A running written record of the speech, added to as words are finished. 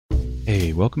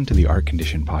Hey, welcome to the Art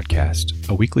Condition Podcast,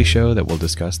 a weekly show that will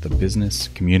discuss the business,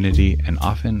 community, and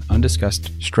often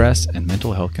undiscussed stress and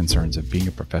mental health concerns of being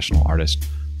a professional artist,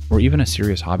 or even a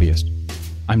serious hobbyist.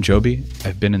 I'm Joby.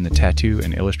 I've been in the tattoo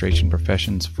and illustration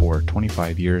professions for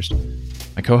 25 years.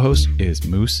 My co-host is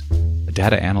Moose, a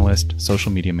data analyst,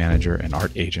 social media manager, and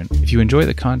art agent. If you enjoy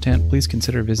the content, please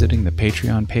consider visiting the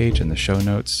Patreon page in the show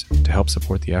notes to help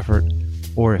support the effort.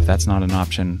 Or if that's not an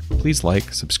option, please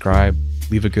like, subscribe,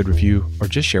 leave a good review, or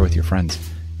just share with your friends.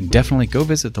 And definitely go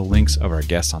visit the links of our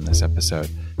guests on this episode.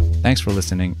 Thanks for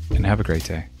listening, and have a great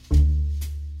day.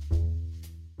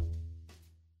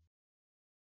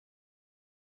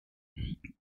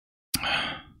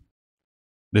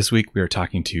 This week we are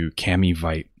talking to Cami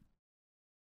Veit.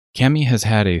 Cami has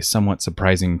had a somewhat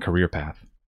surprising career path.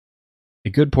 A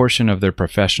good portion of their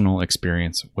professional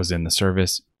experience was in the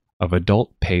service of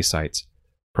adult pay sites,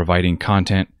 providing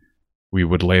content we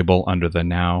would label under the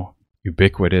now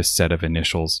ubiquitous set of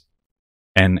initials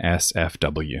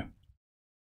NSFW.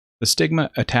 The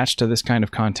stigma attached to this kind of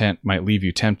content might leave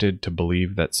you tempted to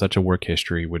believe that such a work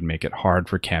history would make it hard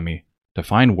for Cami to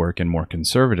find work in more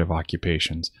conservative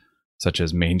occupations, such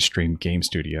as mainstream game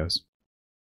studios.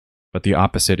 But the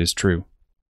opposite is true.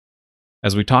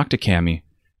 As we talked to Cami,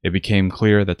 it became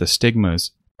clear that the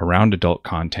stigmas around adult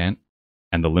content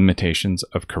and the limitations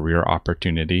of career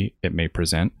opportunity it may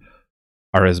present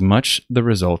are as much the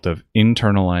result of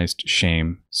internalized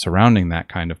shame surrounding that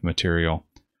kind of material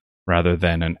rather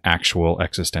than an actual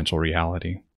existential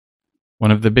reality. One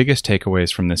of the biggest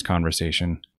takeaways from this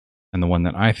conversation, and the one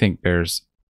that I think bears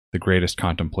the greatest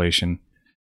contemplation,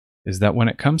 is that when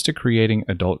it comes to creating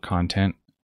adult content,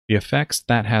 the effects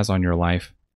that has on your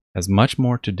life has much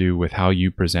more to do with how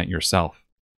you present yourself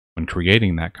when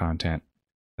creating that content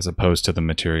as opposed to the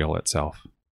material itself.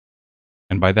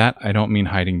 And by that, I don't mean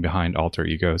hiding behind alter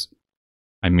egos.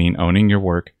 I mean owning your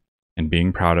work and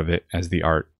being proud of it as the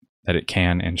art that it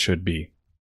can and should be.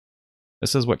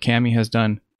 This is what Cami has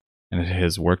done, and it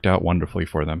has worked out wonderfully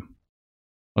for them.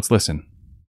 Let's listen.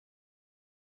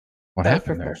 What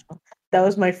happened there? That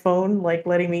was my phone,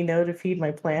 letting me know to feed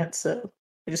my plants, so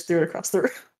I just threw it across the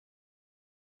room.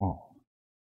 Oh,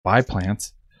 bye,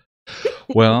 plants.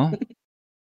 Well,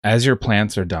 as your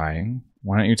plants are dying,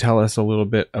 why don't you tell us a little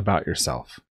bit about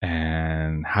yourself?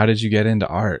 And how did you get into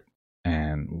art?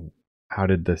 And how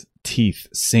did the teeth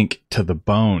sink to the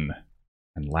bone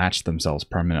and latch themselves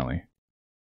permanently?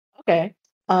 Okay.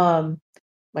 My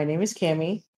name is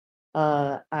Cami.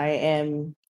 I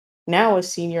am now a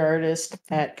senior artist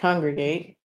at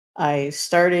Congregate. I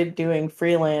started doing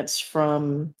freelance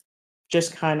from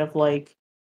just kind of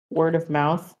word of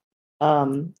mouth.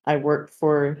 I worked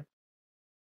for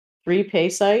 3 pay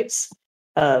sites,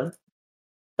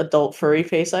 adult furry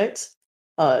pay sites,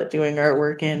 doing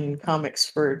artwork and comics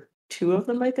for 2 of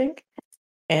them, I think,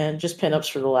 and just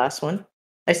pinups for the last one.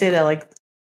 I say that like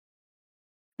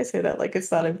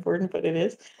it's not important, but it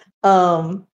is.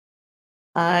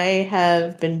 I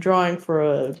have been drawing for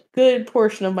a good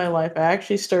portion of my life. I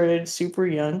actually started super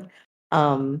young.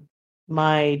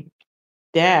 My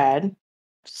dad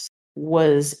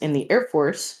was in the Air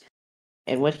Force,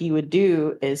 and what he would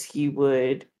do is he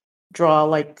would draw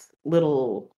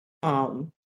little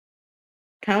kind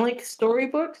of like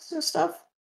storybooks and stuff,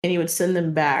 and he would send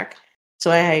them back.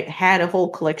 So I had a whole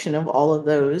collection of all of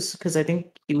those because I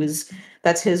think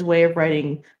that's his way of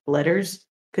writing letters,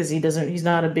 because he's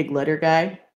not a big letter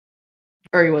guy,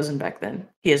 or he wasn't back then.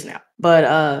 He is now. But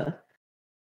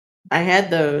I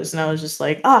had those, and I was just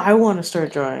like, oh, I want to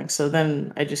start drawing. So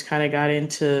then I just kind of got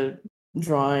into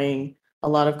drawing a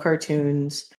lot of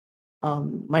cartoons.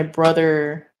 My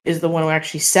brother is the one who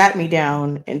actually sat me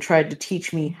down and tried to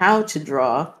teach me how to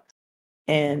draw.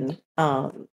 And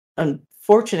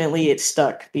unfortunately, it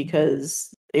stuck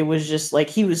because it was just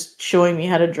he was showing me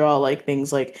how to draw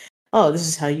things like, oh, this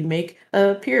is how you make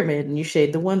a pyramid, and you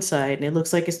shade the one side and it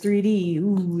looks like it's 3D.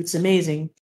 Ooh, it's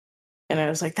amazing. And I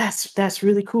was like, that's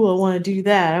really cool. I want to do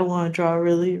that. I want to draw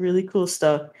really, really cool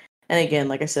stuff. And again,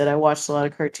 like I said, I watched a lot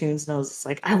of cartoons, and I was just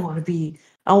like, I want to be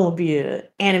an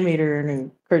animator and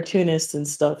a cartoonist and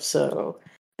stuff. So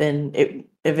then it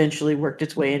eventually worked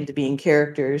its way into being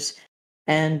characters.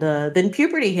 And then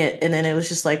puberty hit, and then it was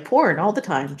just like porn all the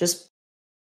time, just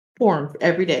porn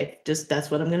every day. Just that's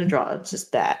what I'm gonna draw. It's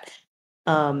just that.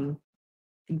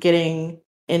 Getting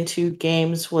into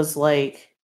games was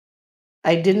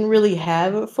I didn't really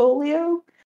have a folio.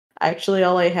 Actually,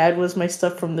 all I had was my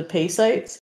stuff from the pay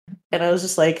sites. And I was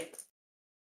just like,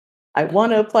 I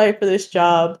want to apply for this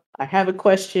job. I have a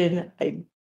question. I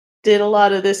did a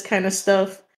lot of this kind of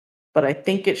stuff, but I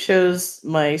think it shows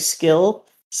my skill.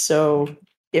 So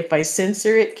if I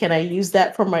censor it, can I use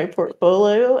that for my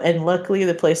portfolio? And luckily,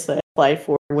 the place that I applied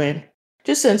for went,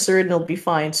 just censor it and it'll be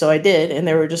fine. So I did, and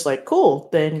they were just like, "Cool,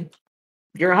 then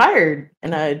you're hired."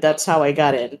 And that's how I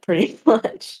got in, pretty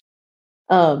much.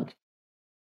 Um,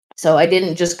 so I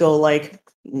didn't just go like,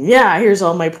 "Yeah, here's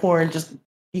all my porn. Just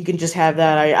you can just have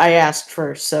that." I asked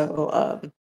first, so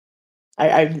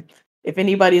I if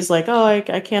anybody's like, "Oh, I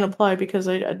can't apply because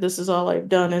this is all I've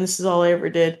done and this is all I ever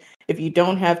did." If you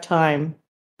don't have time,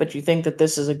 but you think that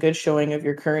this is a good showing of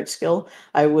your current skill,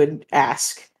 I would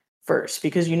ask first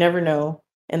because you never know,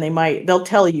 and they'll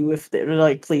tell you if they're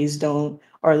like, "Please don't,"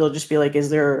 or they'll just be like, "Is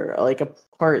there like a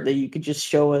part that you could just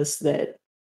show us that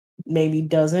maybe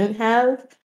doesn't have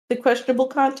the questionable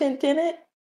content in it?"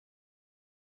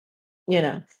 You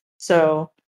know.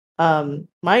 So,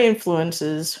 my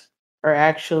influences are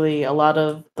actually a lot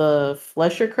of the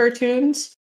Fleischer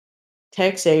cartoons,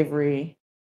 Tex Avery.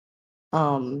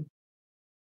 Um,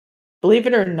 believe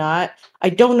it or not, I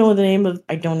don't know the name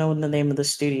of the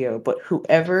studio, but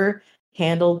whoever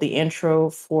handled the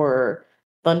intro for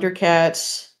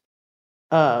Thundercats,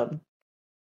 um,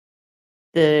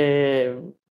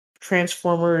 the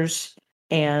Transformers,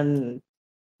 and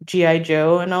GI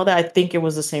Joe, and all that, I think it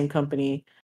was the same company.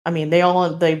 I mean, they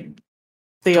all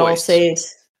Toys.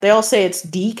 say it's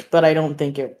Deke, but I don't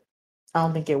think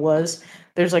it was.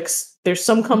 There's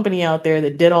some company out there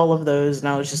that did all of those, and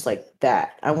I was just like,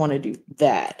 that I want to do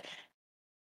that.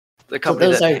 The So company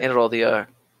those that are handled all the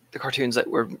cartoons that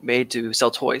were made to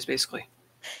sell toys, basically.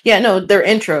 yeah, no, they're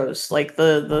intros, like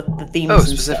the Oh, themes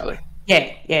and specifically. stuff.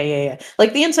 Yeah, yeah, yeah, yeah.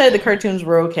 Like the inside of the cartoons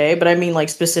were okay, but I mean like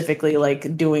specifically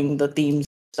like doing the themes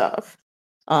stuff.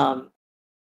 Um,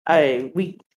 I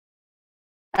we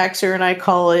Axer and I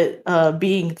call it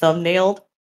being thumbnailed.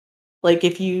 Like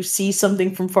if you see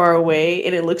something from far away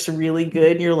and it looks really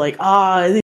good, and you're like, ah,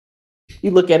 and then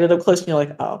you look at it up close and you're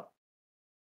like, oh.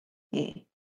 Hmm.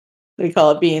 We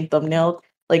call it being thumbnailed.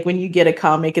 Like when you get a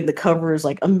comic and the cover is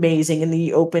like amazing, and then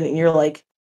you open it and you're like,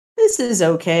 this is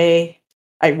okay.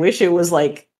 I wish it was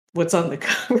like what's on the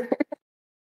cover.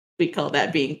 We call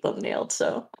that being thumbnailed.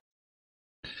 So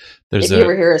There's if you a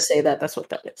ever hear us say that, that's what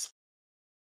that is.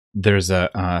 there's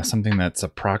a something that's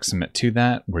approximate to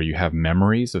that where you have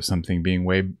memories of something being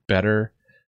way better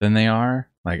than they are.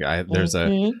 Like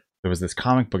Mhm. there was this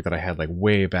comic book that I had like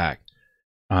way back.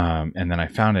 And then I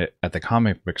found it at the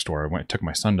comic book store. Took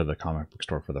my son to the comic book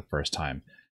store for the first time.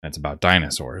 And it's about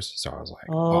dinosaurs. So I was like,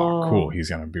 oh, cool. Oh, He's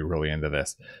going to be really into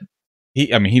this.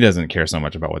 He doesn't care so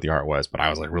much about what the art was, but I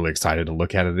was like really excited to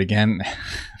look at it again.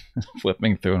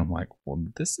 Flipping through, and I'm like, well,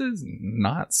 this is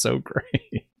not so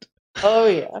great. oh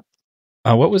yeah.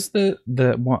 What was there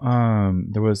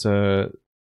was a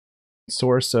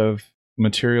source of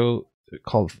material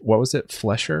called, what was it?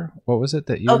 Flesher? What was it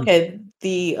that you? Okay.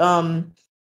 The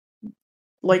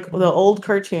like the old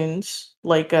cartoons,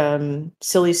 like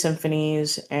Silly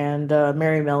Symphonies and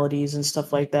Merry Melodies and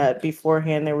stuff like that.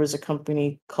 Beforehand, there was a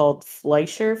company called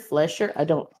Flesher. I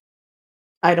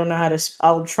don't know how to.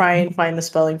 I'll try and find the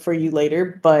spelling for you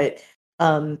later. But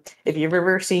if you've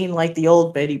ever seen like the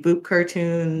old Betty Boop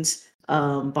cartoons,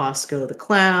 Bosco the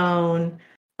Clown,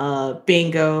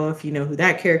 Bingo, if you know who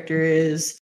that character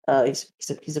is,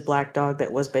 he's a black dog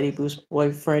that was Betty Boop's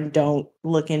boyfriend. Don't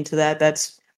look into that.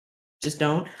 That's just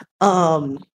don't.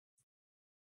 Um,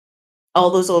 all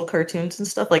those old cartoons and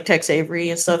stuff like Tex Avery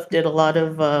and stuff did a lot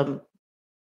of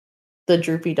the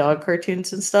Droopy Dog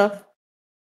cartoons and stuff.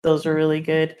 Those are really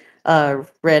good.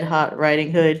 Red Hot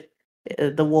Riding Hood,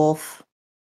 the wolf.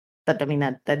 That I mean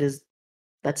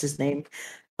that's his name.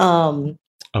 Um,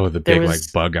 Oh, the there big like was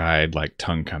bug-eyed, like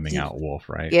tongue coming out wolf,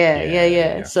 right? yeah, yeah, Yeah,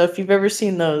 yeah. yeah. So if you've ever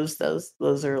seen those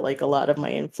are like a lot of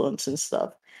my influence and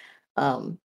stuff.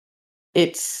 Um,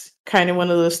 it's kind of one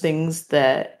of those things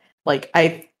that like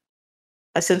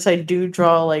since I do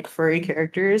draw like furry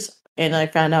characters and I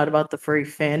found out about the furry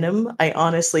fandom, I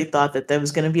honestly thought that there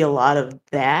was going to be a lot of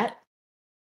that.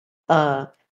 Uh,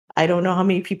 I don't know how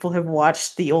many people have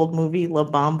watched the old movie La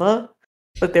Bamba,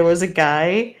 but there was a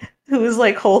guy whose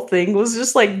like whole thing was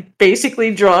just like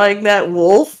basically drawing that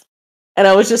wolf, and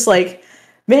I was just like,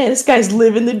 man, this guy's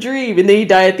living the dream. And then he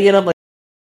died at the end. I'm like,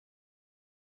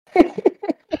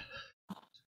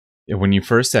 Yeah, when you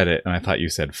first said it, and I thought you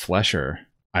said Flesher,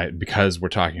 because we're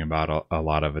talking about a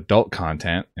lot of adult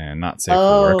content and not safe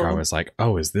for work, I oh was like,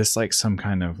 oh, is this like some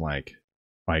kind of like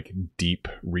deep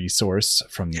resource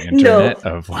from the no, internet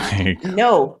of like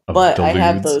no, of but I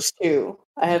have deludes? those too.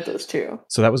 I have those too.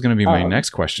 So that was going to be my Um,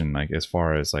 next question, like as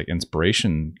far as like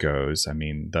inspiration goes. I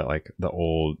mean, the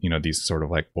old, these sort of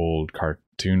like old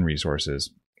cartoon resources,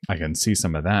 I can see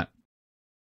some of that.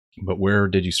 But where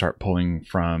did you start pulling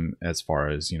from as far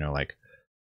as, like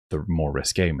the more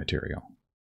risque material?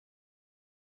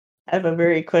 I have a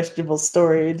very questionable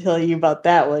story to tell you about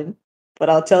that one, but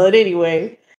I'll tell it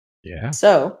anyway. Yeah.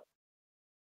 So,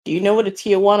 do you know what a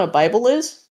Tijuana Bible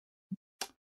is?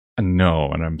 No,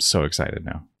 and I'm so excited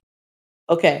now.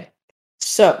 Okay.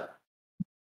 So,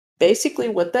 basically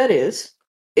what that is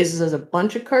there's a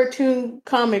bunch of cartoon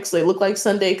comics. They look like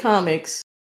Sunday comics,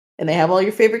 and they have all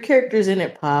your favorite characters in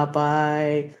it.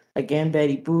 Popeye, again,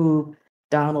 Betty Boop,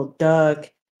 Donald Duck,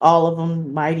 all of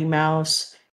them, Mighty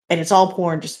Mouse, and it's all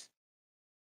porn, just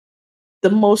the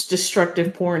most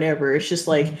destructive porn ever. It's just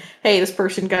like, hey, this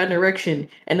person got an erection,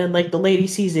 and then like the lady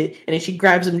sees it, and then she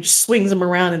grabs him, just swings him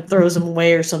around, and throws him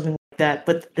away or something like that.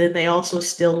 But then they also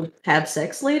still have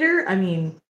sex later. I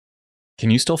mean,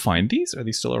 Can you still find these? Are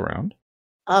these still around?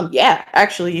 yeah,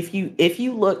 actually, if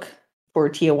you look for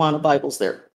Tijuana Bibles,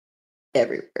 they're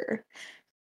everywhere.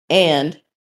 And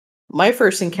my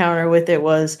first encounter with it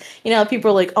was,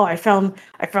 people are like, oh, I found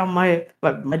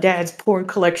my dad's porn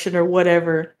collection or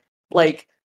whatever. Like,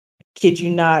 kid you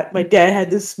not, my dad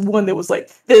had this one that was like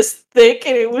this thick,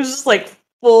 and it was just like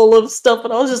full of stuff,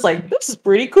 and I was just like, this is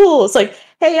pretty cool. It's like,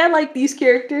 hey, I like these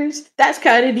characters. That's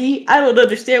kind of neat. I don't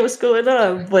understand what's going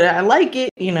on, but I like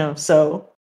it. So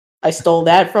I stole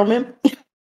that from him.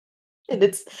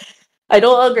 And I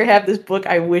no longer have this book.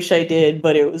 I wish I did,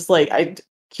 but it was like, I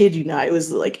kid you not, it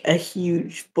was like a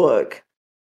huge book.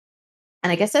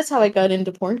 And I guess that's how I got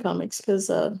into porn comics, because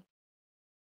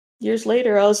years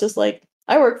later I was just like,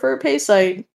 I work for a pay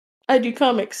site. I do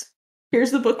comics. Here's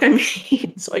the book I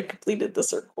made. So I completed the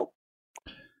circle.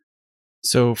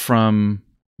 So from,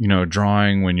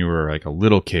 drawing when you were like a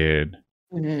little kid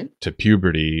Mm-hmm. to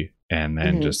puberty, and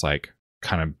then Mhm. just like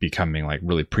kind of becoming like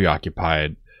really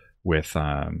preoccupied with,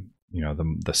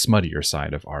 the smuttier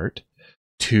side of art,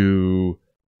 to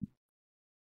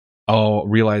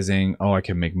realizing, I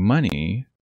can make money,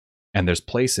 and there's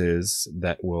places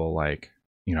that will like,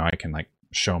 I can like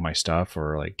show my stuff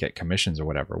or like get commissions or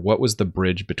whatever. What was the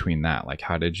bridge between that? Like,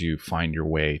 how did you find your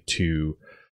way to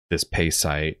this pay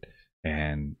site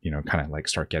and, kind of like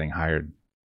start getting hired?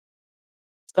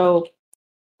 So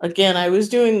again, I was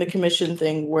doing the commission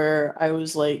thing where I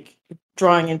was like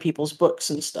drawing in people's books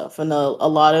and stuff. And a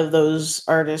lot of those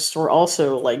artists were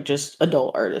also like just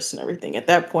adult artists and everything. At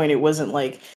that point, it wasn't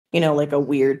like, like a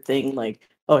weird thing like,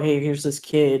 oh, hey, here's this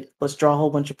kid. Let's draw a whole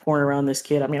bunch of porn around this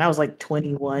kid. I mean, I was like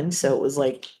 21, so it was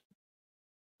like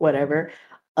whatever.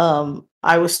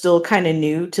 I was still kind of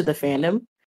new to the fandom.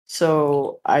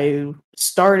 So I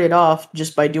started off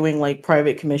just by doing like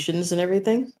private commissions and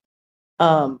everything.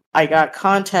 I got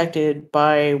contacted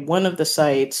by one of the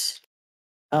sites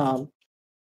um,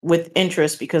 with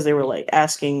interest because they were like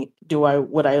asking,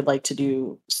 would I like to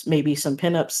do maybe some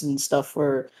pinups and stuff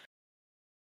for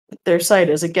their site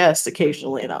as a guest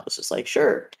occasionally, and I was just like,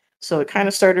 sure. So it kind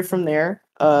of started from there.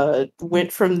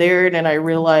 Went from there, and then I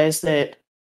realized that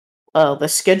the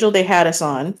schedule they had us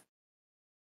on,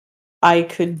 I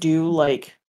could do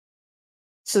like.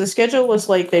 So the schedule was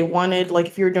like they wanted like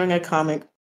if you were doing a comic,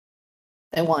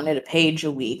 they wanted a page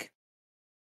a week.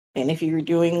 And if you were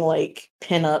doing like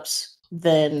pinups,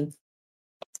 then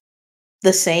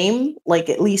the same, like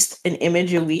at least an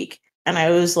image a week. And I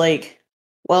was like,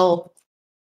 well,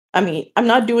 I mean, I'm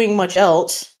not doing much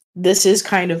else. This is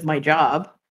kind of my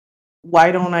job.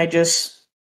 Why don't I just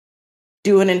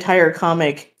do an entire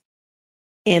comic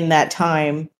in that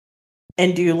time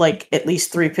and do like at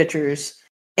least 3 pictures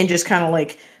and just kind of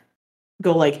like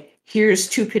go like, here's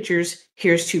 2 pictures,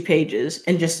 here's 2 pages,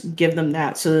 and just give them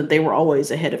that so that they were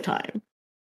always ahead of time,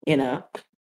 you know?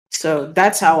 So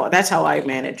that's how I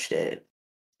managed it.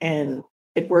 And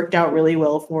it worked out really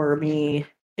well for me.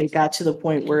 It got to the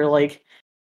point where like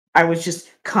I was just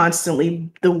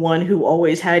constantly the one who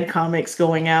always had comics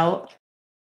going out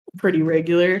pretty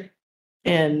regular.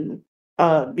 And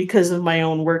because of my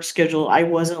own work schedule, I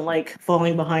wasn't like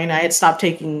falling behind. I had stopped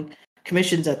taking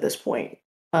commissions at this point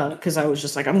because I was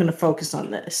just like, I'm going to focus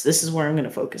on this. This is where I'm going to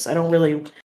focus. I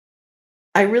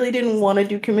really didn't want to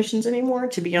do commissions anymore,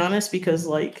 to be honest, because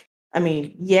like, I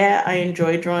mean, yeah, I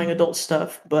enjoy drawing adult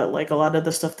stuff, but like a lot of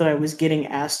the stuff that I was getting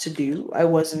asked to do, I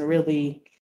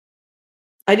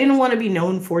didn't want to be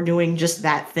known for doing just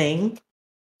that thing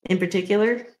in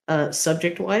particular,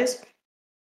 subject wise.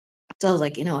 So I was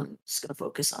like, I'm just gonna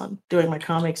focus on doing my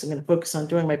comics. I'm gonna focus on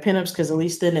doing my pinups because at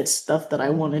least then it's stuff that I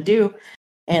want to do,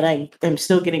 and I am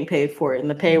still getting paid for it. And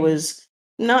the pay was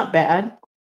not bad.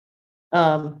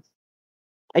 Um,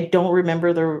 I don't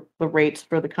remember the rates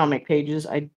for the comic pages.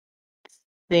 I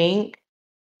think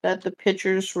that the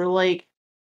pictures were like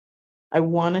I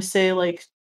want to say like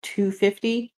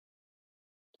 250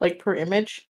 like per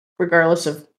image, regardless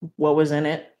of what was in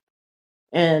it.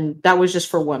 And that was just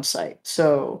for one site.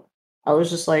 So I was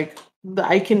just like,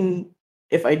 I can,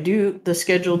 if I do the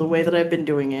schedule the way that I've been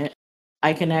doing it,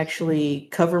 I can actually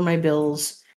cover my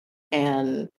bills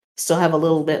and still have a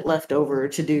little bit left over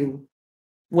to do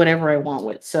whatever I want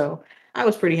with. So I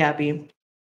was pretty happy.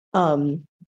 Um,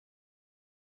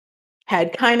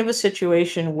 had kind of a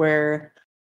situation where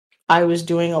I was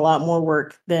doing a lot more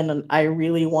work than I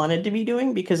really wanted to be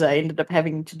doing because I ended up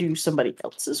having to do somebody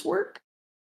else's work.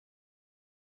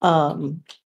 Um,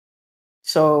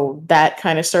 so that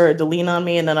kind of started to lean on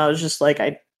me, and then I was just like,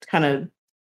 I kind of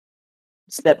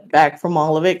stepped back from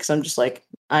all of it because I'm just like,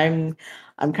 I'm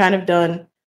kind of done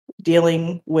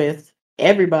dealing with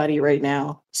everybody right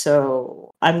now.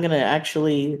 So I'm gonna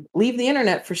actually leave the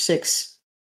internet for 6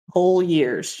 whole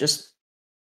years. Just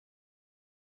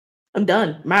I'm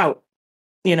done. I'm out.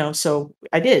 So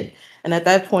I did. And at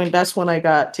that point, that's when I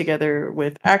got together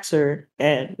with Axer,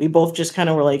 and we both just kind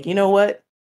of were like, you know what?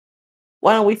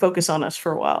 Why don't we focus on us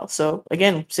for a while? So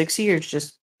again, 6 years,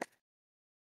 just,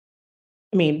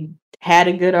 I mean, had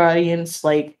a good audience.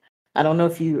 Like, I don't know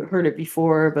if you heard it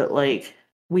before, but like,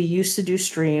 we used to do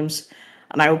streams,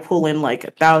 and I would pull in like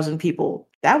 1,000 people.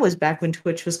 That was back when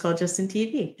Twitch was called Justin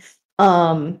TV.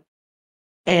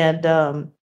 And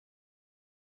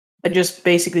I just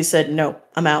basically said, no,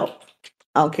 I'm out.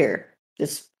 I don't care.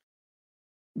 Just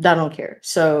I don't care.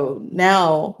 So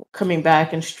now coming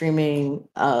back and streaming,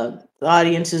 the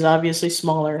audience is obviously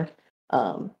smaller.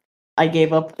 Um, I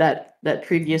gave up that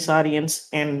previous audience,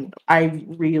 and I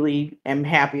really am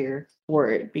happier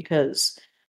for it because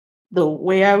the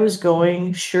way I was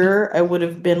going, sure, I would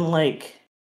have been like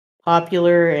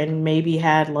popular and maybe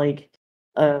had like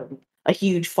a, a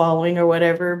huge following or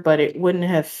whatever, but it wouldn't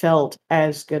have felt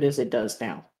as good as it does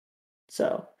now.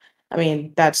 So, I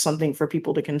mean, that's something for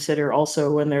people to consider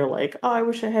also when they're like, "Oh, I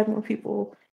wish I had more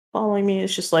people following me."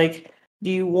 It's just like, do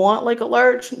you want like a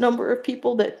large number of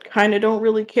people that kind of don't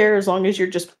really care as long as you're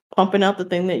just pumping out the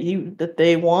thing that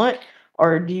they want,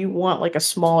 or do you want like a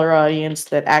smaller audience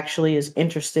that actually is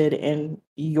interested in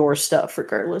your stuff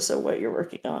regardless of what you're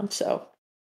working on? So,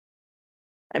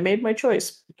 I made my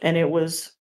choice, and it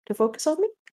was to focus on me.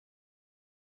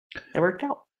 It worked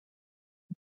out.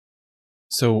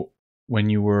 So when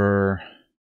you were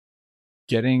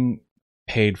getting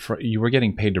paid you were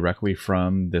getting paid directly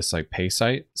from this like pay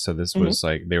site. So this was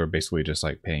like they were basically just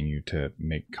like paying you to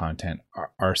make content.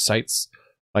 Are sites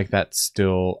like that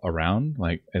still around?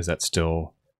 Like, is that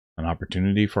still an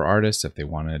opportunity for artists if they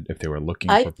were looking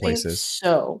I for think places?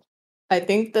 so. I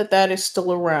think that is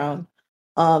still around.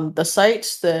 The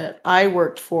sites that I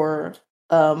worked for,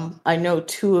 I know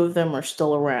two of them are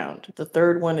still around. The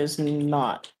third one is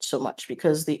not so much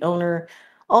because the owner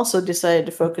also decided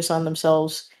to focus on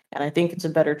themselves, and I think it's a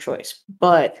better choice.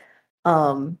 But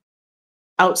um,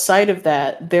 outside of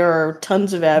that, there are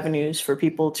tons of avenues for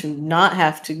people to not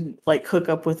have to like hook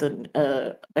up with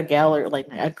a gallery, like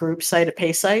a group site, a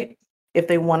pay site, if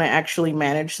they want to actually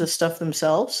manage the stuff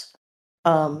themselves.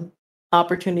 um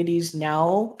Opportunities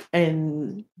now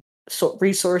and so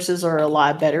resources are a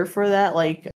lot better for that.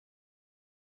 Like,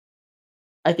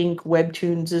 I think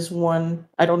Webtoons is one.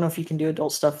 I don't know if you can do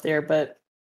adult stuff there, but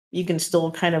you can still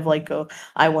kind of like go,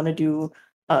 I want to do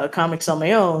comics on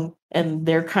my own. And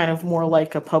they're kind of more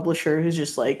like a publisher who's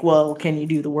just like, well, can you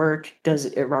do the work?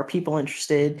 Are people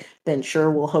interested? Then sure,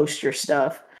 we'll host your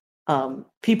stuff.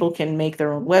 People can make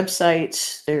their own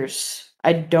websites.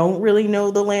 I don't really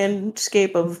know the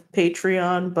landscape of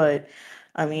Patreon, but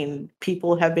I mean,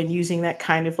 people have been using that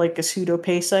kind of like a pseudo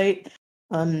pay site.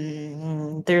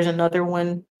 There's another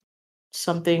one,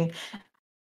 something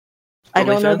I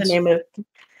don't know the OnlyFans? name of.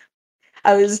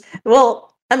 I was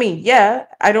well, I mean, yeah,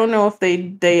 I don't know if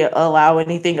they allow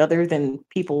anything other than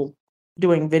people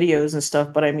doing videos and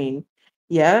stuff, but I mean,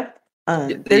 yeah. Yeah,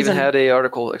 they There's even an had a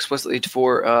article explicitly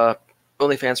for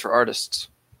OnlyFans for artists.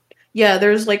 Yeah,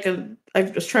 there's like I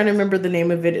was trying to remember the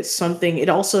name of it. It's something. It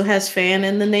also has fan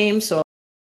in the name, so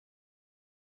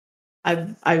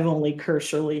I've only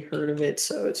cursorily heard of it,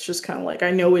 so it's just kind of like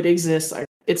I know it exists.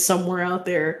 It's somewhere out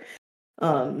there.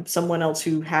 Someone else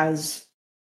who has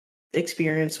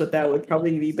experience with that would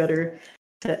probably be better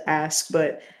to ask.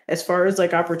 But as far as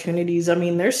like opportunities, I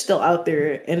mean, they're still out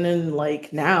there. And then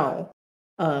like now,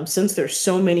 since there's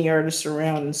so many artists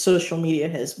around and social media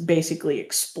has basically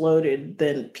exploded,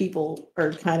 then people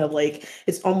are kind of like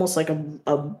it's almost like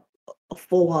a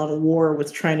full on war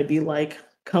with trying to be like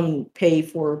come pay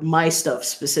for my stuff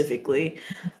specifically.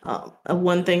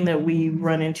 One thing that we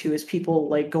run into is people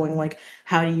like going like,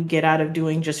 how do you get out of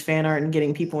doing just fan art and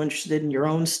getting people interested in your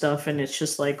own stuff? And it's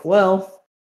just like, well,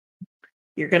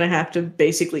 you're gonna have to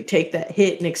basically take that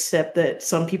hit and accept that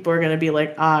some people are gonna be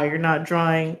like, you're not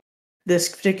drawing this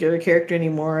particular character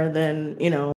anymore, then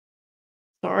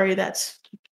sorry, that's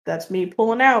me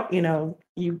pulling out.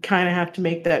 You kind of have to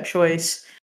make that choice,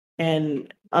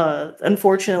 and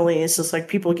unfortunately, it's just like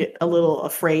people get a little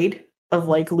afraid of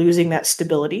like losing that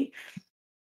stability.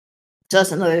 So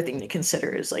that's another thing to consider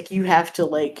is like you have to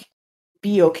like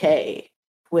be okay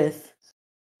with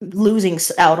losing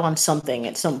out on something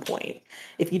at some point.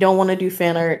 If you don't want to do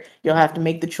fan art, you'll have to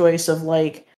make the choice of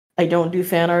like, I don't do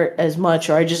fan art as much,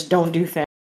 or I just don't do fan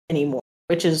art anymore,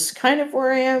 which is kind of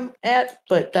where I am at,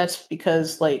 but that's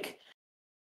because like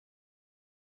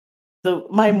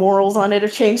my morals on it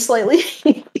have changed slightly.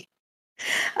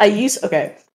 I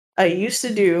used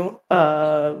to do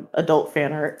adult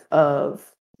fan art of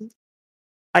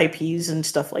IPs and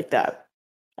stuff like that.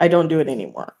 I don't do it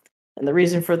anymore. And the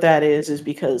reason for that is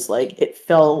because like it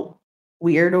felt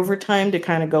weird over time to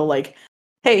kind of go like,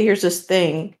 hey, here's this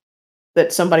thing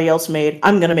that somebody else made.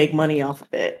 I'm going to make money off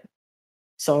of it.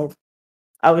 So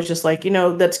I was just like,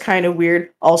 that's kind of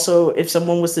weird. Also, if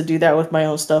someone was to do that with my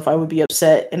own stuff, I would be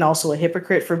upset and also a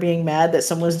hypocrite for being mad that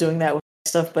someone's doing that with my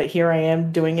stuff, but here I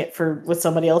am doing it with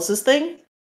somebody else's thing.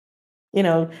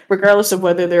 Regardless of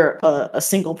whether they're a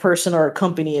single person or a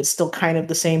company, it's still kind of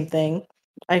the same thing,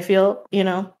 I feel,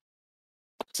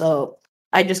 So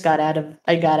I got out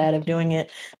of doing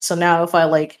it. So now if I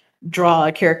like draw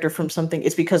a character from something,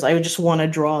 it's because I just want to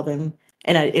draw them,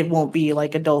 and it won't be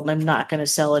like adult, and I'm not going to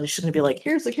sell it. It's just going to be like,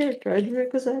 here's the character I drew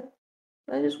it because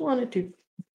I just wanted to.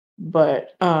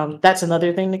 But that's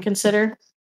another thing to consider.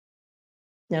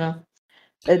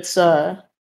 It's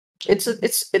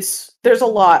there's a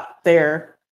lot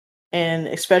there, and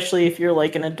especially if you're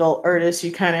like an adult artist,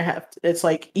 you kind of have to, it's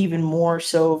like even more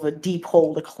so of a deep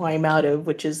hole to climb out of,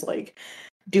 which is like,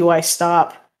 do I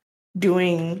stop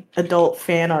doing adult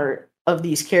fan art of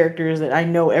these characters that I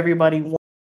know everybody wants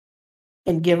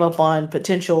and give up on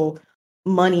potential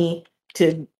money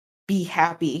to be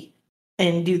happy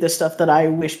and do the stuff that I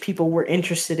wish people were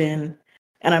interested in?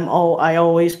 And I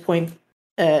always point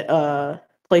at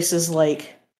places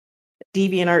like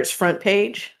DeviantArt's front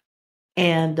page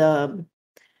and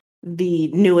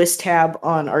the newest tab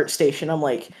on ArtStation. I'm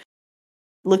like,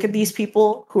 look at these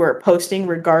people who are posting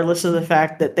regardless of the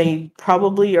fact that they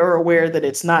probably are aware that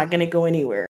it's not going to go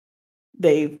anywhere.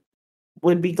 They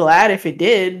would be glad if it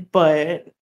did,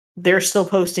 but they're still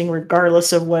posting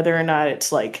regardless of whether or not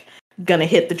it's like going to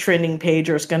hit the trending page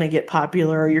or it's going to get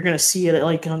popular, or you're going to see it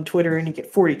like on Twitter and you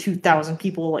get 42,000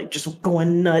 people like just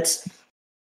going nuts.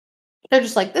 They're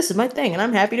just like, this is my thing and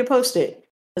I'm happy to post it.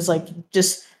 It's like,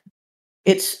 just,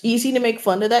 it's easy to make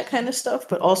fun of that kind of stuff,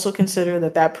 but also consider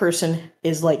that that person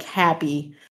is like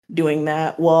happy doing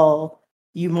that, while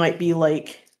you might be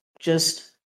like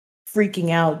just freaking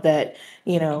out that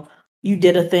you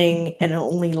did a thing and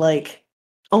only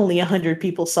 100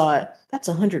 people saw it. That's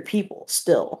 100 people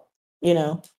still.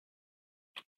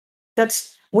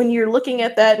 That's when you're looking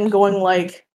at that and going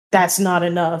like, that's not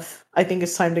enough. I think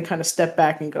it's time to kind of step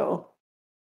back and go,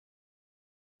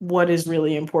 what is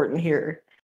really important here?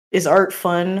 Is art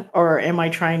fun, or am I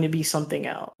trying to be something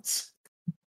else?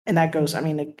 And that goes,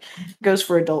 it goes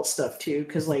for adult stuff too,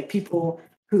 because like people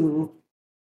who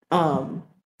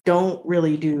don't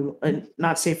really do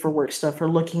not safe for work stuff are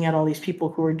looking at all these people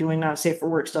who are doing not safe for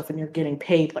work stuff, and you're getting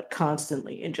paid like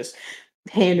constantly and just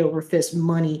hand over fist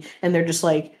money, and they're just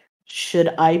like, should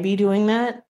I be doing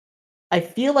that? I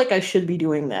feel like I should be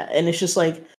doing that. And it's just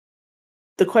like,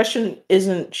 the question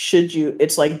isn't should you,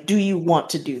 it's like, do you want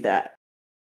to do that?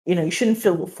 You shouldn't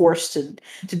feel forced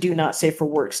to do not safe for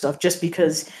work stuff just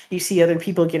because you see other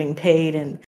people getting paid,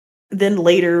 and then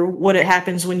later what it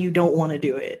happens when you don't want to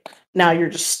do it. Now you're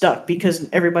just stuck because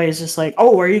everybody's just like,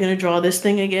 oh, are you going to draw this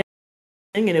thing again?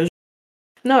 And it was,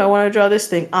 no, I want to draw this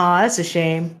thing. That's a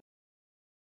shame.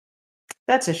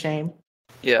 That's a shame.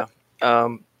 Yeah.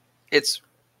 It's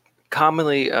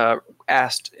commonly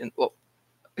asked and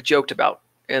joked about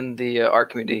in the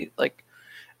art community. Like,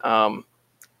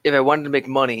 if I wanted to make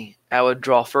money, I would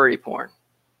draw furry porn.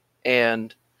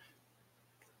 But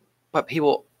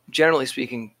people, generally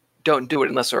speaking, don't do it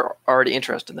unless they're already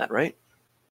interested in that, right?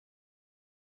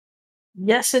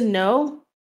 Yes and no.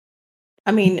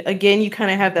 Again, you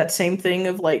kind of have that same thing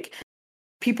of like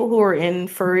people who are in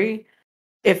furry,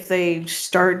 if they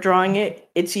start drawing it,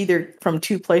 it's either from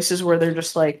two places where they're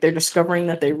just like, they're discovering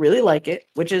that they really like it,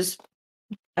 which is,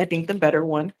 I think, the better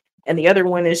one. And the other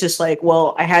one is just like,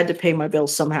 well, I had to pay my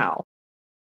bills somehow.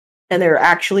 And they're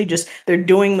actually they're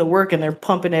doing the work and they're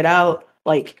pumping it out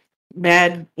like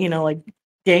mad, like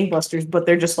gangbusters, but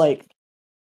they're just like,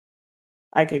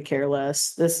 I could care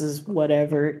less. This is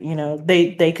whatever, you know.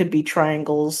 They could be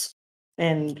triangles,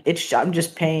 and I'm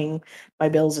just paying my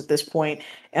bills at this point.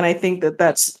 And I think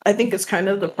I think it's kind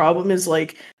of the problem is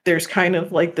like there's kind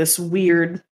of like this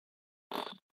weird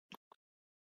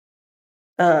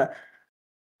uh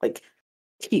like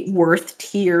worth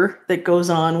tier that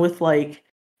goes on with like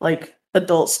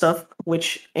adult stuff,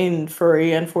 which in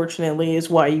furry unfortunately is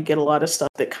why you get a lot of stuff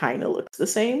that kind of looks the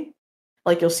same.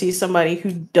 Like you'll see somebody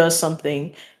who does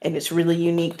something and it's really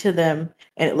unique to them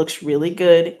and it looks really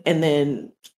good, and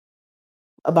then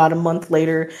about a month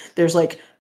later there's like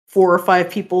 4 or 5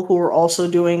 people who are also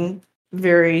doing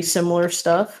very similar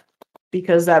stuff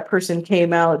because that person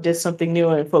came out, did something new,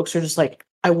 and folks are just like,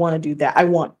 I want to do that. I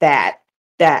want that.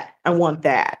 I want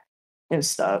that and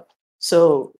stuff.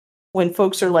 So when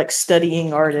folks are like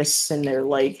studying artists and they're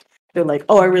like,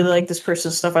 oh, I really like this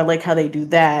person's stuff. I like how they do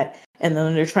that. And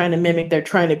then they're trying to mimic, they're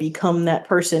trying to become that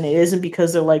person. It isn't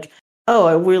because they're like, oh,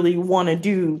 I really want to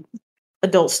do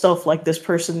adult stuff like this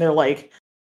person. They're like,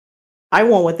 I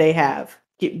want what they have.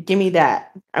 Give me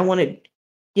that. I want to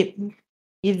give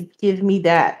give me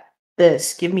that.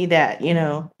 This, give me that. You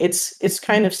know, it's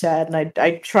kind of sad, and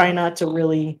I try not to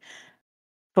really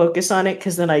focus on it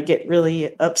because then I get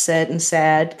really upset and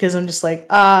sad because I'm just like,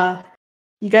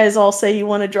 you guys all say you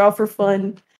want to draw for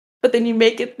fun, but then you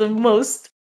make it the most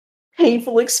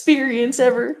painful experience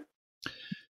ever.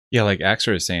 Yeah, like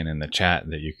Axer is saying in the chat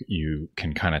that you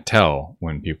can kind of tell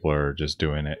when people are just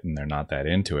doing it and they're not that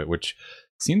into it, which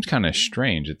seems kind of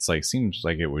strange. It's like seems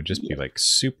like it would just be like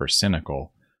super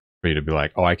cynical for you to be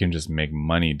like, oh, I can just make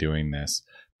money doing this.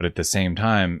 But at the same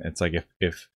time, it's like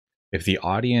if the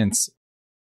audience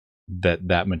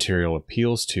that material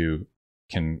appeals to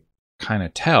can kind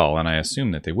of tell, and I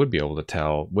assume that they would be able to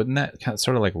tell, wouldn't that kind of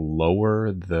sort of like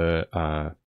lower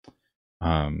the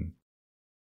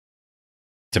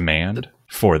demand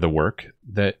for the work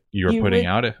that you're putting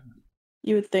out?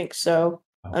 You would think so.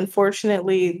 Oh.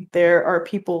 Unfortunately, there are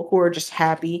people who are just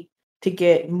happy to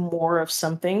get more of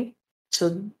something.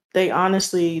 So they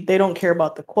don't care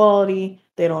about the quality.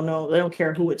 They don't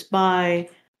care who it's by.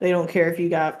 They don't care if you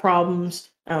got problems.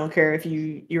 I don't care if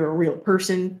you're a real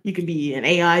person. You could be an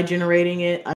AI generating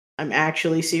it. I'm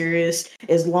actually serious.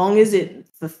 As long as it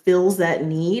fulfills that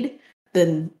need,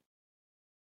 then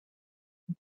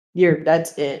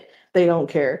that's it. They don't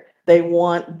care. They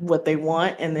want what they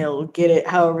want and they'll get it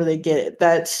however they get it.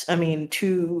 That's, I mean,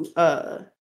 to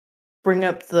bring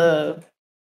up the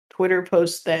Twitter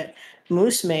post that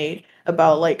Moose made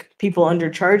about like people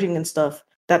undercharging and stuff,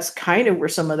 that's kind of where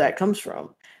some of that comes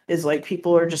from. Is like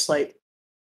people are just like,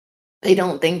 they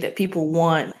don't think that people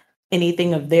want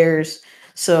anything of theirs,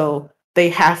 so they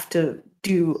have to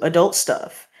do adult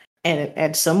stuff. And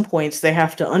at some points they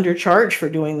have to undercharge for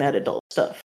doing that adult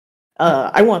stuff.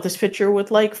 I want this picture with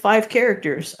like 5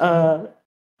 characters. I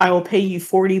will pay you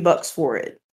 $40 for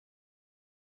it.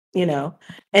 You know?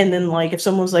 And then like if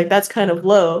someone's like, that's kind of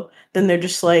low, then they're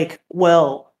just like,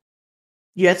 well,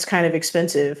 yeah, it's kind of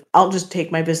expensive. I'll just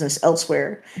take my business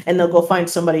elsewhere. And they'll go find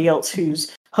somebody else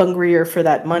who's hungrier for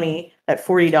that money, that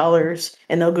 $40,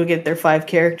 and they'll go get their 5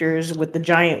 characters with the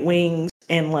giant wings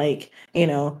and like, you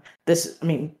know, this, I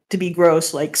mean, to be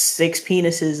gross, like 6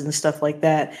 penises and stuff like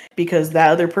that, because that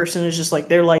other person is just like,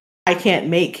 they're like, I can't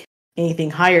make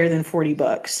anything higher than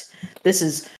 $40.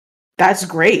 That's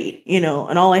great, you know,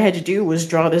 and all I had to do was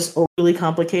draw this overly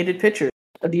complicated picture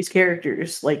of these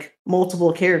characters, like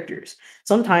multiple characters,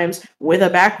 sometimes with a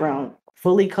background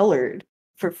fully colored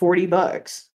for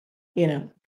 $40, you know.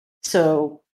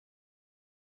 So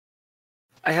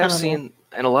I have seen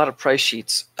in a lot of price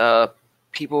sheets,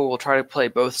 people will try to play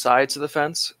both sides of the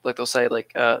fence. Like they'll say,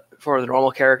 like for the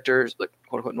normal characters, like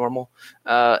quote unquote normal,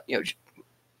 you know,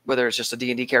 whether it's just a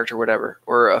D&D character or whatever,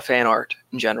 or a fan art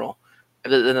in general.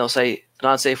 And then they'll say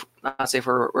not safe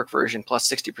for work version plus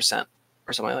 60%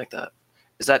 or something like that.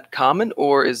 Is that common,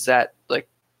 or is that like,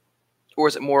 or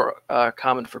is it more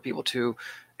common for people to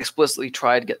explicitly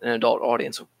try to get an adult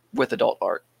audience with adult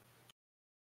art?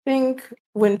 I think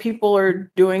when people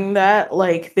are doing that,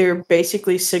 like they're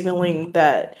basically signaling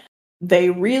that they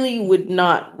really would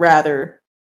not rather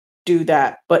do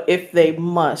that, but if they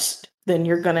must, then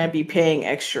you're gonna be paying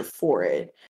extra for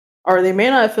it. Or they may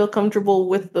not feel comfortable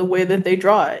with the way that they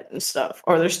draw it and stuff,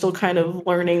 or they're still kind of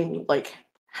learning like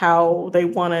how they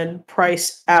want to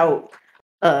price out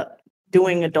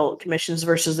doing adult commissions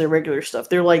versus their regular stuff.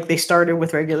 They're like, they started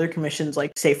with regular commissions,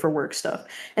 like safe for work stuff,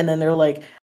 and then they're like,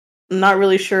 I'm not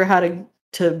really sure how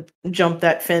to jump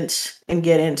that fence and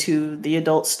get into the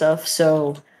adult stuff.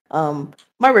 So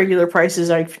my regular prices,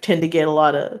 I tend to get a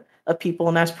lot of people,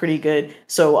 and that's pretty good.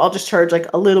 So I'll just charge like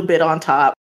a little bit on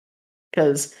top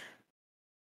because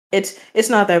it's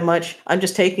not that much. I'm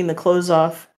just taking the clothes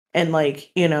off and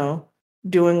like,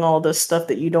 doing all the stuff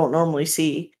that you don't normally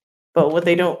see. But what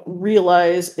they don't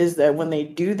realize is that when they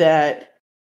do that,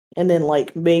 and then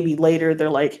like maybe later they're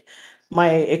like, my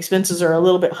expenses are a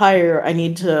little bit higher, I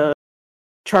need to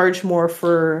charge more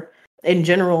for in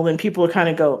general, then people kind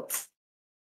of go,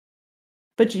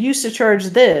 but you used to charge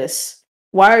this.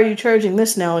 Why are you charging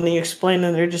this now? And you explain,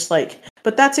 and they're just like,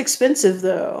 but that's expensive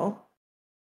though.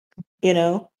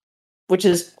 Which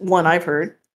is one I've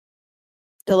heard.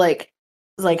 They're like,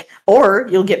 or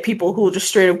you'll get people who will just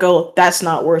straight up go, that's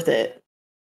not worth it.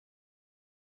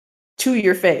 To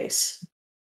your face.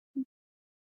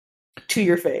 To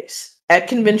your face. At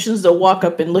conventions, they'll walk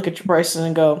up and look at your prices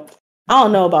and go, I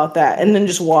don't know about that, and then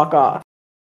just walk off.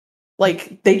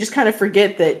 Like, they just kind of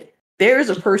forget that there's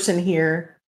a person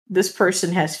here. This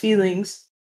person has feelings.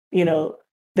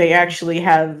 They actually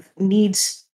have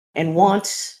needs and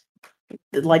wants.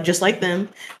 Like, just like them,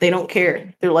 they don't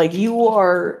care. They're like, you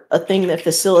are a thing that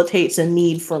facilitates a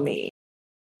need for me.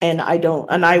 And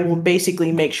I will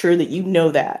basically make sure that you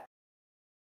know that.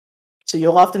 So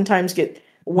you'll oftentimes get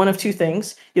one of two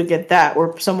things. You'll get that,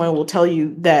 or someone will tell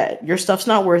you that your stuff's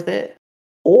not worth it,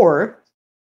 or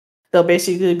they'll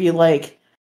basically be like,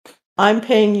 I'm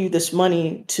paying you this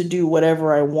money to do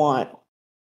whatever I want.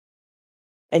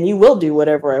 And you will do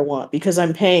whatever I want because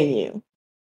I'm paying you.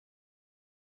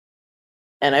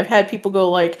 And I've had people go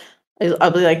like,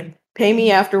 I'll be like, pay me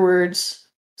afterwards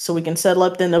so we can settle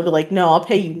up. Then they'll be like, no, I'll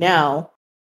pay you now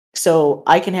so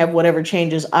I can have whatever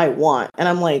changes I want. And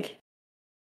I'm like,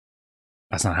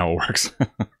 that's not how it works.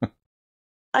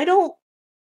 I don't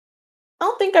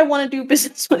think I want to do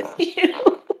business with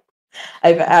you.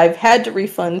 I've had to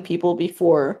refund people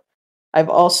before. I've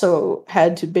also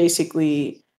had to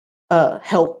basically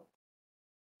help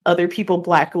other people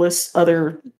blacklist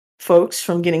other folks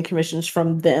from getting commissions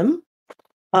from them.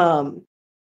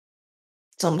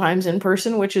 Sometimes in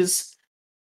person, which is,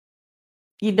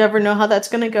 you never know how that's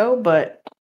going to go, but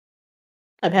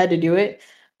I've had to do it.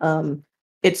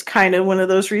 It's kind of one of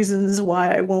those reasons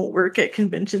why I won't work at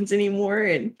conventions anymore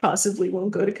and possibly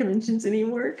won't go to conventions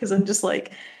anymore, because I'm just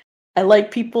like, I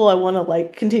like people. I want to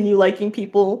like continue liking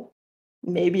people.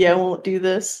 Maybe I won't do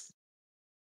this.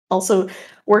 Also,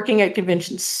 working at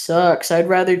conventions sucks. I'd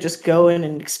rather just go in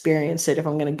and experience it if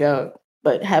I'm going to go.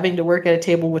 But having to work at a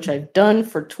table, which I've done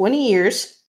for 20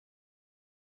 years,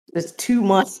 is too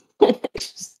much.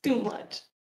 It's just too much.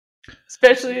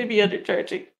 Especially to be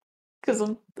undercharging because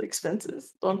of the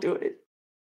expenses. Don't do it.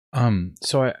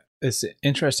 So it's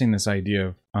interesting, this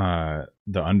idea of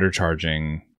the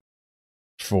undercharging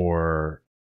for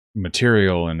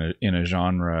material in a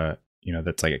genre,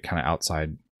 that's like a kind of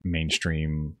outside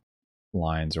mainstream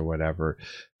lines or whatever.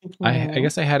 I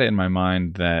guess I had it in my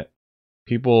mind that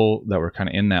people that were kind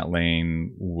of in that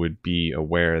lane would be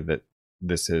aware that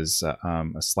this is a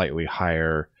slightly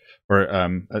higher or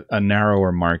a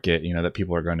narrower market, that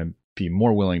people are going to be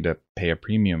more willing to pay a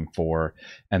premium for,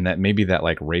 and that maybe that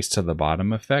like race to the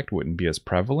bottom effect wouldn't be as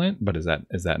prevalent. But is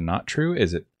that not true?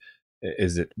 Does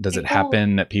it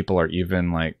happen that people are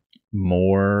even like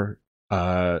more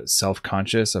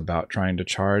self-conscious about trying to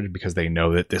charge because they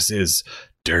know that this is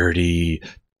dirty,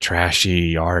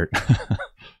 trashy art?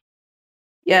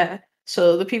 Yeah.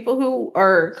 So the people who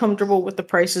are comfortable with the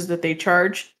prices that they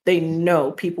charge, they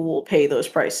know people will pay those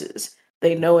prices.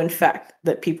 They know, in fact,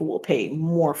 that people will pay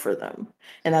more for them.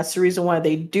 And that's the reason why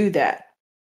they do that.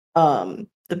 The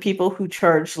people who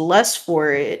charge less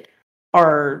for it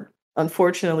are,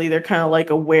 unfortunately, they're kind of like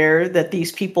aware that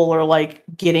these people are like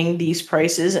getting these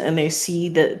prices, and they see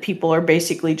that people are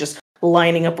basically just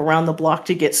lining up around the block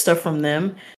to get stuff from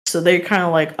them. So they're kind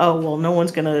of like, oh, well, no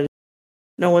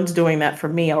one's doing that for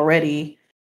me already.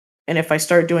 And if I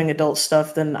start doing adult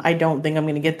stuff, then I don't think I'm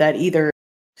going to get that either.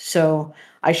 So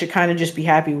I should kind of just be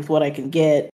happy with what I can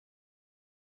get.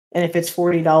 And if it's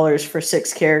 $40 for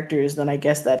 6 characters, then I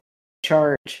guess that's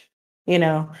charge.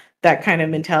 That kind of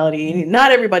mentality.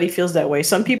 Not everybody feels that way.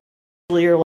 Some people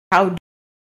are like, how do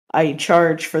I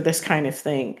charge for this kind of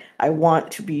thing? I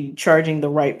want to be charging the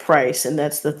right price. And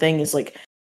that's the thing, is like,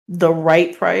 the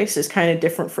right price is kind of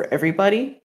different for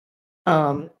everybody.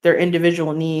 Their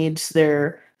individual needs,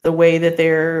 the way that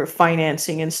they're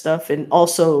financing and stuff, and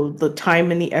also the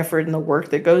time and the effort and the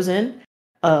work that goes in.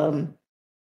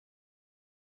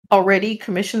 Already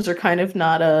commissions are kind of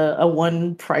not a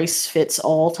one price fits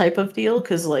all type of deal,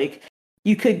 because like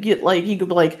you could be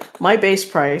like, my base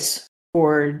price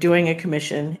for doing a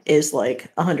commission is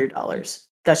like $100.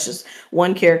 That's just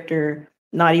one character,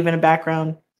 not even a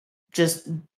background, just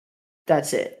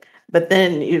that's it. But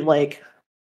then you're like,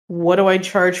 what do I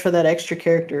charge for that extra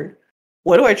character?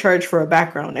 What do I charge for a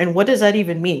background? And what does that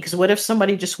even mean? Because what if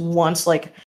somebody just wants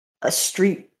like a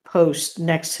street post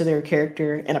next to their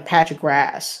character and a patch of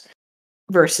grass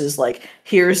versus like,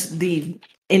 here's the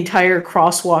entire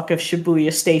crosswalk of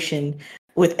Shibuya Station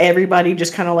with everybody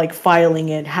just kind of like filing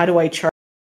in. How do I charge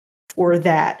for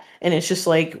that? And it's just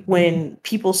like when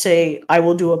people say, I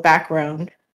will do a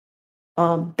background,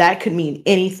 that could mean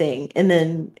anything. And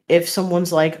then if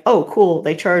someone's like, oh, cool,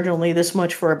 they charge only this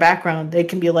much for a background, they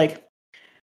can be like,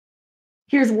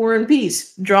 here's War and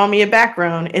Peace, draw me a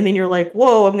background. And then you're like,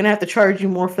 whoa, I'm going to have to charge you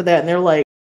more for that. And they're like,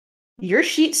 your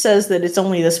sheet says that it's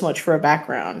only this much for a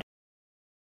background.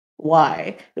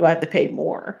 Why do I have to pay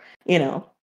more? You know?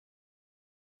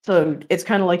 So it's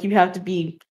kind of like you have to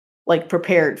be like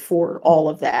prepared for all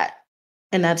of that.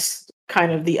 And that's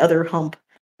kind of the other hump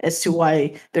as to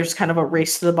why there's kind of a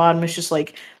race to the bottom. It's just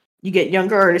like you get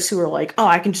younger artists who are like, oh,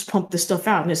 I can just pump this stuff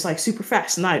out and it's like super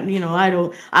fast. And I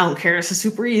don't care. It's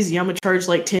super easy. I'm gonna charge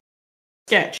like 10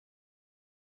 sketch.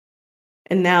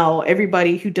 And now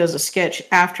everybody who does a sketch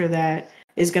after that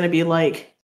is gonna be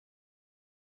like,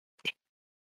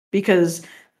 because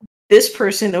this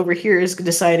person over here has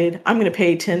decided I'm gonna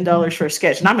pay $10 for a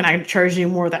sketch and I'm not gonna charge you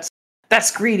more.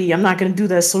 That's greedy. I'm not gonna do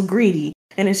that. So greedy.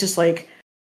 And it's just like,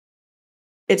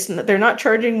 they're not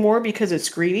charging more because it's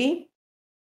greedy.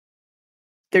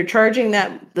 They're charging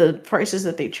the prices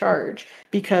that they charge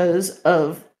because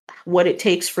of what it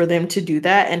takes for them to do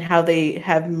that and how they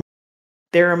have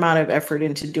their amount of effort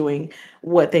into doing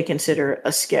what they consider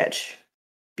a sketch.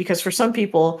 Because for some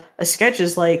people, a sketch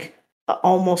is like an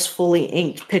almost fully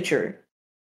inked picture.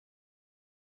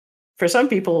 For some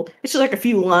people, it's just like a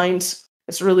few lines.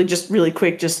 It's really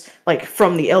quick, just like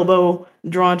from the elbow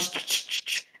drawn.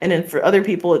 And then for other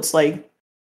people, it's like,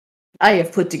 I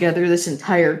have put together this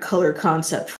entire color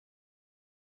concept.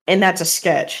 And that's a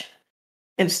sketch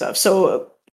and stuff.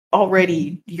 So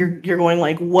already you're going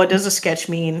like, what does a sketch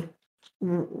mean?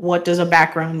 What does a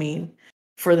background mean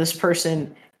for this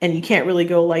person? And you can't really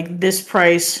go like this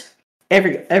price.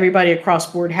 Everybody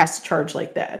across board has to charge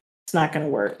like that. It's not going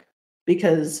to work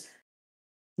because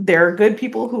there are good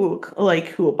people who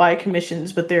will buy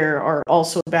commissions, but there are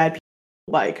also bad people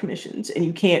who buy commissions,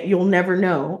 and you'll never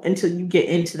know until you get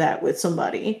into that with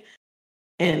somebody.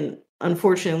 And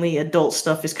unfortunately, adult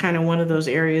stuff is kind of one of those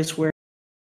areas where,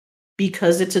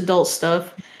 because it's adult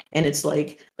stuff and it's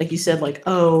like you said, like,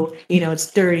 oh,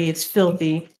 it's dirty, it's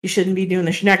filthy, you shouldn't be doing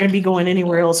this, you're not going to be going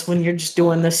anywhere else when you're just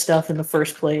doing this stuff in the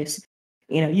first place.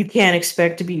 You can't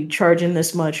expect to be charging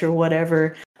this much or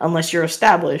whatever unless you're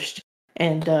established.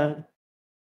 And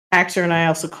Axer and I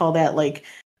also call that like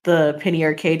the Penny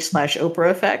Arcade /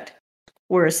 Oprah effect,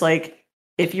 where it's like,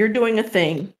 if you're doing a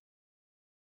thing,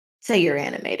 say you're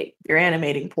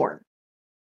animating porn.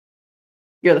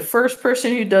 You're the first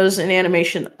person who does an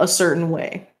animation a certain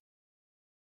way.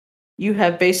 You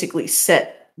have basically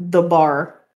set the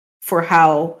bar for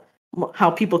how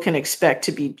people can expect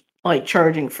to be like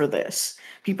charging for this.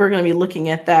 People are going to be looking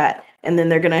at that, and then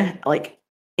they're going to like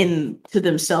into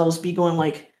themselves be going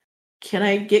like, can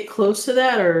I get close to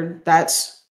that, or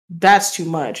that's too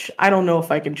much? I don't know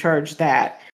if I can charge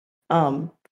that.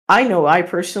 I know I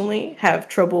personally have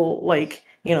trouble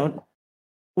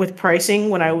with pricing.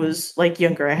 When I was like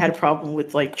younger, I had a problem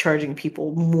with like charging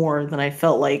people more than I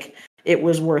felt like it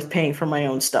was worth paying for my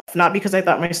own stuff. Not because I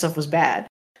thought my stuff was bad,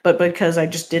 but because I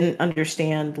just didn't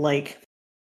understand, like,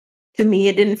 to me,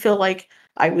 it didn't feel like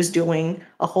I was doing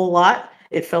a whole lot.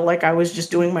 It felt like I was just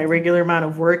doing my regular amount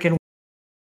of work, and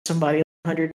somebody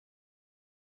 100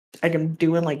 I can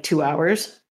do in like 2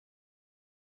 hours.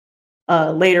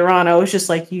 Later on, I was just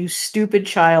like, you stupid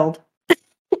child.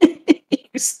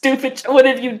 You stupid, what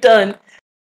have you done?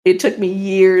 It took me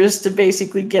years to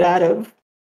basically get out of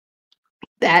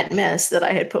that mess that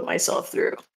I had put myself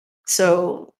through.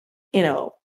 So,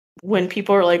 when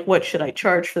people are like, what should I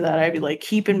charge for that? I'd be like,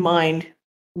 keep in mind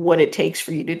what it takes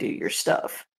for you to do your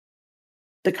stuff.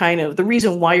 The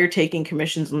reason why you're taking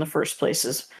commissions in the first place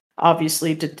is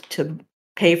obviously to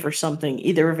pay for something,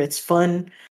 either if it's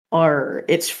fun or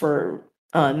it's for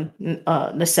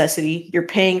necessity. You're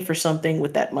paying for something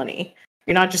with that money.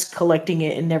 You're not just collecting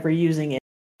it and never using it.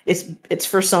 It's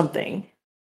for something.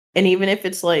 And even if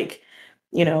it's like,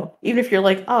 even if you're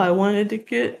like, oh, I wanted to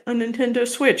get a Nintendo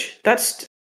Switch, that's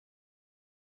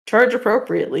charge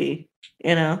appropriately.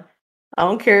 I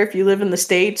don't care if you live in the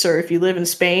States or if you live in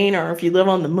Spain or if you live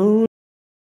on the moon,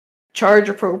 charge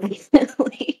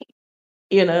appropriately.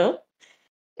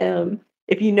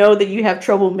 If you know that you have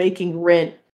trouble making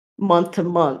rent month to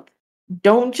month,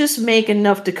 don't just make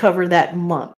enough to cover that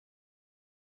month.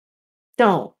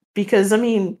 Don't, because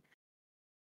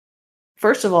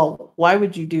first of all, why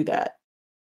would you do that?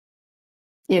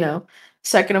 You know.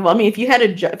 Second of all, I mean, if you had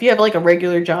if you have like a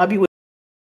regular job, you would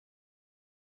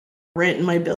rent in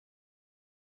my bill.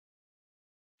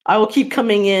 I will keep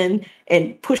coming in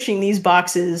and pushing these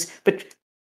boxes, but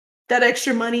that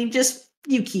extra money, just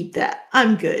you keep that.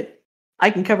 I'm good.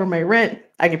 I can cover my rent.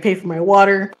 I can pay for my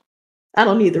water. I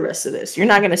don't need the rest of this. You're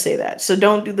not going to say that. So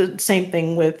don't do the same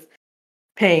thing with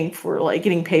paying for, like,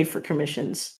 getting paid for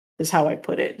commissions, is how I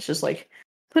put it. It's just like,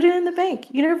 put it in the bank.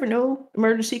 You never know.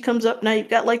 Emergency comes up. Now you've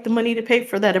got like the money to pay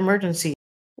for that emergency.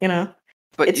 You know,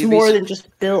 But it's more than just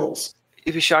bills.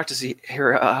 You'd be shocked to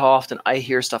hear how often I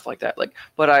hear stuff like that. Like,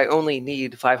 but I only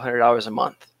need $500 a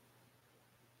month.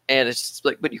 And it's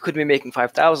like, but you could be making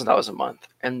 $5,000 a month,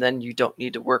 and then you don't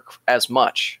need to work as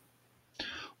much.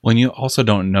 Well, and you also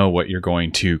don't know what you're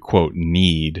going to, quote,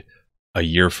 need a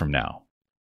year from now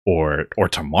or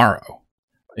tomorrow.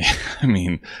 I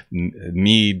mean,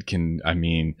 need can, I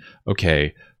mean,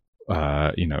 okay,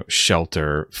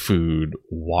 shelter, food,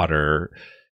 water,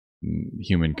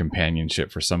 human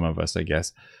companionship for some of us, I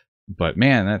guess. But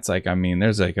man, that's like, I mean,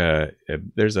 there's like a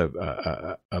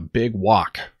big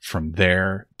walk from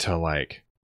there to like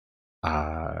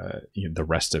the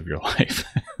rest of your life.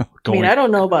 I mean, I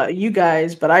don't know about you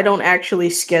guys, but I don't actually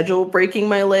schedule breaking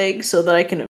my leg so that I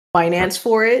can finance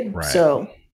for it. Right. So,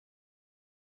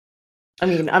 I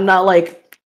mean, I'm not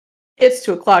like, it's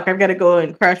 2:00. I've got to go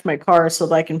and crash my car so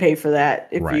that I can pay for that.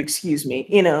 If Right. you excuse me,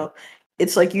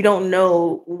 it's like you don't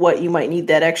know what you might need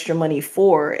that extra money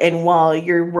for. And while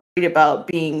you're worried about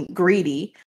being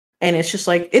greedy, and it's just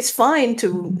like, it's fine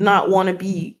to not want to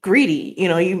be greedy.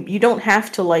 You don't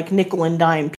have to like nickel and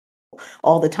dime people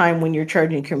all the time when you're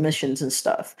charging commissions and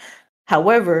stuff.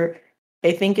 However,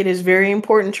 I think it is very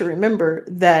important to remember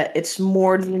that it's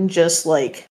more than just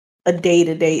like a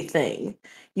day-to-day thing.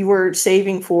 You were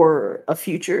saving for a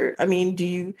future. I mean, do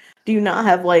you not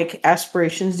have like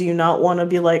aspirations? Do you not want to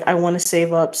be like, I want to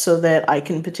save up so that I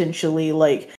can potentially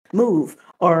like move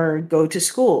or go to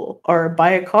school or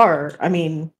buy a car? I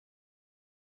mean,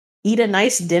 eat a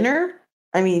nice dinner?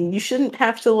 I mean, you shouldn't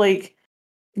have to like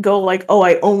go like, oh,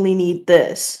 I only need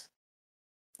this.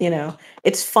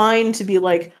 It's fine to be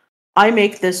like, I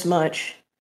make this much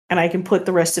and I can put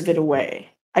the rest of it away.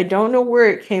 I don't know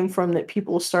where it came from that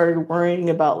people started worrying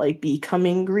about like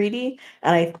becoming greedy.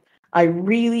 And I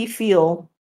really feel,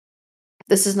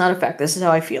 this is not a fact, this is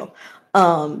how I feel,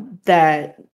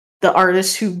 that the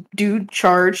artists who do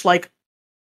charge like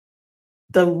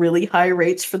the really high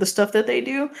rates for the stuff that they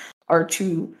do are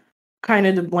to kind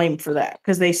of to blame for that,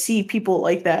 because they see people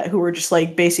like that who are just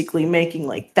like basically making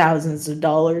like thousands of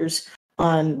dollars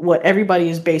on what everybody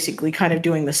is basically kind of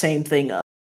doing the same thing up.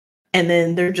 And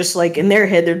then they're just like, in their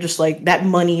head, they're just like, that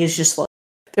money is just like,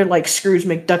 they're like Scrooge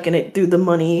McDucking it through the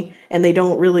money, and they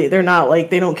don't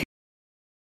care.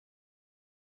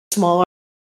 Smaller,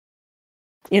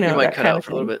 You might cut out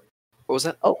for a little bit. What was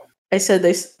that? Oh, I said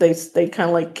they kind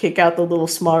of like kick out the little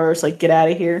smaller, like, get out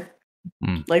of here.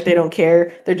 Like, they don't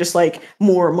care. They're just like,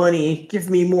 more money, give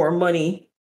me more money.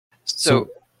 So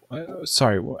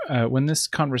sorry, when this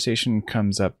conversation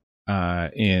comes up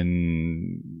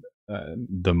in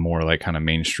the more like kind of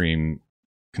mainstream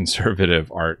conservative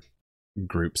art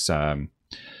groups, I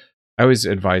always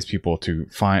advise people to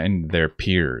find their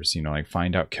peers, like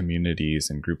find out communities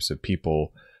and groups of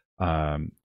people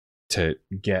to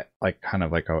get like kind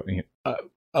of like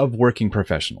of working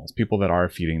professionals, people that are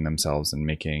feeding themselves and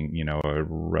making, a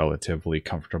relatively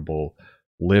comfortable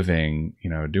living,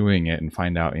 doing it, and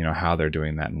find out, how they're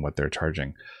doing that and what they're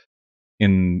charging.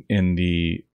 In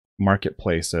the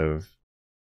marketplace of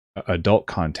adult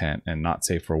content and not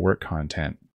safe for work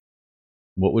content,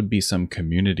 what would be some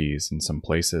communities and some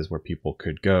places where people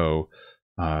could go,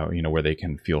 where they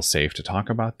can feel safe to talk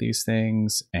about these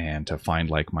things and to find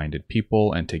like-minded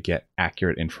people and to get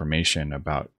accurate information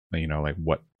about, like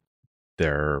what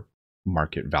their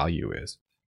market value is?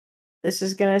 This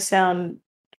is going to sound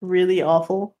really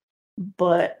awful,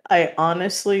 but I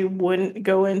honestly wouldn't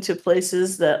go into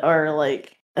places that are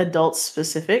like adult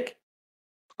specific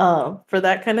for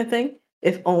that kind of thing,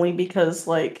 if only because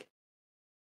like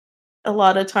a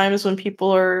lot of times when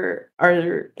people are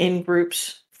in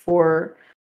groups for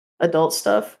adult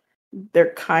stuff,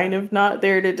 they're kind of not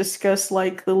there to discuss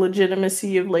like the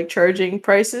legitimacy of like charging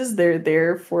prices. They're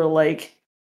there for like,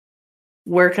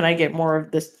 where can I get more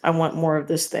of this? I want more of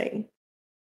this thing.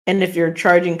 And if you're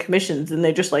charging commissions, then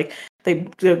they just like, they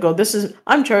go,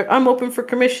 I'm open for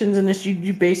commissions. And this,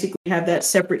 you basically have that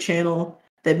separate channel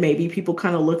that maybe people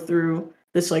kind of look through.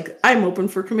 That's like, I'm open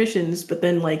for commissions, but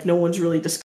then like no one's really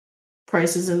discussing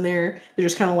prices in there. They're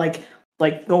just kind of like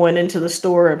like going into the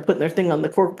store and putting their thing on the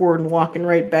corkboard and walking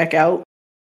right back out.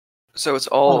 So it's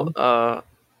all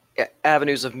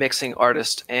avenues of mixing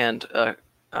artist and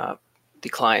the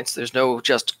clients. There's no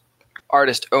just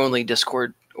artist only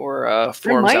Discord or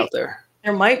forums out there.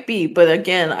 There might be, but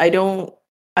again, I don't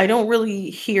really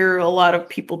hear a lot of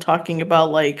people talking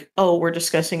about like, oh, we're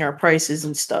discussing our prices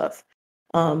and stuff.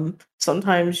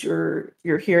 Sometimes you're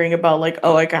hearing about like,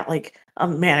 oh, I got like,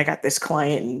 man, I got this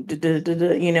client,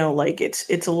 and you know, like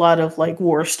it's a lot of like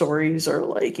war stories or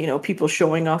like, you know, people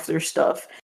showing off their stuff,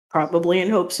 probably in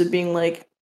hopes of being like,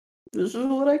 this is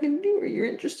what I can do. Are you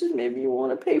interested? Maybe you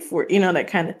want to pay for it, you know, that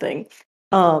kind of thing.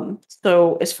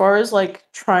 So as far as like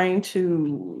trying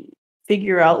to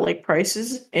figure out like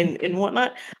prices and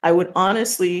whatnot, I would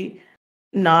honestly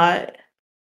not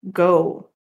go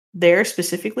there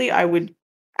specifically. I would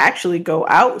actually go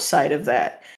outside of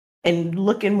that and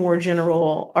look in more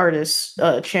general artists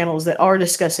channels that are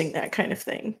discussing that kind of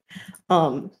thing.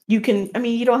 You can, I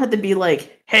mean, you don't have to be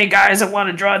like, hey guys, I want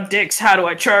to draw dicks, how do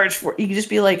I charge for it? You can just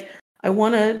be like, I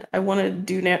want to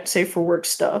do safe for work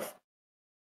stuff.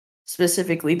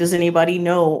 Specifically, does anybody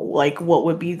know like what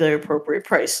would be the appropriate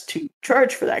price to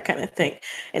charge for that kind of thing?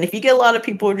 And if you get a lot of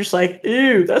people who are just like,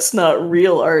 ew, that's not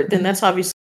real art, then that's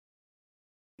obviously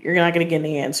you're not going to get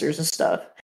any answers and stuff.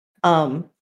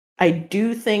 I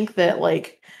do think that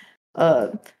like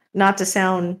not to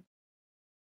sound,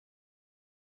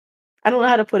 I don't know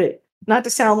how to put it, not to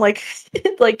sound like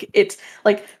like it's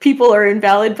like people are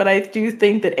invalid, but I do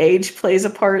think that age plays a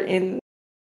part in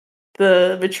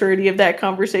the maturity of that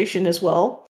conversation as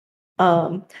well.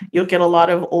 You'll get a lot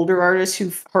of older artists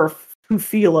who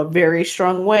feel a very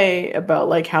strong way about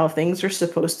like how things are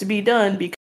supposed to be done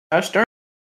because gosh darn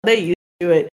they used to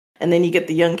do it, and then you get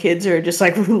the young kids who are just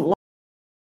like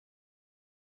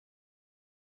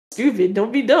stupid,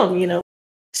 don't be dumb, you know.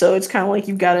 So it's kind of like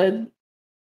you've got to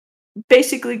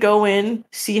basically go in,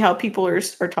 see how people are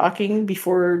talking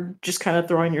before just kind of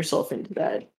throwing yourself into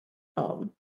that.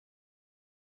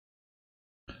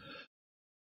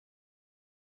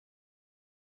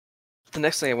 The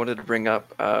next thing I wanted to bring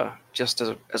up, just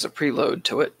as a preload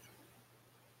to it,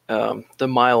 the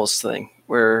Miles thing,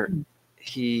 where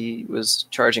he was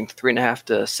charging $3,500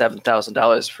 to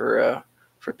 $7,000 for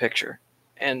a picture,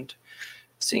 and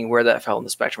seeing where that fell in the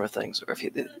spectrum of things, or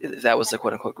if that was the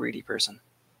quote unquote greedy person.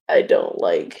 I don't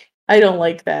like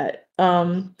that.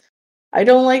 I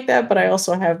don't like that, but I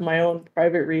also have my own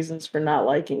private reasons for not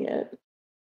liking it.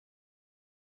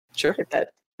 Sure.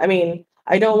 I mean,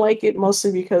 I don't like it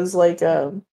mostly because like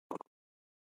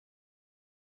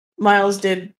Miles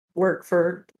did work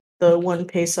for the one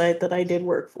pay site that I did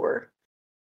work for.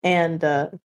 And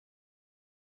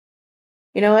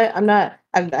you know what?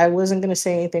 I wasn't gonna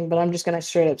say anything, but I'm just gonna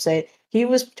straight up say it. He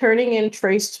was turning in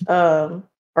traced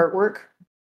artwork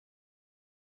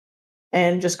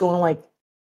and just going like,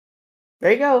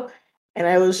 there you go. And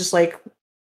I was just like,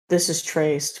 this is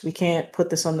traced. We can't put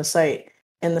this on the site.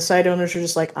 And the site owners were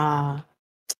just like,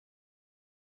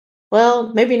 well,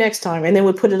 maybe next time. And they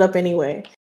would put it up anyway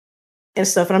and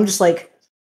stuff. And I'm just like,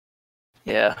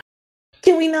 yeah.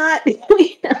 Can we not?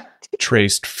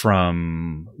 Traced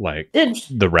from like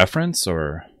the reference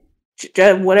or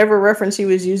whatever reference he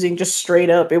was using, just straight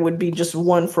up. It would be just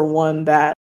one for one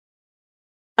that.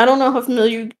 I don't know how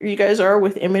familiar you guys are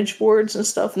with image boards and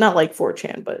stuff. Not like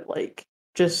 4chan, but like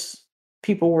just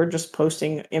people were just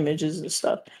posting images and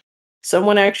stuff.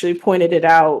 Someone actually pointed it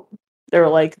out. They were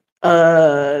like,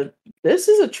 this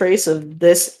is a trace of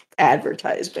this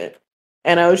advertisement.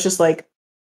 And I was just like,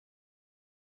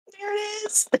 there it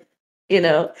is. You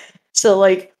know? So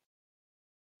like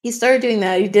he started doing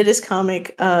that. He did his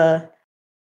comic, I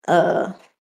don't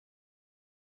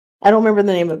remember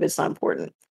the name of it, it's not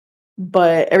important.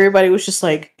 But everybody was just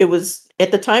like, it was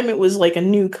at the time it was like a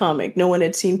new comic. No one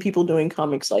had seen people doing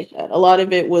comics like that. A lot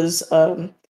of it was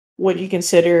what you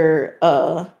consider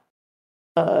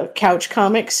couch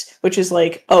comics, which is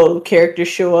like, oh, characters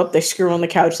show up, they screw on the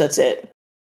couch, that's it.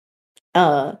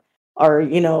 Or,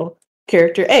 you know,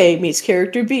 character A meets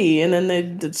character B, and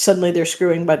then suddenly they're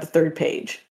screwing by the third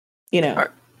page. You know. All right.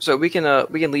 So we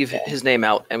can leave his name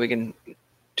out, and we can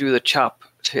do the chop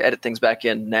to edit things back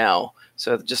in now.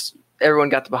 So just everyone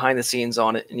got the behind the scenes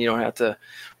on it, and you don't have to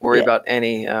worry about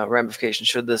any ramifications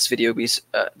should this video be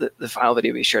the final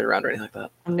video be shared around or anything like that.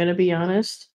 I'm gonna be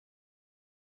honest.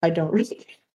 I don't really.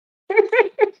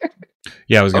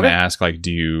 Yeah, I was gonna ask, like,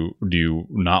 do you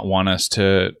not want us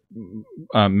to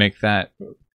make that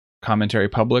commentary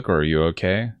public, or are you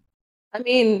okay? I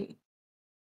mean,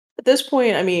 at this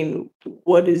point, I mean,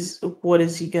 what is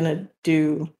he gonna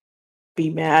do?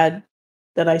 Be mad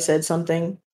that I said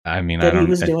something? I mean, that he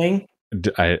was doing.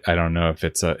 I don't know if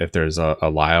if there's a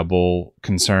liable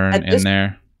concern in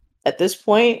there. At this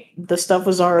point, the stuff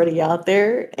was already out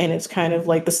there, and it's kind of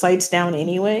like the site's down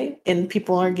anyway, and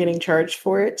people aren't getting charged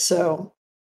for it. So,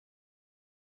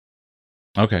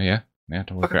 okay, yeah,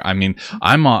 totally Okay. fair. I mean,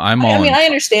 I'm all. I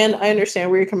understand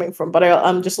where you're coming from, but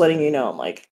I'm just letting you know.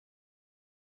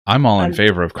 I'm all in I'm-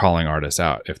 favor of calling artists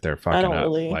out if they're fucking don't up.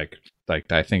 really- Like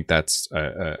I think that's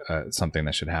something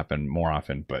that should happen more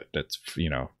often. But that's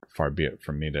far be it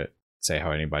from me to say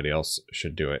how anybody else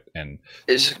should do it. And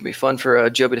It's just gonna be fun for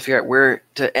Joby to figure out where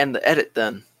to end the edit.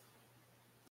 Then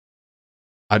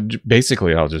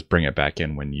basically, I'll just bring it back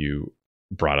in when you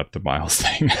brought up the Miles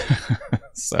thing.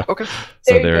 So okay,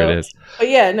 there it is. But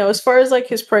yeah, no. As far as like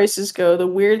his prices go, the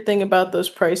weird thing about those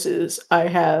prices I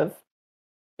have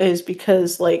is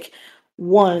because like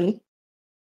one,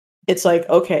 it's like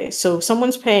okay, so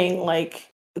someone's paying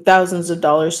like thousands of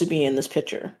dollars to be in this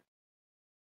picture.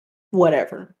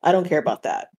 Whatever, I don't care about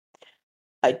that.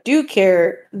 I do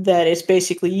care that it's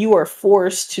basically you are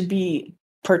forced to be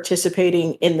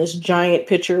participating in this giant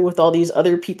picture with all these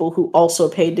other people who also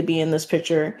paid to be in this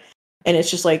picture. And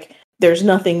it's just like, there's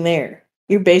nothing there.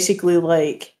 You're basically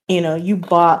like, you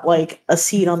bought like a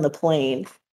seat on the plane,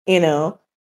 and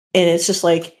it's just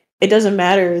like, it doesn't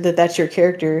matter that that's your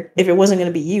character. If it wasn't going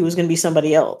to be you, it was going to be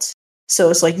somebody else. So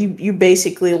it's like, you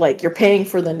basically like, you're paying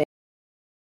for the name.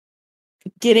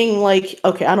 Getting like,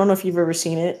 okay, I don't know if you've ever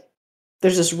seen it.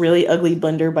 There's this really ugly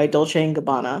blender by Dolce &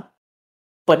 Gabbana,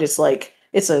 but it's like,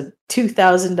 it's a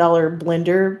 $2,000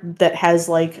 blender that has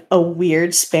like a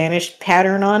weird Spanish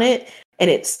pattern on it.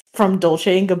 And it's from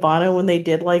Dolce & Gabbana when they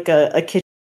did like a kitchen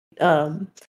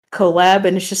collab.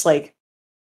 And it's just like,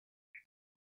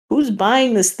 who's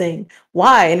buying this thing?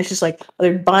 Why? And it's just like,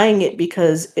 they're buying it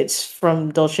because it's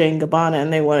from Dolce & Gabbana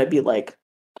and they want to be like,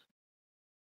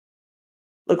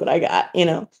 look what I got,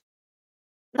 And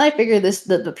I figure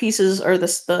the pieces are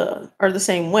the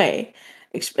same way.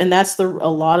 And that's a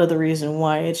lot of the reason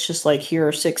why it's just like, here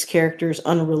are 6 characters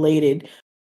unrelated,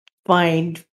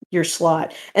 find your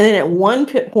slot. And then at one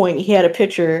point he had a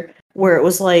picture where it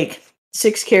was like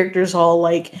 6 characters all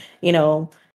like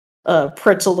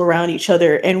pretzeled around each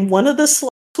other, and one of the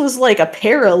slots was like a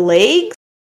pair of legs,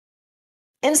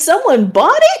 and someone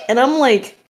bought it, and I'm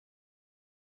like,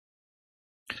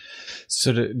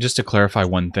 so just to clarify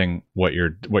one thing, what you're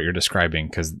describing,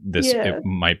 because this Yeah. it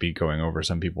might be going over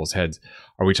some people's heads.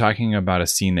 Are we talking about a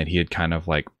scene that he had kind of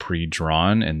like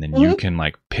pre-drawn, and then you can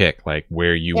like pick like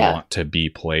where you Yeah. want to be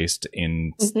placed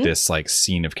in Mhm. this like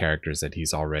scene of characters that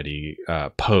he's already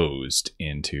posed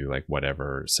into like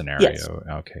whatever scenario? Yes.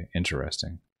 Okay,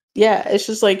 interesting. yeah, it's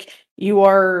just like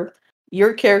your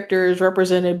character is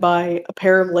represented by a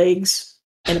pair of legs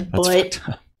and a That's butt fucked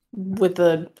up.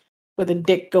 with a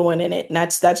dick going in it, and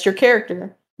that's your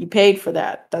character. You paid for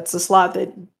that. That's a slot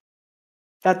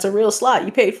that's a real slot.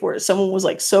 You paid for it. Someone was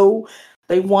like, so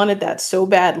they wanted that so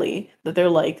badly that they're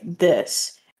like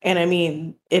this. And I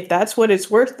mean, if that's what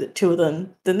it's worth to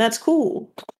them, then that's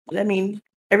cool. I mean,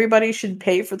 everybody should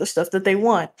pay for the stuff that they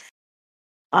want.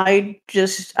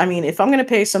 If I'm going to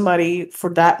pay somebody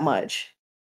for that much,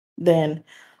 then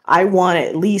I want to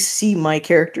at least see my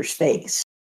character's face.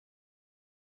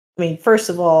 I mean, first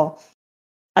of all,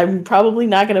 I'm probably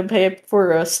not going to pay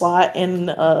for a slot in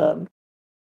a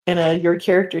your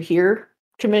character here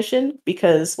commission,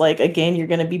 because like, again, you're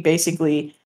going to be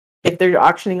basically, if they're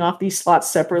auctioning off these slots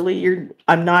separately,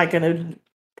 I'm not going to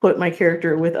put my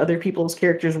character with other people's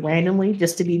characters randomly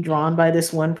just to be drawn by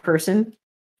this one person.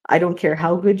 I don't care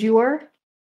how good you are.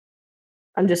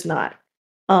 I'm just not.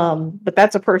 But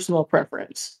that's a personal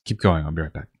preference. Keep going. I'll be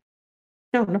right back.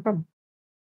 No problem.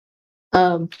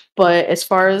 But as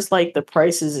far as like the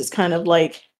prices, it's kind of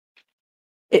like,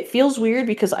 it feels weird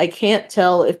because I can't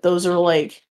tell if those are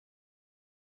like,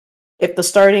 if the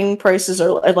starting prices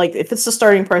are like, if it's the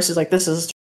starting prices, like this is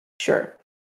sure.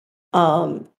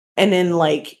 And then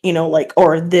like,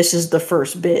 or this is the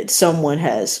first bid. Someone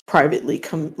has privately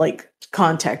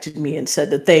contacted me and said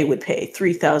that they would pay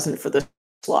 $3,000 for the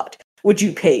slot. Would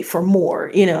you pay for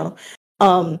more?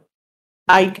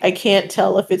 I can't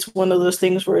tell if it's one of those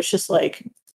things where it's just like,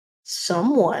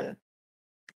 someone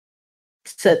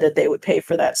said that they would pay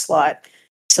for that slot,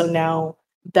 so now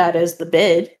that is the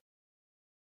bid.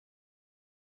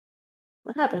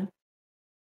 What happened?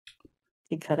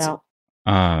 He cut out.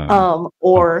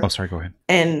 Or sorry, go ahead.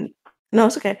 And no,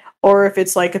 it's okay. Or if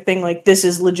it's like a thing like, this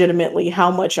is legitimately how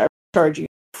much I charge you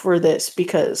for this,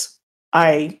 because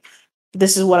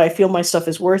this is what I feel my stuff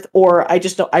is worth, or I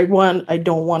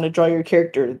don't want to draw your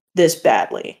character this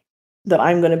badly that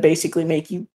I'm going to basically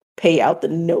make you pay out the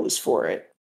nose for it.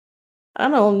 I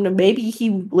don't know, maybe he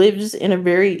lives in a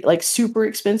very, like, super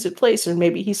expensive place, or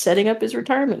maybe he's setting up his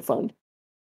retirement fund.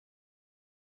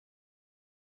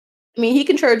 I mean, he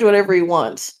can charge whatever he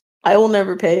wants. I will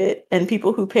never pay it, and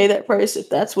people who pay that price, if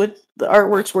that's what the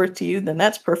artwork's worth to you, then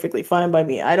that's perfectly fine by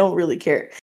me. I don't really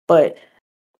care. But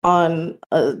on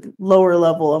a lower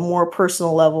level, a more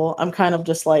personal level, I'm kind of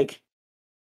just like,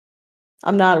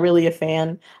 I'm not really a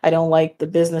fan. I don't like the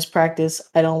business practice.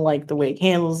 I don't like the way he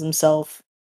handles himself.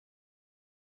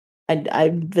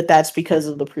 But that's because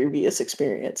of the previous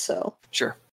experience. So,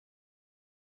 Sure.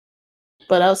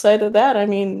 but outside of that, I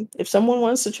mean, if someone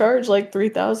wants to charge like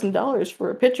 $3,000 for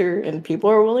a picture and people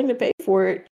are willing to pay for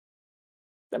it,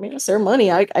 I mean, it's their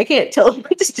money. I can't tell them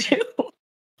what to do.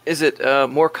 Is it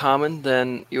more common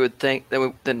than you would think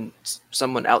than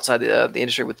someone outside the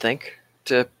industry would think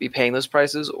to be paying those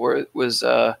prices, or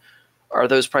are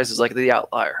those prices like the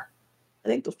outlier? I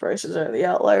think those prices are the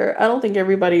outlier. I don't think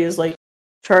everybody is like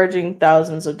charging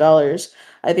thousands of dollars.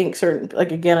 I think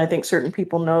I think certain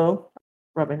people know,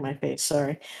 rubbing my face,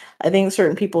 sorry. I think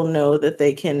certain people know that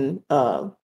they can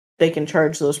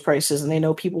charge those prices, and they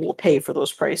know people will pay for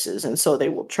those prices, and so they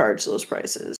will charge those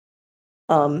prices.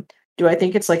 Um, do I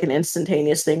think it's like an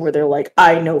instantaneous thing where they're like,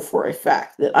 I know for a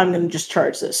fact that I'm going to just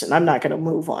charge this and I'm not going to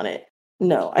move on it?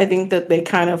 No, I think that they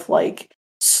kind of like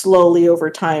slowly over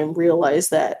time realize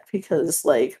that, because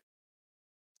like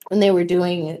when they were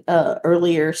doing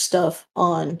earlier stuff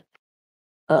on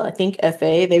I think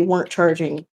FA, they weren't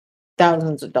charging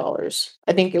thousands of dollars.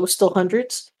 I think it was still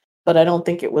hundreds, but I don't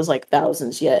think it was like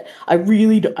thousands yet. I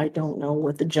don't know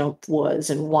what the jump was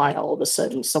and why all of a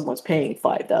sudden someone's paying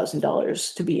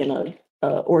 $5,000 to be in a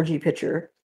orgy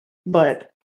picture, but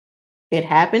it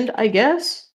happened, I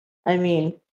guess. I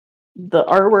mean, the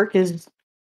artwork is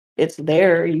it's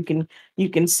there. You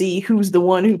can see who's the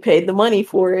one who paid the money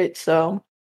for it, so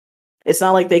it's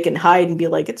not like they can hide and be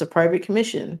like it's a private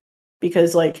commission,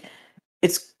 because like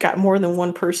it's got more than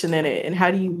one person in it, and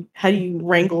how do you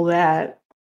wrangle that?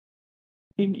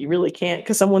 You really can't,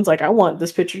 because someone's like, I want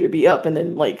this picture to be up, and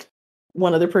then like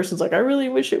one other person's like, I really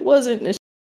wish it wasn't, and it's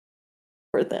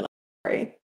worth it,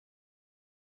 right?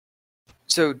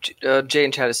 So Jay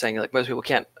in chat is saying like most people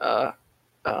can't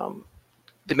um,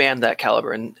 demand that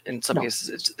caliber, and in some No.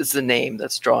 cases it's the name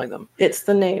that's drawing them. It's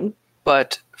the name.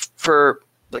 But for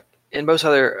like in most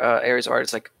other areas of art,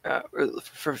 it's like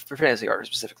for fantasy art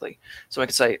specifically, someone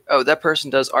could say, "Oh, that person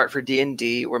does art for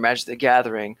D&D or Magic the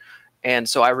Gathering, and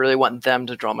so I really want them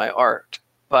to draw my art."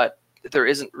 But there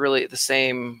isn't really the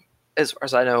same, as far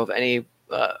as I know, of any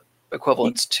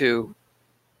equivalents to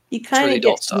You kind of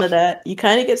get some of that. You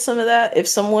kind of get some of that if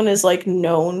someone is like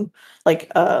known, like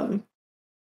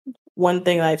one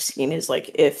thing I've seen is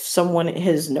like if someone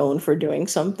is known for doing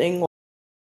something,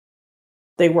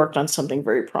 they worked on something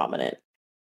very prominent,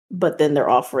 but then they're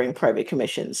offering private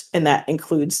commissions, and that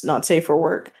includes not safe for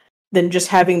work. Then just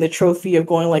having the trophy of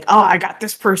going like, oh, I got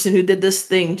this person who did this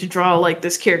thing to draw like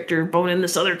this character, bone in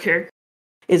this other character,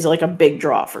 is like a big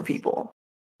draw for people.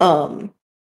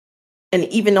 And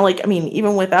even like, I mean,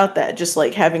 even without that, just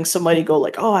like having somebody go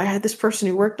like, oh, I had this person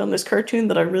who worked on this cartoon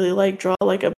that I really like draw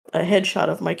like a headshot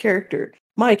of my character.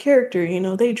 My character, you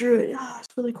know, they drew it. Ah, it's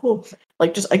really cool.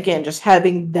 Like just again, just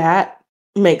having that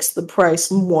makes the price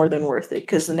more than worth it,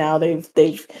 because now they've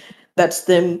that's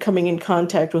them coming in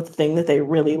contact with the thing that they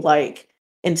really like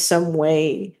in some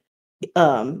way.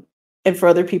 And for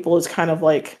other people, it's kind of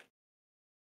like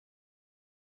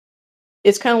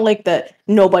that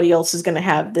nobody else is going to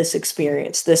have this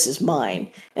experience. This is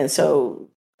mine. And so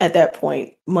at that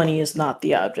point, money is not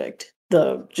the object.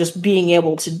 The just being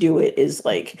able to do it is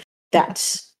like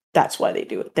that's why they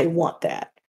do it. They want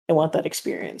that. They want that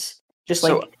experience. Just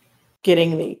like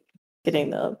getting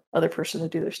the other person to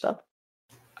do their stuff.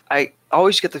 I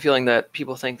always get the feeling that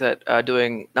people think that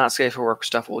doing not safe for work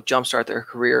stuff will jumpstart their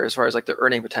career as far as like their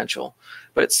earning potential.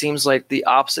 But it seems like the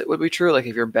opposite would be true. Like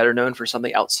if you're better known for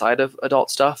something outside of adult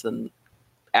stuff than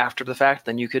after the fact,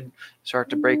 then you could start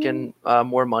to break in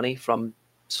more money from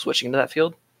switching into that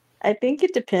field. I think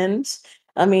it depends.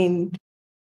 I mean,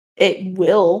 it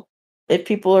will. If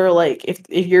people are like, if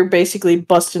you're basically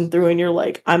busting through and you're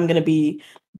like, I'm going to be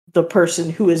the person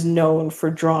who is known for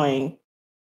drawing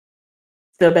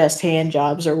the best hand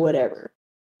jobs or whatever,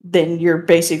 then you're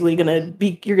basically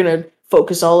you're gonna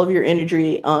focus all of your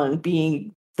energy on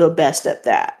being the best at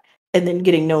that, and then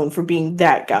getting known for being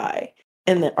that guy.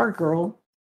 And then our girl,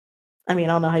 I mean,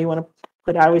 I don't know how you want to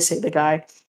put it, I always say the guy.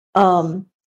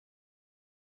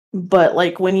 But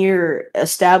like when you're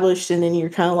established and then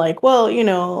you're kind of like, well, you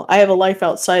know, I have a life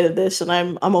outside of this, and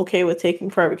I'm okay with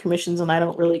taking private commissions, and I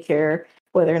don't really care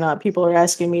whether or not people are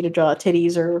asking me to draw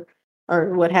titties or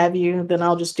or what have you, then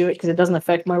I'll just do it because it doesn't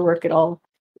affect my work at all.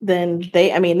 Then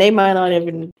they might not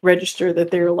even register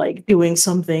that they're like doing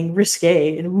something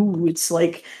risque and ooh, it's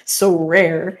like so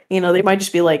rare. They might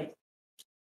just be like,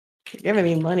 "If you have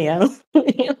any money, I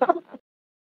don't,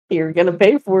 you're gonna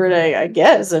pay for it, I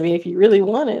guess. I mean, if you really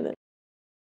want it,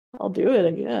 I'll do it,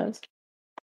 I guess."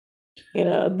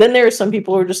 Then there are some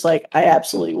people who are just like, I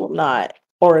absolutely will not,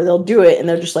 or they'll do it and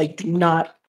they're just like, do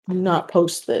not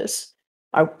post this.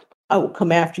 I will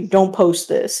come after you. Don't post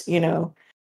this.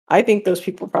 I think those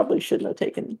people probably shouldn't have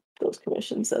taken those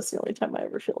commissions. That's the only time I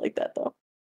ever feel like that, though,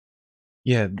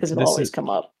 Yeah, because it'll always come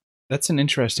up. That's an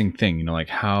interesting thing, like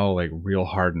how like real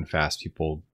hard and fast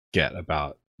people get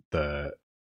about the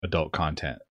adult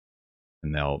content,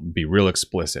 and they'll be real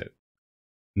explicit.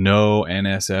 No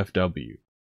NSFW.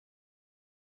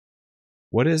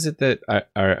 What is it that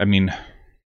I mean?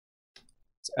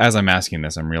 As I'm asking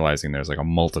this, I'm realizing there's like a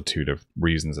multitude of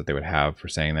reasons that they would have for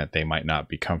saying that they might not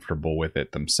be comfortable with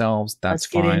it themselves. That's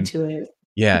fine. Let's get into it.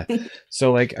 Yeah.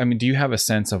 So like, I mean, do you have a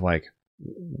sense of like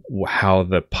how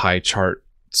the pie chart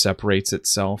separates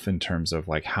itself in terms of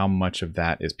like how much of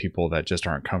that is people that just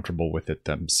aren't comfortable with it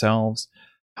themselves?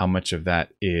 How much of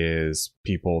that is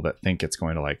people that think it's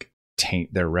going to like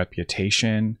taint their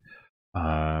reputation,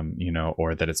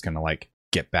 or that it's going to like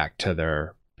get back to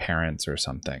their parents or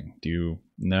something? Do you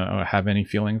have any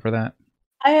feeling for that?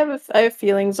 I have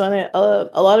feelings on it.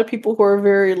 A lot of people who are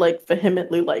very like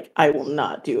vehemently like, I will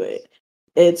not do it.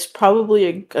 It's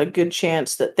probably a good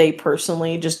chance that they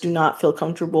personally just do not feel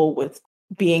comfortable with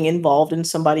being involved in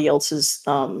somebody else's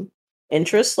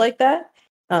interests like that.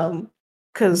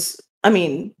 Because I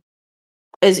mean,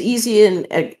 as easy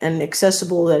and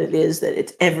accessible that it is, that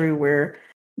it's everywhere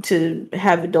to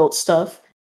have adult stuff.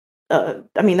 I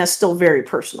mean, that's still very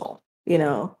personal,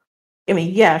 I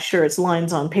mean, yeah, sure, it's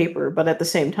lines on paper, but at the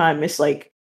same time, it's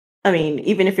like, I mean,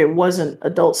 even if it wasn't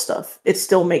adult stuff, it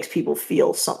still makes people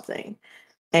feel something.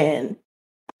 And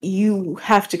you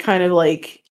have to kind of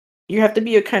like, you have to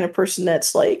be a kind of person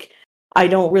that's like, I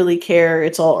don't really care.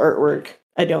 It's all artwork.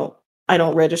 I don't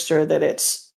register that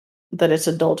it's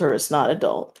adult or it's not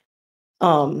adult.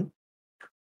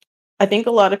 I think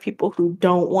a lot of people who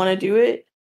don't want to do it,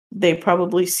 they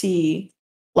probably see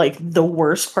like the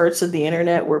worst parts of the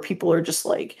internet where people are just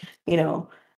like,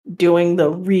 doing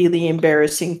the really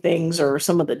embarrassing things or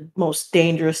some of the most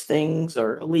dangerous things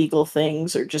or illegal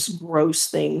things or just gross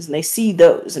things. And they see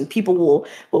those and people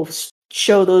will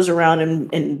show those around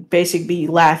and basically be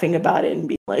laughing about it and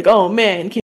be like, oh man,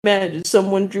 can you imagine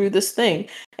someone drew this thing?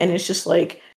 And it's just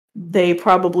like, they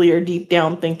probably are deep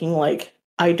down thinking like,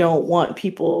 I don't want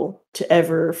people to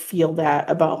ever feel that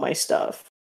about my stuff.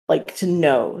 Like to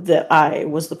know that I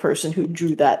was the person who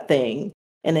drew that thing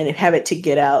and then have it to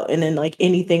get out. And then like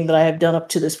anything that I have done up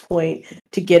to this point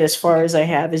to get as far as I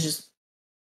have is just,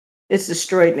 it's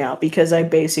destroyed now because I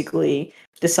basically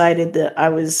decided that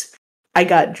I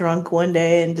got drunk one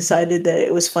day and decided that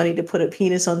it was funny to put a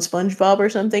penis on SpongeBob or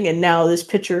something. And now this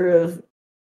picture of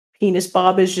Penis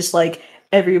Bob is just like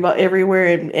everywhere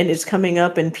and it's coming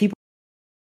up and people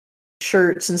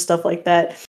shirts and stuff like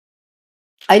that.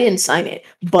 I didn't sign it,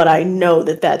 but I know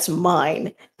that that's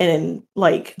mine. And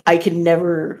like, I can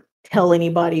never tell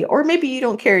anybody, or maybe you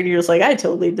don't care and you're just like, I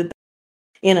totally did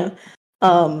that,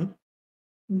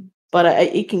 but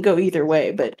it can go either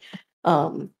way. But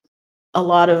a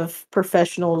lot of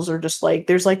professionals are just like,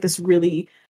 there's like this really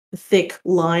thick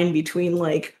line between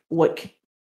like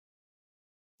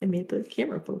I made the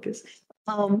camera focus.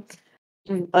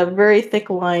 A very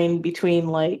thick line between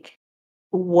like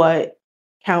what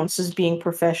counts as being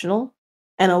professional,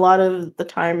 and a lot of the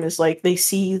time is like they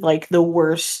see like the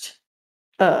worst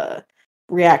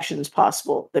reactions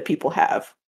possible that people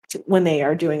have when they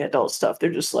are doing adult stuff. They're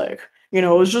just like,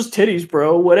 it's just titties,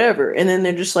 bro, whatever. And then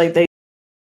they're just like,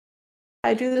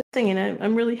 I do this thing and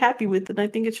I'm really happy with it and I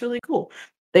think it's really cool.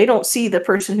 They don't see the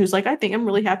person who's like, I think I'm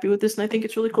really happy with this and I think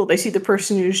it's really cool. They see the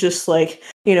person who's just like,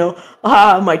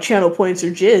 my channel points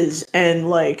are jizz and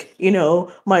like,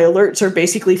 my alerts are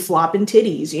basically flopping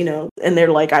titties, and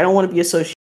they're like, I don't want to be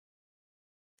associated.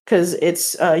 Because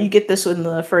it's, you get this in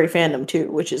the furry fandom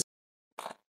too, which is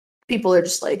people are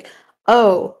just like,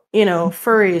 oh,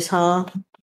 furries, huh?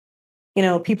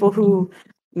 People who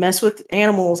mess with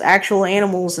animals, actual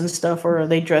animals and stuff, or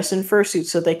they dress in fursuits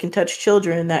so they can touch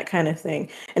children and that kind of thing.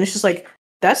 And it's just like,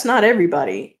 that's not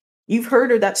everybody. You've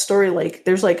heard of that story, like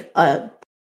there's like a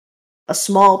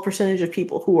small percentage of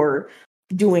people who are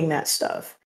doing that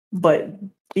stuff. But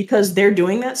because they're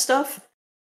doing that stuff,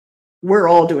 we're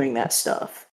all doing that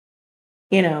stuff.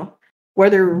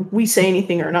 whether we say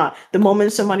anything or not. The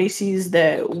moment somebody sees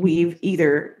that we've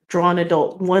either drawn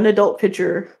one adult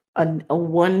picture, a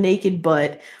one naked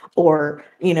butt, or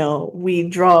we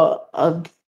draw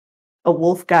a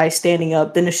wolf guy standing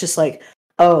up, then it's just like,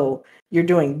 oh, you're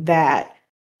doing that.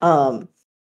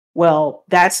 Well,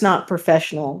 that's not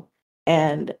professional,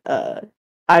 and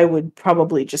I would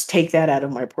probably just take that out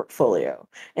of my portfolio.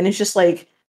 And it's just like,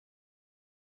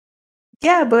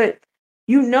 yeah, but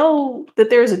that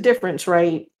there's a difference,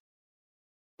 right?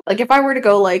 Like if I were to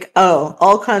go like, oh,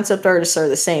 all concept artists are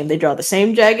the same. They draw the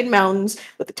same jagged mountains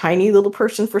with a tiny little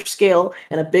person for scale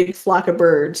and a big flock of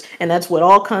birds, and that's what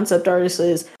all concept artists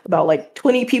is. About like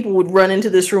 20 people would run into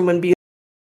this room and be,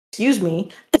 excuse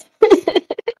me,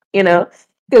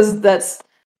 because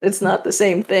it's not the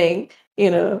same thing.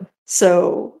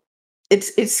 So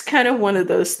it's kind of one of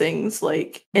those things,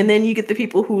 like, and then you get the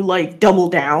people who like double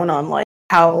down on like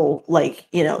how like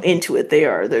into it they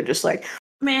are. They're just like,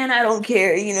 man, I don't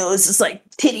care, it's just like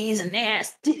titties and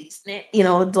ass, titties and ass.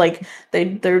 It's like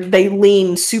they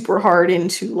lean super hard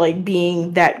into like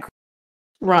being that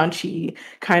raunchy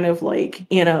kind of like,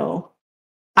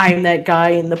 I'm that guy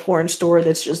in the porn store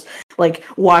that's just like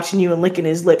watching you and licking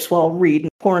his lips while reading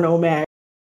porno mag.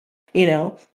 They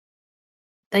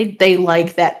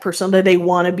like that persona. They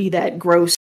want to be that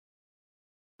gross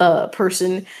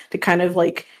person to kind of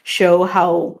like show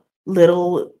how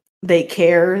little they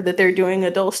care that they're doing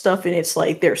adult stuff, and it's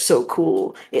like they're so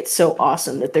cool. It's so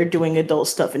awesome that they're doing adult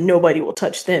stuff and nobody will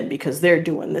touch them because they're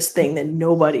doing this thing that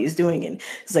nobody's doing. And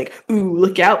it's like, ooh,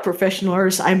 look out, professional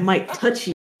artists, I might touch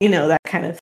you, that kind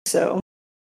of thing. So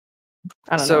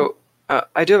I don't know.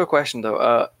 I do have a question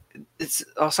though. It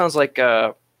all sounds like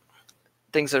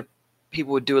things that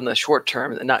people would do in the short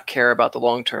term and not care about the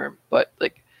long term. But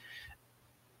like,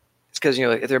 it's because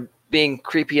if they're being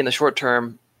creepy in the short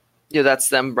term, that's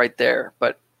them right there.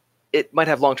 But it might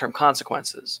have long term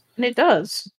consequences. And it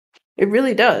does. It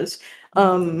really does.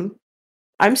 I'm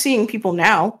seeing people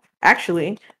now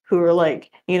actually who are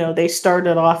like, they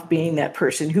started off being that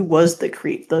person who was the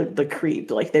creep, the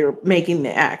creep. Like they were making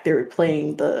the act, they were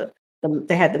playing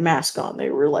they had the mask on. They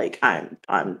were like, I'm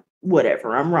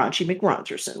whatever, I'm Raunchy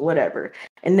McRoncherson, whatever.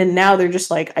 And then now they're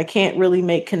just like, I can't really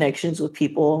make connections with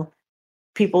people.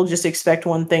 People just expect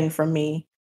one thing from me.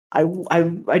 I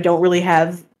don't really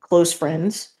have close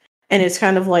friends. And it's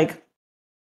kind of like,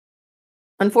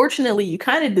 unfortunately, you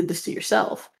kind of did this to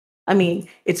yourself. I mean,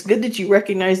 it's good that you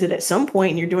recognize it at some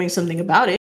point and you're doing something about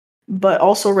it, but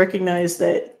also recognize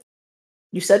that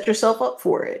you set yourself up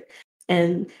for it.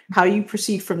 And how you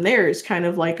proceed from there is kind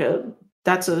of like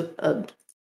that's a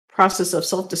process of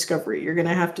self-discovery. You're going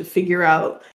to have to figure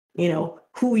out,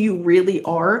 who you really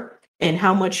are and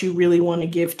how much you really want to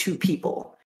give to people.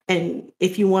 And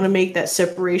if you want to make that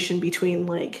separation between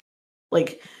like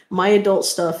my adult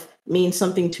stuff means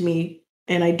something to me,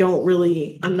 and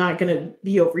I'm not going to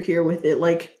be over here with it.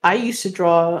 Like I used to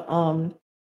draw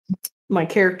my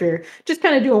character just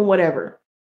kind of doing whatever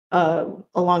a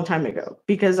long time ago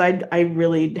because I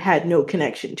really had no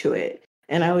connection to it.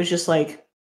 And I was just like,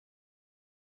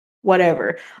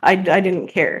 whatever. I didn't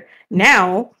care.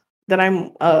 Now that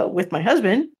I'm with my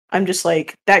husband, I'm just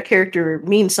like, that character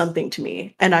means something to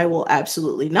me, and I will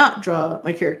absolutely not draw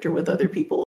my character with other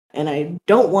people. And I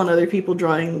don't want other people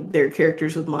drawing their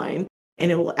characters with mine,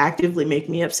 and it will actively make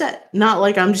me upset. Not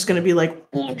like I'm just going to be like,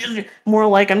 more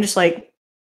like I'm just like,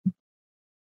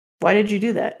 why did you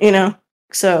do that?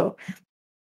 So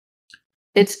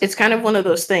it's kind of one of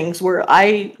those things where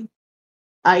I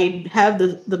have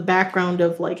the background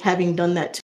of like having done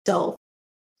that to myself,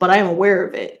 but I'm aware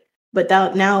of it. But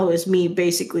that now is me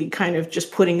basically kind of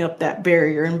just putting up that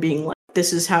barrier and being like,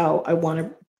 this is how I want to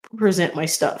present my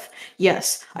stuff.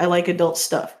 Yes, I like adult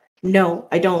stuff. No,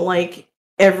 I don't like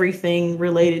everything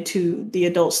related to the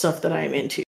adult stuff that I'm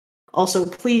into. Also,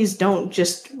 please don't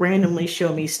just randomly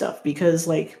show me stuff because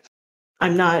like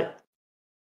I'm not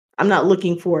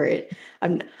looking for it.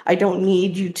 I don't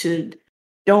need you to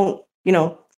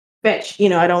fetch,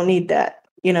 I don't need that,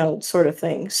 sort of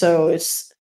thing. So it's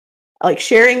like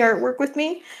sharing artwork with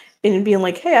me and being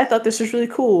like, hey, I thought this was really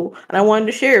cool and I wanted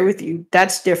to share it with you.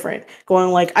 That's different.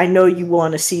 Going like, I know you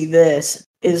want to see this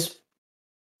is,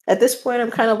 at this point,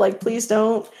 I'm kind of like, please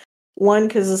don't. One,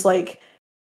 because it's like,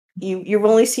 you've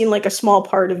only seen like a small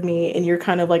part of me and you're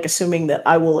kind of like assuming that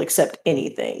I will accept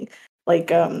anything.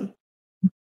 Like,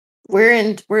 we're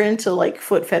into like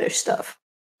foot fetish stuff.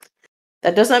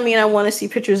 That does not mean I want to see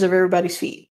pictures of everybody's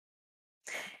feet.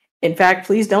 In fact,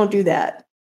 please don't do that.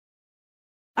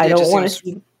 I don't want to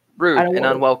see rude and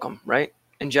unwelcome, right?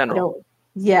 In general.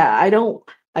 I don't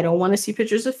want to see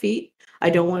pictures of feet. I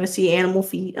don't want to see animal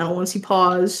feet. I don't want to see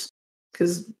paws.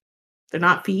 because they're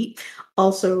not feet.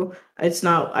 Also, it's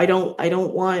not. I don't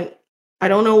want. I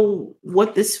don't know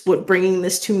what bringing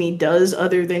this to me does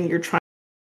other than you're trying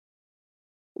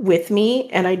with me,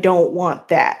 and I don't want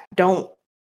that. Don't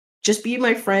just be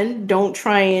my friend. Don't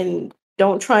try and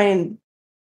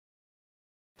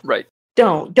Right.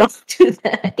 don't do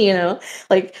that.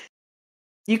 Like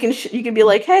you can be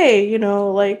like, hey,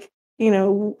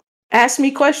 ask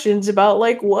me questions about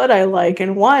like what I like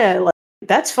and why I like.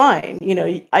 That's fine.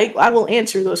 I will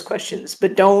answer those questions,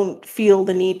 but don't feel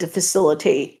the need to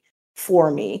facilitate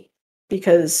for me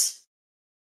because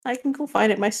I can go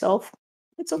find it myself.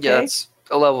 It's okay. Yeah, that's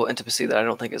a level of intimacy that I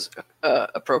don't think is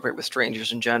appropriate with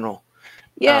strangers in general.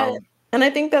 Yeah. And I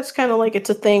think that's kind of like it's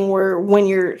a thing where when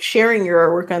you're sharing your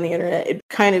artwork on the internet, it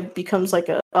kind of becomes like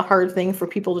a hard thing for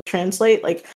people to translate.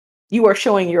 Like you are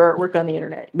showing your artwork on the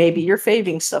internet. Maybe you're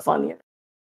faving stuff on the internet.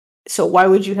 So why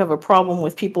would you have a problem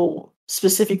with people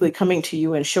specifically coming to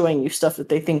you and showing you stuff that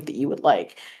they think that you would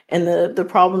like? And the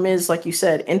problem is, like you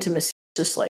said, intimacy.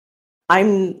 Just like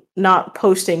I'm not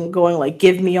posting going like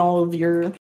give me all of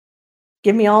your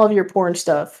porn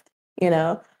stuff,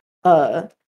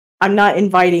 I'm not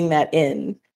inviting that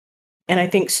in. And I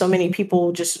think so many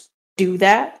people just do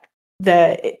that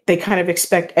they kind of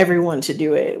expect everyone to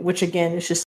do it, which again is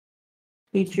just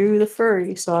we drew the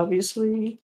furry, so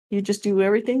obviously you just do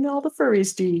everything that all the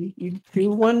furries do. You do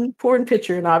one porn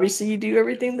picture, and obviously you do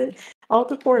everything that all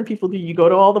the porn people do. You go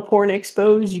to all the porn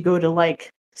expos, you go to like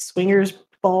swingers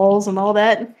balls and all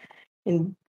that,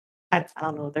 and I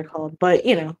don't know what they're called, but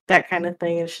that kind of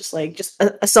thing. It's just like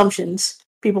assumptions.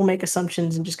 People make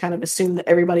assumptions and just kind of assume that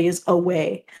everybody is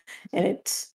away, and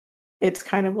it's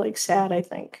kind of like sad, I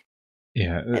think.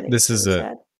 Yeah, this is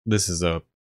a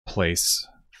place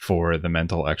for the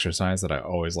mental exercise that I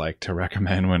always like to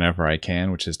recommend whenever I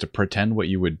can, which is to pretend what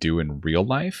you would do in real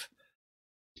life.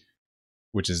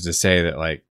 Which is to say that,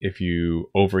 like, if you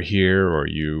overhear or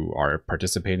you are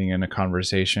participating in a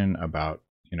conversation about,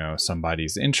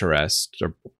 somebody's interest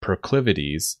or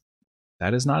proclivities,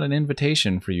 that is not an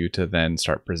invitation for you to then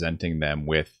start presenting them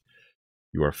with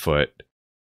your foot,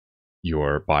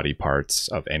 your body parts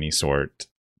of any sort.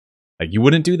 Like, you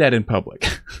wouldn't do that in public.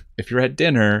 If you're at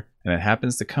dinner and it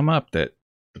happens to come up that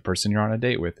the person you're on a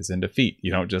date with is into feet,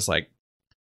 you don't just like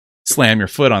slam your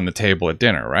foot on the table at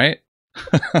dinner, right?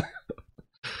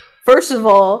 First of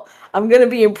all, I'm going to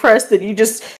be impressed that you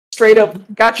just straight up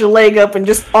got your leg up and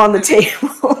just on the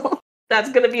table.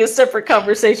 That's going to be a separate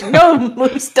conversation. No,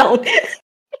 Moose, don't.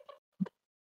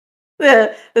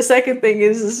 The second thing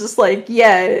is just like,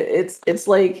 yeah, it's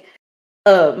like,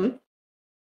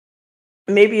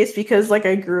 maybe it's because like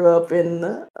I grew up in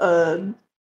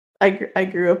I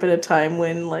grew up in a time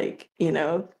when like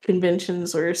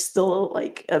conventions were still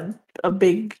like a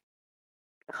big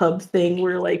hub thing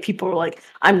where like people were like,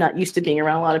 I'm not used to being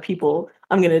around a lot of people.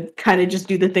 I'm gonna kind of just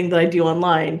do the thing that I do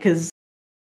online because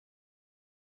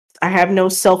I have no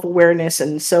self-awareness,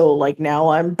 and so like now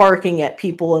I'm barking at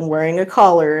people and wearing a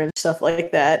collar and stuff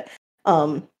like that.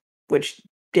 Which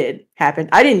did happen.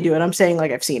 I didn't do it. I'm saying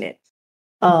like I've seen it.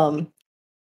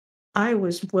 I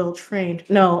was well trained.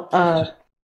 No,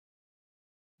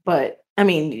 but I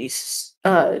mean,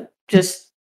 just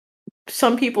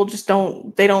some people just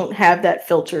don't have that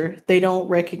filter. They don't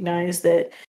recognize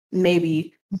that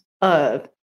maybe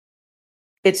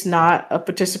it's not a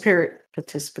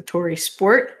participatory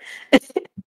sport.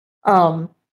 I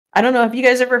don't know. Have you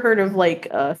guys ever heard of like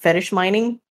fetish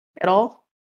mining at all?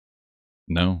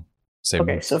 No.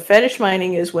 Okay, so fetish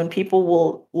mining is when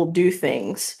people will do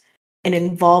things and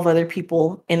involve other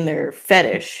people in their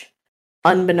fetish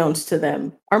unbeknownst to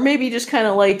them, or maybe just kind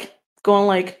of like going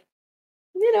like,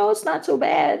 it's not so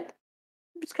bad.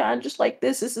 It's kind of just like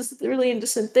this is a really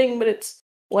innocent thing, but it's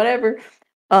whatever.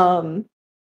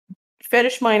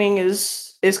 Fetish mining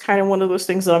is kind of one of those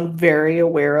things that I'm very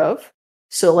aware of.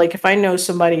 So like if I know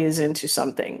somebody is into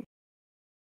something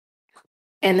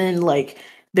and then like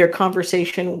their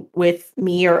conversation with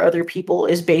me or other people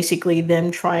is basically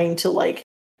them trying to like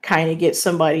kind of get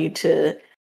somebody to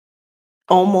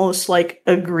almost like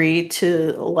agree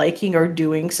to liking or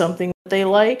doing something that they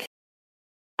like,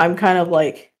 I'm kind of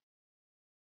like,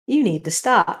 you need to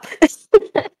stop.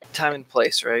 Time and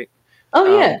place, right?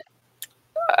 Oh yeah.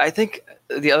 I think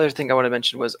the other thing I want to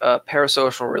mention was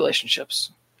parasocial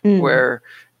relationships, where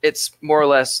it's more or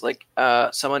less like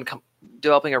someone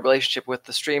developing a relationship with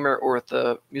the streamer or with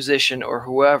the musician or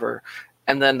whoever,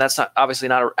 and then that's obviously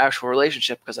not an actual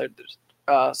relationship because they're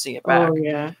seeing it back. Oh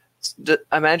yeah.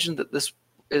 I imagine that this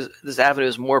avenue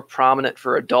is more prominent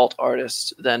for adult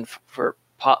artists than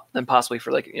possibly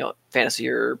for like fantasy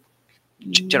or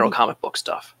general comic book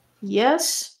stuff.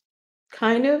 Yes,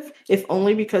 kind of, if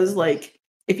only because like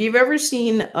if you've ever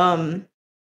seen I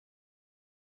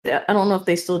don't know if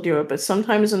they still do it, but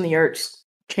sometimes in the arts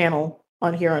channel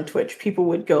on here on Twitch, people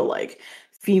would go like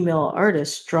female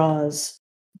artist draws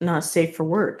not safe for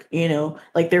work, you know,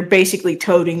 like they're basically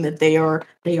toting that they are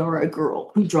a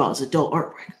girl who draws adult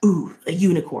artwork. Ooh, a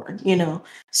unicorn, you know.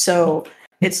 So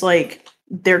it's like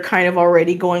they're kind of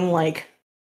already going like,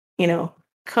 you know,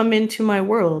 come into my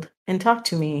world and talk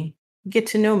to me. Get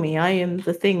to know me. I am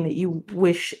the thing that you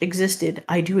wish existed.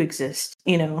 I do exist,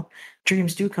 you know.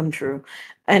 Dreams do come true.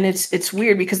 And it's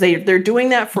weird because they're doing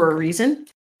that for a reason,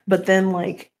 but then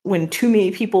like when too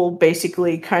many people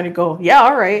basically kind of go, yeah,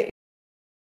 all right,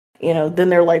 you know, then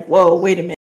they're like, whoa, wait a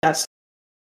minute, that's,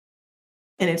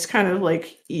 and it's kind of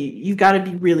like you got to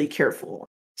be really careful.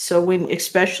 So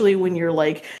especially when you're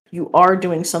like you are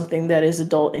doing something that is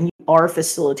adult and you are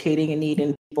facilitating a need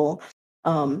in people,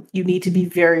 you need to be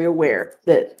very aware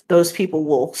that those people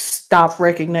will stop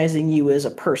recognizing you as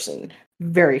a person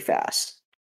very fast.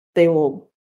 They will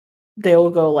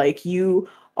go like, you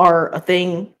are a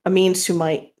thing, a means to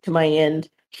my end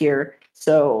here,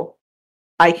 so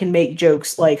I can make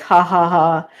jokes like ha ha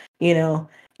ha,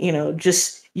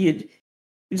 just you.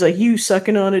 He's like, you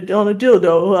sucking on a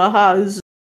dildo, haha, this is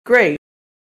great,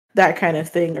 that kind of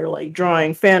thing, or like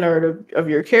drawing fan art of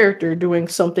your character doing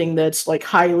something that's like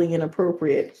highly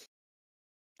inappropriate.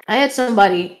 I had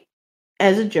somebody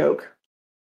as a joke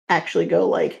actually go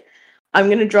like, I'm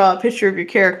gonna draw a picture of your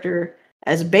character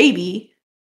as a baby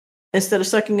instead of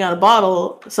sucking on a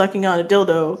bottle, sucking on a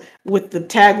dildo with the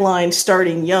tagline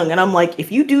starting young. And I'm like,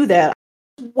 if you do that,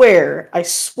 I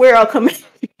swear I'll come after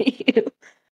you.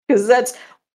 Because that's,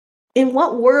 in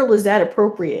what world is that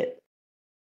appropriate?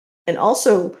 And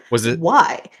also,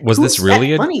 why? Was Who's this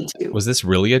really funny to? Was this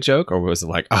really a joke, or was it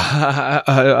like,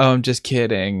 I'm just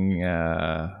kidding?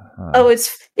 Oh,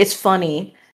 it's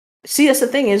funny. See, that's the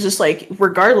thing, is just like,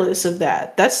 regardless of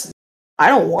that, I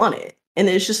don't want it. And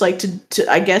it's just like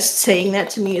to I guess saying that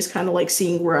to me is kind of like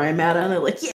seeing where I'm at on it,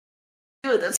 like, yeah,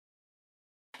 dude, that's.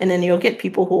 And then you'll get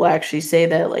people who will actually say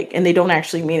that, like, and they don't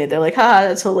actually mean it. They're like, ha,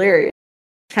 that's hilarious.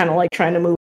 Kind of like trying to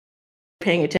move,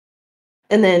 paying attention.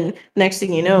 And then next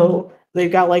thing you know,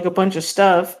 they've got like a bunch of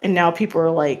stuff, and now people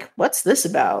are like, what's this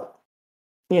about?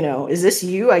 You know, is this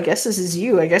you? I guess this is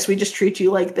you. I guess we just treat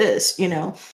you like this, you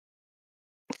know.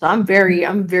 So I'm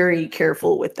very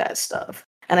careful with that stuff.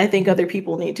 And I think other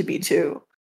people need to be too.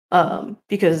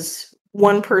 Because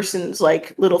one person's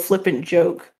like little flippant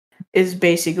joke is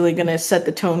basically going to set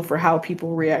the tone for how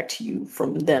people react to you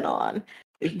from then on,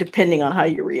 depending on how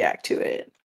you react to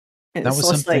it. And that was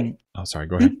something. Like, oh, sorry.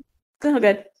 Go ahead. Go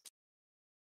ahead.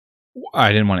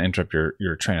 I didn't want to interrupt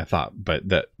your train of thought, but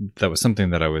that was something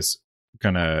that I was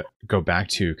gonna go back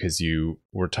to, because you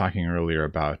were talking earlier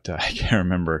about I can't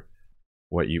remember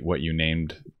what you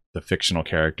named the fictional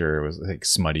character. It was like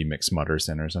Smutty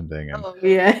McSmutterson or something. And, oh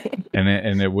yeah.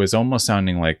 and it was almost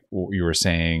sounding like you were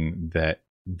saying that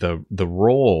the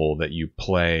role that you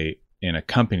play in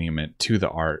accompaniment to the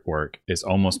artwork is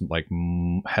almost like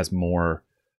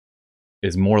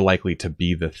is more likely to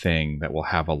be the thing that will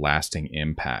have a lasting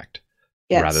impact,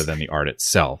 yes, rather than the art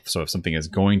itself. So if something is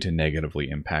going to negatively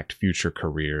impact future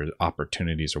career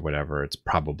opportunities or whatever, it's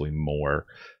probably more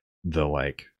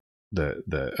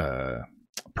the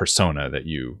persona that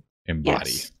you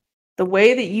embody. Yes. The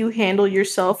way that you handle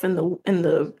yourself in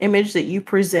the image that you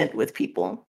present with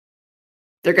people.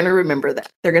 They're going to remember that.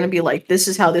 They're going to be like, this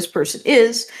is how this person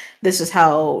is. This is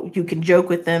how you can joke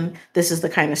with them. This is the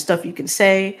kind of stuff you can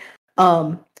say.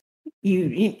 I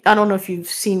don't know if you've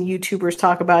seen YouTubers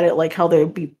talk about it, like how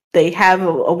they have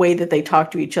a way that they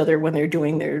talk to each other when they're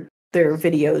doing their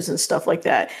videos and stuff like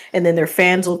that. And then their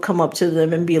fans will come up to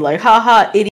them and be like,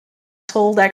 haha, idiot,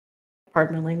 told that,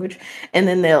 pardon my language. And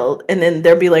then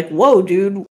they'll be like, whoa,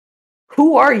 dude,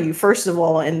 who are you, first of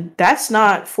all? And that's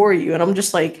not for you. And I'm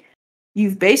just like,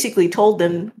 you've basically told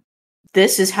them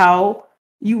this is how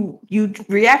you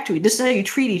react to it. This is how you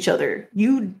treat each other.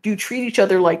 You treat each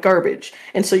other like garbage.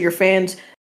 And so your fans,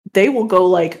 they will go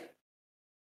like,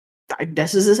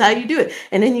 this is how you do it.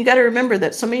 And then you got to remember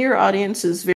that some of your audience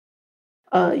is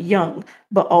very young,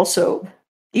 but also,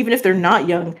 even if they're not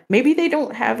young, maybe they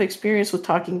don't have experience with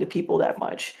talking to people that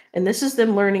much. And this is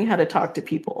them learning how to talk to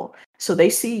people. So they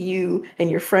see you and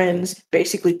your friends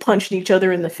basically punching each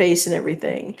other in the face and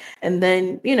everything. And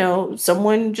then,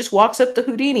 someone just walks up to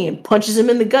Houdini and punches him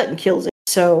in the gut and kills him.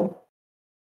 So,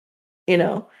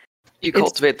 you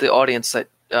cultivate the audience that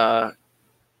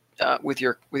with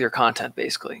your content,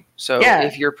 basically. So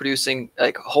if you're producing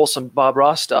like wholesome Bob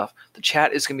Ross stuff, the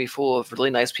chat is going to be full of really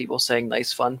nice people saying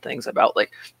nice, fun things about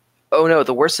like oh no,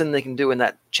 the worst thing they can do in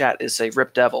that chat is say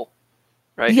 "Rip Devil,"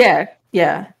 right?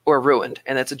 Yeah, Or "Ruined,"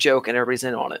 and that's a joke, and everybody's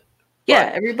in on it. yeah.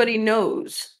 But Everybody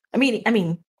knows. I mean,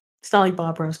 it's not like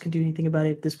Bob Ross can do anything about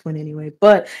it at this point anyway.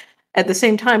 But at the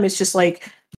same time, it's just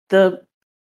like the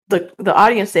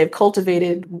audience they've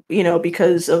cultivated,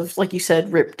 because of, like you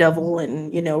said, Rip Devil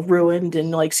and Ruined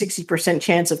and like 60%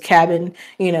 chance of Cabin,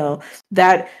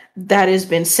 that has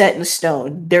been set in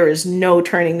stone. There is no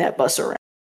turning that bus around.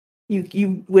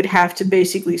 You would have to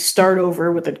basically start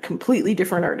over with a completely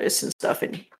different artist and stuff,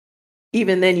 and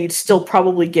even then you'd still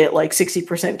probably get like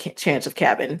 60% chance of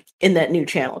Cabin in that new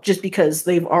channel, just because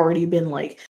they've already been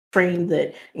like trained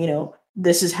that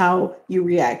this is how you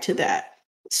react to that.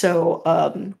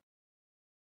 So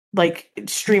like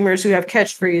streamers who have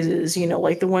catchphrases,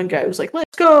 like the one guy who's like,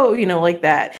 "Let's go," like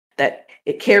that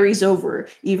it carries over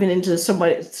even into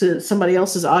somebody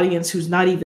else's audience who's not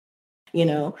even,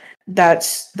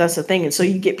 that's the thing. And so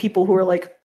you get people who are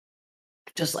like,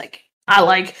 just like, I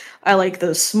like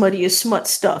the smuttiest smut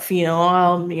stuff,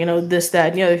 this, that,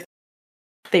 and the other.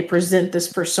 They present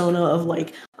this persona of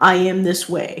like, I am this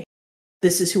way.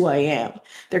 This is who I am.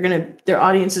 Their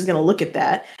audience is gonna look at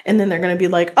that, and then they're gonna be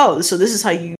like, oh, so this is how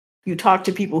you talk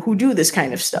to people who do this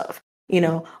kind of stuff.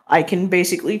 I can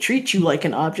basically treat you like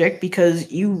an object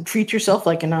because you treat yourself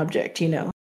like an object.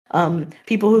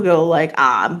 People who go like,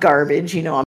 I'm garbage.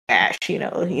 I'm trash.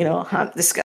 I'm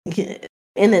this guy.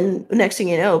 And then next thing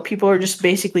you know, people are just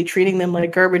basically treating them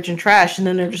like garbage and trash, and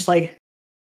then they're just like,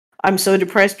 I'm so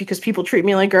depressed because people treat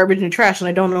me like garbage and trash, and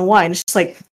I don't know why. And it's just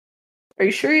like, are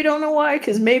you sure you don't know why?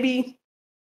 Because maybe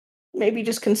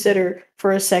just consider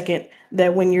for a second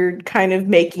that when you're kind of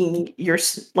making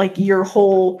your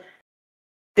whole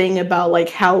thing about like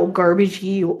how garbagey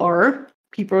you are,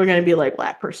 people are going to be like, well,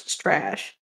 that person's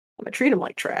trash. I'm going to treat them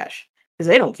like trash because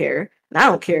they don't care and I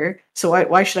don't care. So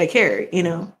why should I care?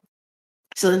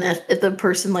 So then if the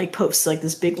person like posts like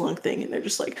this big long thing and they're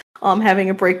just like, oh, I'm having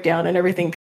a breakdown and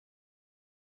everything.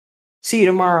 See you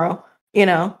tomorrow.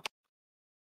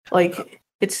 Like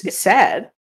it's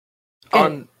sad.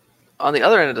 On the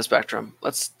other end of the spectrum,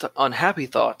 on Happy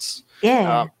Thoughts.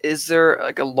 Yeah. Is there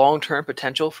like a long-term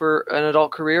potential for an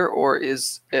adult career, or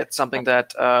is it something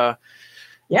that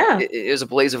is a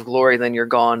blaze of glory, then you're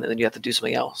gone, and then you have to do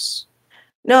something else?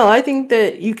 No, I think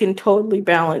that you can totally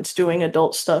balance doing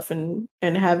adult stuff and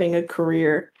having a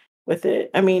career with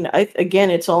it. I mean, again,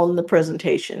 it's all in the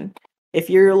presentation. If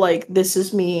you're like, this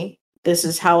is me, this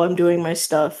is how I'm doing my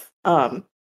stuff,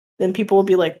 then people will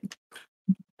be like,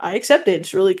 I accept it.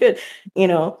 It's really good.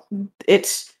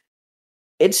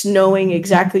 It's knowing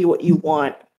exactly what you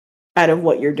want out of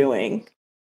what you're doing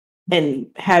and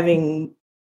having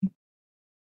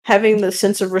the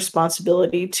sense of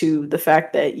responsibility to the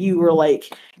fact that you were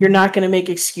like, you're not going to make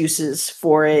excuses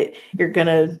for it. You're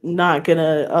not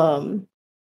gonna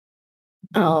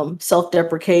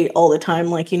self-deprecate all the time.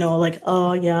 Like, like,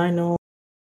 oh yeah, I know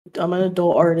I'm an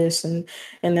adult artist and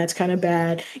that's kind of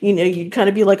bad. You'd kind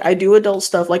of be like, I do adult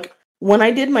stuff. Like when I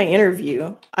did my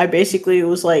interview, I basically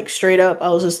was like straight up, I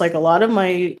was just like, a lot of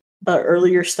my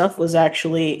earlier stuff was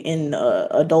actually in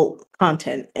adult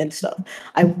content and stuff.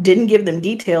 I didn't give them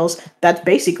details. That's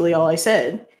basically all I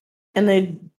said. And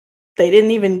they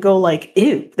didn't even go like,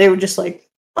 ew. They were just like,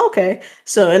 okay.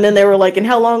 So, and then they were like, and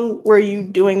how long were you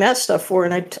doing that stuff for?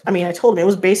 And I told them it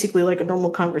was basically like a normal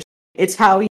conversation. It's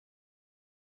how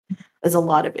there's a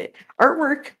lot of it.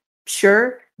 Artwork,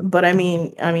 sure. But I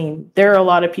mean, there are a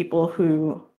lot of people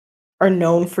who are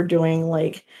known for doing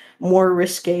like more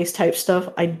risque type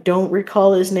stuff. I don't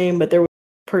recall his name, but there was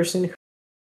a person who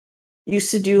used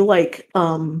to do like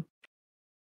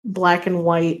black and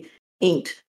white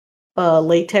inked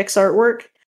latex artwork,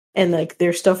 and like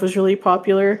their stuff was really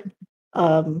popular.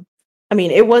 I mean,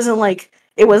 it wasn't like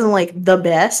the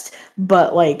best,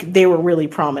 but like they were really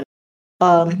prominent.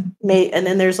 And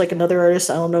then there's like another artist,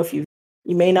 I don't know if you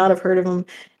may not have heard of him.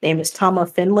 Name is Tama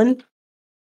Finland.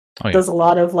 Oh, yeah. Does a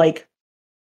lot of like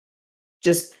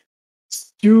just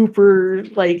super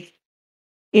like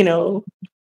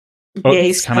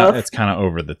gay stuff. It's kind of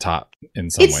over the top in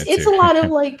some way too. It's a lot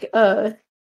of like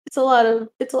it's a lot of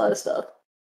stuff.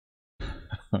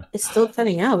 It's still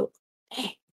cutting out.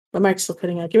 Dang, my mic's still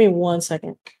cutting out. Give me 1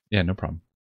 second. Yeah, no problem.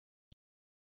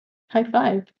 High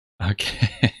five.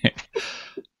 Okay.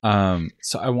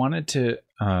 So I wanted to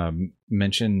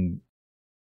mention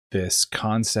this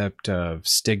concept of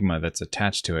stigma that's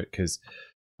attached to it, because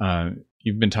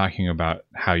you've been talking about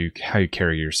how you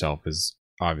carry yourself is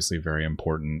obviously very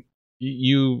important.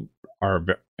 You are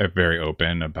very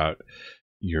open about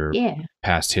your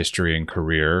past history and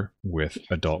career with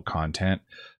adult content.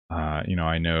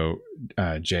 I know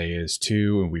Jay is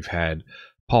too, and we've had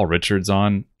Paul Richards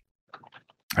on.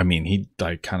 I mean, he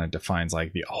like kind of defines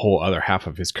like the whole other half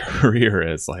of his career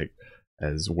as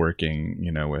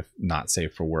working, with not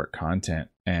safe for work content,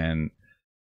 and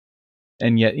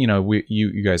yet,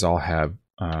 you guys all have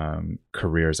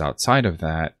careers outside of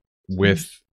that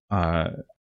with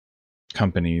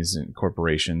companies and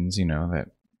corporations, that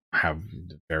have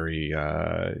very,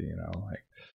 like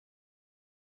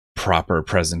proper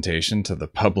presentation to the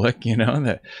public,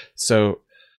 so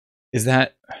is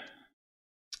that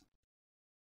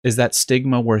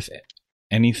stigma worth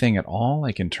anything at all?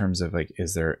 Like in terms of like,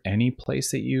 is there any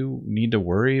place that you need to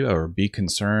worry or be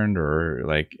concerned, or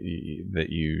like that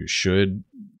you should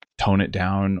tone it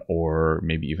down, or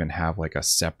maybe even have like a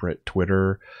separate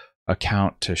Twitter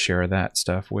account to share that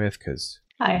stuff with? Because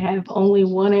I have only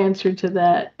one answer to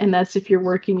that, and that's if you're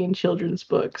working in children's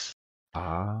books.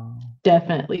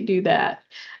 Definitely do that.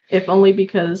 If only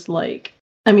because, like,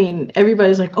 I mean,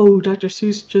 everybody's like, oh, Dr.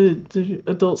 Seuss did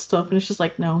adult stuff. And it's just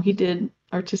like, no, he did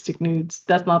artistic nudes.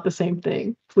 That's not the same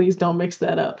thing. Please don't mix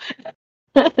that up.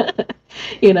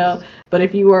 But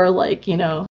if you are like,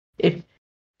 if,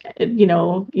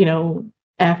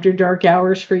 after dark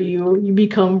hours for you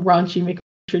become Raunchy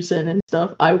McPherson and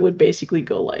stuff, I would basically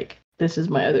go like, this is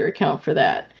my other account for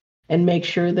that. And make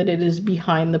sure that it is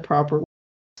behind the proper rules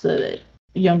so that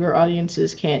younger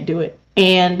audiences can't do it.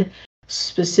 And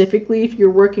specifically, if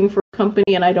you're working for a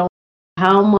company, and I don't know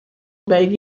how much I beg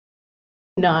you,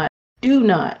 do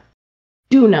not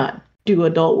do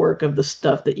adult work of the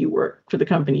stuff that you work for the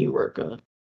company you work on.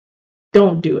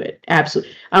 Don't do it.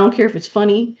 Absolutely. I don't care if it's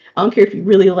funny. I don't care if you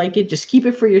really like it. Just keep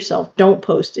it for yourself. Don't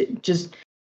post it. Just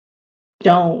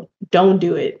don't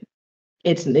do it.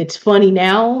 It's funny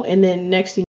now, and then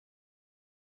next thing.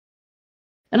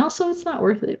 And also, it's not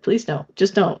worth it. Please don't.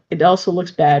 Just don't. It also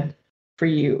looks bad for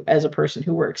you as a person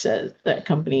who works at that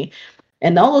company.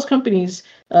 And all those companies,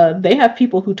 they have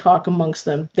people who talk amongst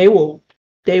them. They will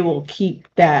keep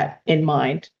that in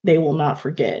mind. They will not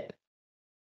forget.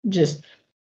 Just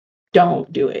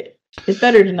don't do it. It's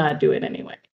better to not do it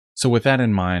anyway. So with that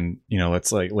in mind,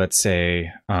 let's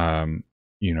say,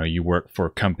 you work for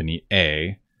company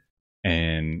A,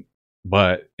 and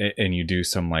you do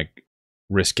some like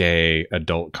risque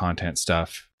adult content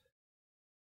stuff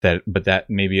that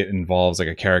maybe it involves like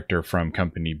a character from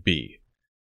company B.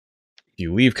 If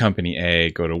you leave company A,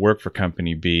 go to work for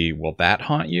company B, will that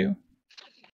haunt you?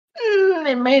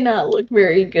 It may not look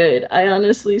very good. I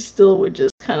honestly still would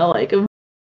just kind of like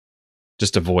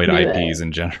just avoid IPs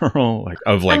in general,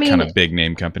 kind of big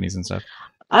name companies and stuff.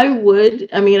 I would.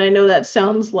 I mean, I know that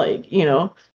sounds like,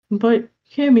 but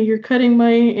Cammy, you're counting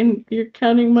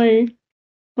my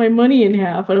money in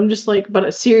half. And I'm just like,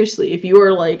 but seriously, if you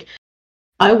are like,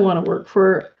 I want to work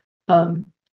for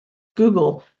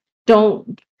Google,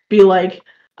 don't be like,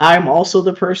 I'm also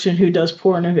the person who does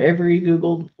porn of every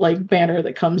Google like banner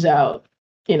that comes out.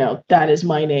 That is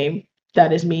my name.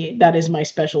 That is me. That is my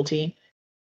specialty.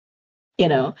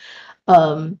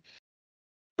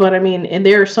 But I mean, and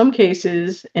there are some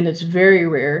cases, and it's very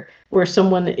rare, where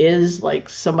someone is like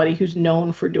somebody who's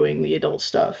known for doing the adult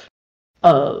stuff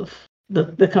of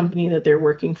the company that they're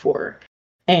working for.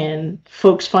 And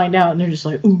folks find out and they're just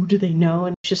like, ooh, do they know?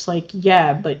 And it's just like,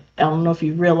 yeah, but I don't know if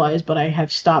you realize, but I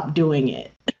have stopped doing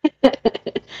it.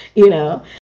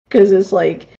 Because it's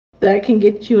like, that can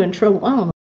get you in trouble. I don't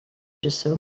know. Just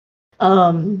so.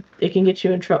 It can get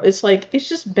you in trouble. It's like, it's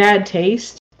just bad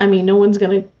taste. I mean, no one's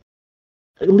going to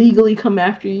legally come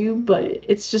after you, but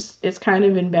it's kind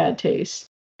of in bad taste.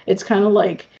 It's kind of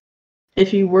like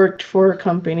if you worked for a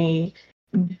company,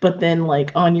 but then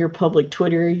like on your public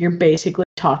Twitter, you're basically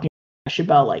talking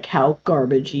about like how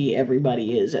garbagey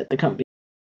everybody is at the company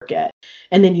you work at,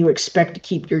 and then you expect to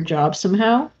keep your job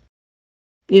somehow.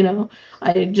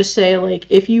 I just say, like,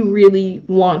 if you really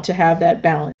want to have that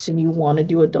balance and you want to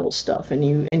do adult stuff and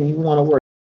you want to work,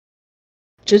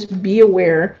 just be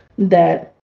aware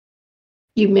that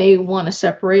you may want to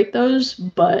separate those.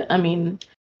 But I mean,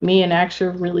 me and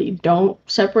Axer really don't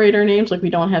separate our names. Like, we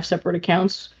don't have separate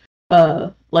accounts,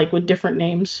 like with different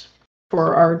names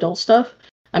for our adult stuff.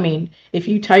 I mean, if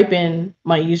you type in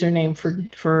my username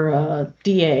for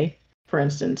DA, for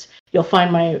instance, you'll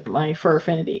find my Fur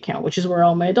Affinity account, which is where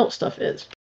all my adult stuff is.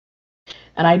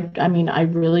 And I mean, I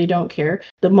really don't care.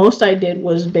 The most I did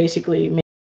was basically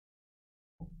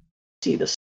see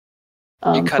this.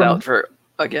 You cut out for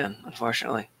again,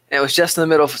 unfortunately. And it was just in the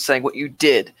middle of saying what you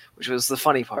did, which was the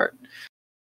funny part.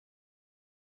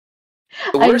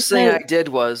 The worst thing I did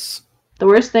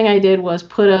was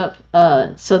put up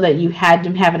so that you had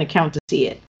to have an account to see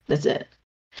it. That's it.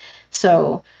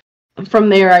 So from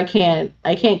there, I can't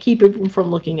keep people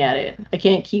from looking at it. I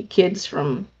can't keep kids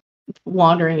from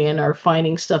wandering in or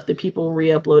finding stuff that people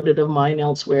re-uploaded of mine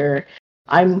elsewhere.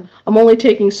 I'm only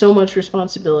taking so much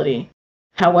responsibility.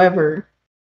 However,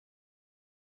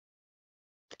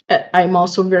 I'm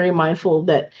also very mindful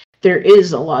that there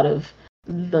is a lot of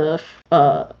the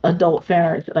adult fan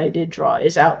art that I did draw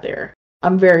is out there.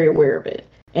 I'm very aware of it.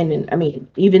 And I mean,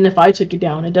 even if I took it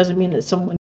down, it doesn't mean that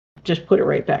someone just put it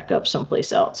right back up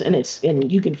someplace else,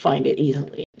 and you can find it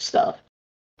easily and stuff.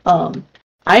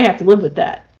 I have to live with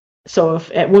that. So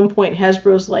if at one point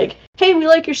Hasbro's like, "Hey, we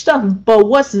like your stuff, but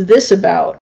what's this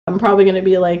about?" I'm probably gonna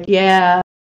be like, "Yeah,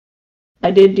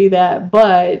 I did do that,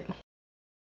 but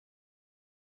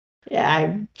yeah,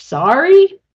 I'm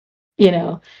sorry." You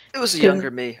know, It was a younger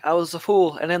me. I was a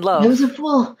fool and in love. I was a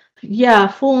fool. Yeah,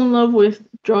 full in love with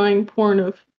drawing porn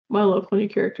of My Little Pony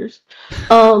characters.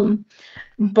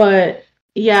 But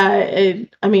yeah,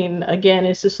 I mean, again,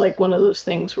 it's just like one of those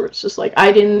things where it's just like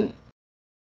I'm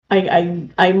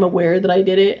aware that I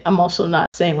did it. I'm also not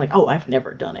saying like, oh, I've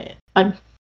never done it. I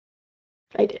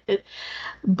did it,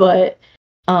 but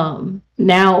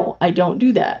now I don't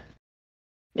do that,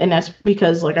 and that's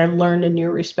because like I learned a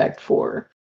new respect for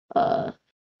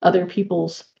other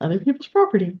people's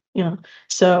property.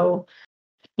 So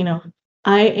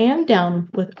I am down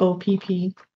with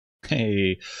OPP.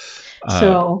 Hey.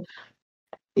 So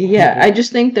yeah, I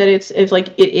just think that it's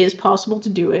like it is possible to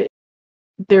do it.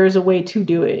 There is a way to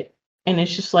do it, and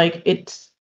it's just like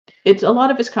it's a lot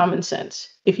of it's common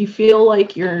sense. If you feel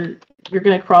like you're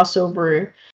gonna cross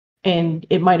over and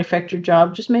it might affect your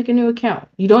job, just make a new account.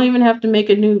 You don't even have to make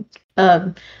a new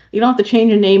you don't have to change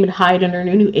your name and hide under a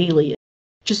new alias.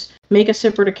 Just make a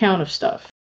separate account of stuff,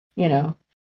 And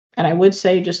I would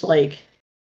say just like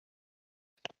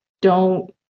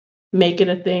don't make it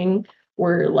a thing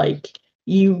where like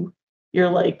you're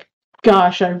like,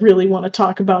 gosh, I really want to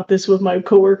talk about this with my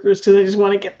coworkers because I just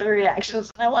want to get their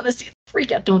reactions and I want to see them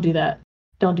freak out. Don't do that.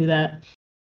 Don't do that.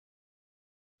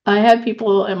 I had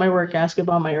people at my work ask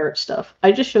about my art stuff.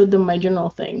 I just showed them my general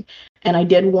thing, and I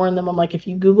did warn them. I'm like, if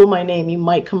you Google my name, you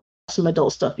might come across some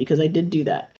adult stuff because I did do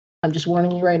that. I'm just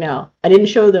warning you right now. I didn't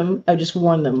show them. I just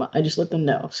warned them. I just let them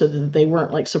know so that they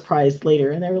weren't like surprised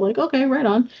later, and they were like, okay, right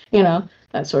on.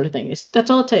 That sort of thing. That's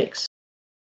all it takes.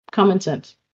 Common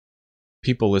sense.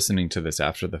 People listening to this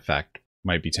after the fact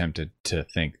might be tempted to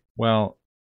think, well,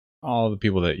 all the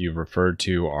people that you've referred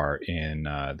to are in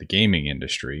the gaming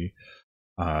industry.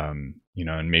 And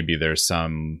maybe there's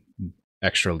some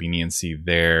extra leniency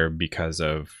there because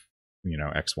of,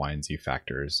 X, Y, and Z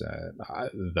factors,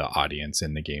 the audience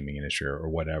in the gaming industry or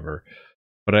whatever.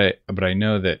 But I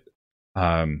know that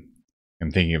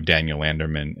I'm thinking of Daniel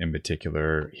Landerman in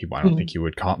particular. I don't think he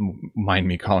would mind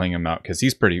me calling him out because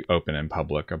he's pretty open and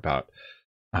public about,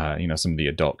 some of the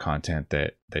adult content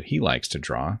that he likes to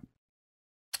draw.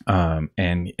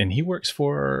 And he works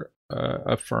for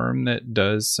a firm that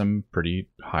does some pretty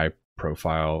high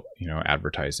profile,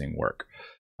 advertising work.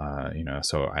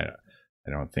 So I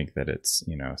don't think that it's,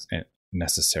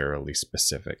 necessarily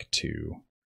specific to,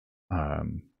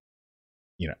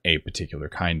 a particular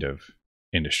kind of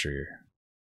industry,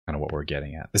 kind of what we're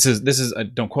getting at. This is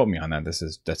don't quote me on that.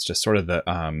 That's just sort of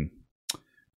the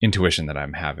intuition that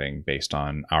I'm having based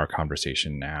on our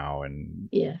conversation now and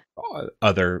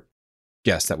other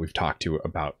guests that we've talked to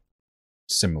about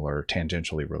similar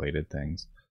tangentially related things.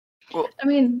 Well, I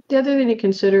mean, the other thing to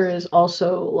consider is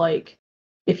also like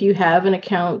if you have an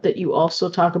account that you also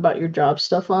talk about your job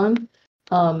stuff on,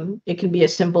 it can be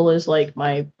as simple as like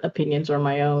my opinions or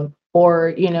my own, or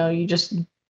you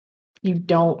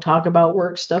don't talk about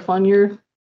work stuff on your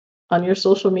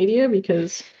social media,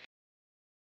 because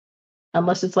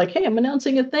unless it's like, hey, I'm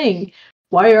announcing a thing,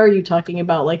 why are you talking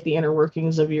about like the inner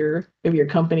workings of your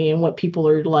company and what people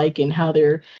are like and how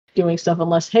they're doing stuff,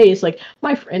 unless, hey, it's like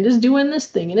my friend is doing this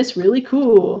thing and it's really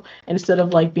cool, instead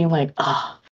of like being like,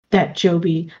 that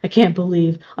Joby, I can't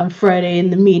believe on Friday in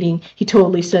the meeting he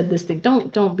totally said this thing.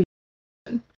 Don't be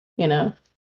be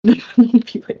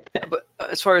like that. But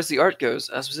as far as the art goes,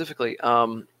 specifically,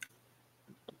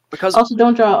 because also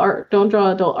don't draw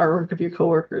adult artwork of your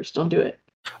coworkers. Don't do it.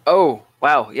 Oh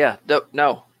wow, yeah,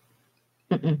 no.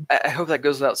 I hope that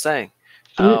goes without saying,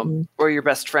 or your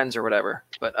best friends or whatever.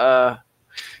 But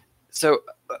so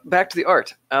back to the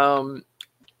art.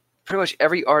 Pretty much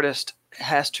every artist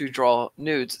has to draw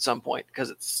nudes at some point because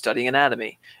it's studying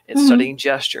anatomy, it's studying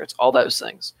gesture, it's all those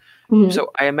things.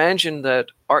 So I imagine that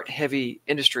art-heavy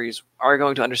industries are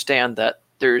going to understand that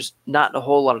there's not a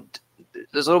whole lot of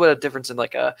there's a little bit of difference in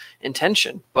like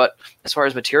intention, but as far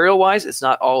as material-wise, it's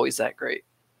not always that great.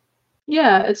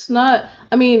 Yeah, it's not.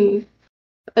 I mean,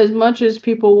 as much as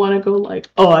people want to go like,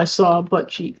 oh, I saw a butt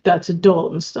cheek, that's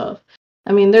adult and stuff.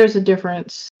 I mean, there's a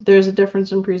difference. There's a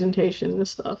difference in presentation and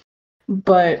stuff.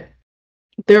 But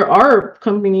there are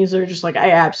companies that are just like,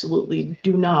 I absolutely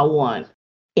do not want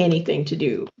anything to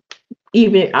do.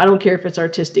 Even I don't care if it's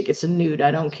artistic, it's a nude,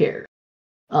 I don't care.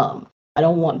 I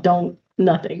don't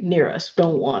nothing near us,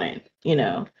 don't want it, you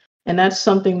know. And that's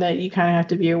something that you kind of have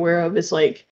to be aware of. It's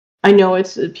like I know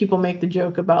it's people make the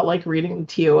joke about like reading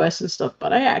the TOS and stuff,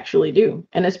 but I actually do.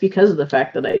 And it's because of the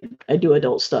fact that I do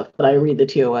adult stuff, but I read the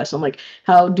TOS. I'm like,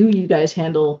 how do you guys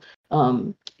handle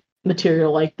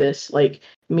material like this? Like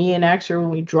me and Axer,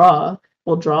 when we draw,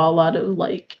 we'll draw a lot of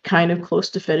like kind of close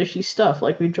to fetishy stuff.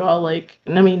 Like we draw like,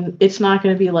 and I mean, it's not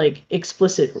going to be like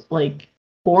explicit, like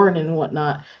porn and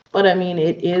whatnot, but I mean,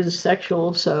 it is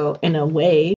sexual. So in a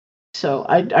way, so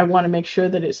I want to make sure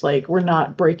that it's like we're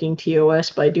not breaking TOS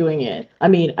by doing it. I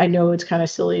mean, I know it's kind of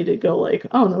silly to go like,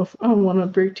 oh no, I don't want to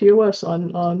break TOS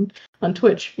on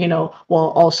Twitch, you know, while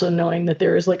also knowing that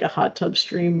there is like a hot tub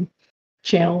stream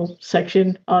channel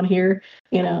section on here,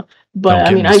 you know. But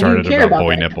I mean, I do care about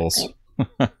boy that nipples.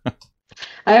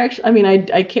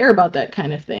 I care about that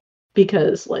kind of thing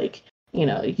because, like, you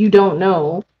know, you don't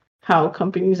know how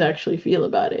companies actually feel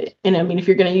about it, and I mean, if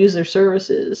you're going to use their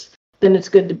services, then it's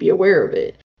good to be aware of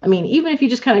it. I mean, even if you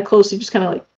just kind of closely, just kind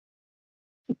of like,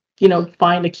 you know,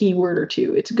 find a keyword or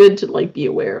two, it's good to like be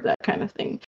aware of that kind of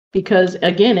thing because,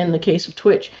 again, in the case of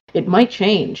Twitch, it might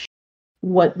change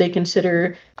what they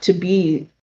consider to be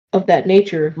of that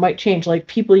nature. Might change. Like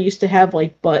people used to have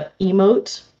like butt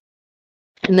emotes.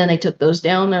 And then they took those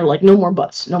down. They're like, no more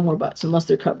butts unless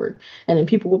they're covered. And then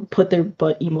people would put their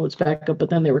butt emotes back up, but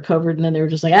then they were covered. And then they were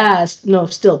just like, no,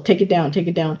 still take it down.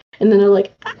 And then they're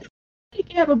like, you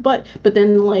can have a butt. But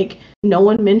then like no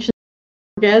one mentioned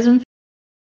orgasm.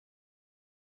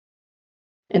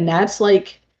 And that's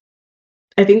like,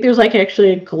 I think there's like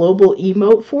actually a global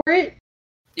emote for it.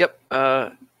 Yep.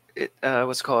 It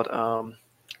what's called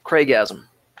Craigasm.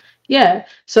 Yeah.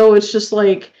 So it's just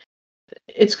like,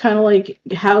 it's kind of like,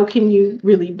 how can you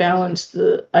really balance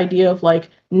the idea of like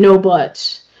no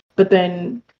butts, but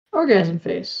then orgasm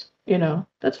face? You know,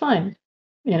 that's fine.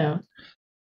 You know,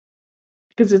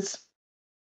 because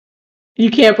you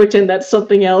can't pretend that's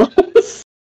something else.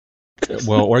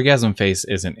 Well, orgasm face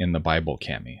isn't in the Bible,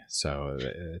 Cammy, so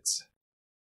it's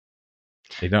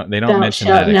they don't mention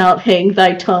that. Shouting out, hang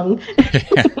thy tongue.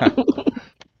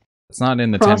 It's not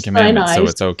in the Ten Commandments, so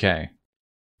it's okay.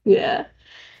 Yeah.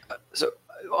 So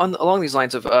along these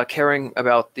lines of caring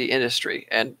about the industry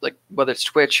and like whether it's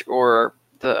Twitch or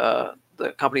the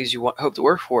companies you hope to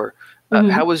work for,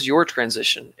 how was your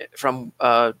transition from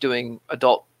doing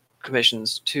adult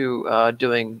commissions to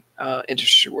doing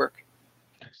industry work?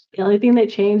 The only thing that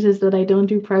changed is that I don't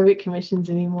do private commissions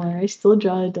anymore. I still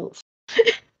draw adults.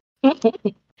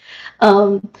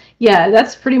 Yeah,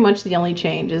 that's pretty much the only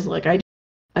change. Is like I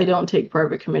don't take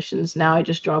private commissions now. I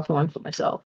just draw porn for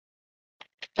myself.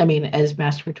 I mean, as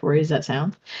masturbatory as that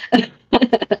sounds.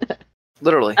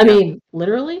 Literally. I mean,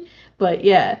 literally, but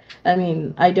yeah. I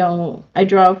mean, I draw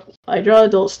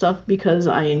adult stuff because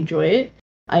I enjoy it.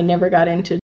 I never got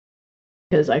into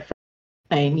because I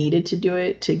needed to do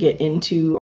it to get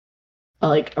into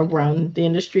like around the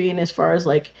industry. And as far as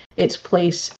like its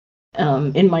place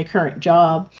in my current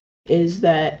job is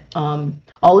that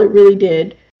all it really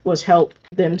did was help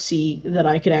them see that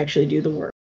I could actually do the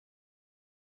work.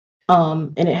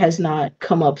 And it has not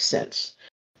come up since.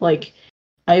 Like,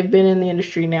 I've been in the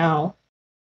industry now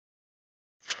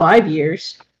 5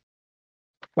 years.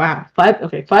 Wow,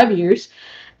 5 years,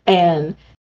 and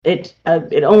it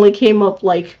only came up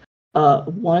like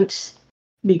once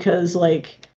because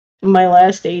like my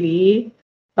last AD,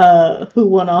 who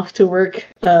went off to work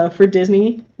for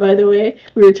Disney. By the way,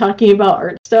 we were talking about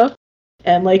art stuff,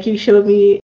 and like he showed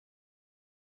me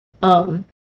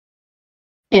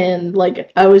and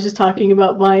like I was just talking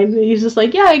about mine, and he's just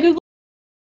like, yeah, I googled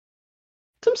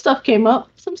some stuff, came up,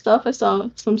 some stuff, I saw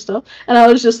some stuff, and I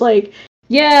was just like,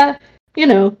 yeah, you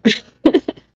know,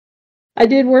 I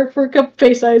did work for a couple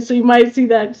face sites, so you might see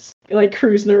that just, like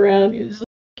cruising around. He was like,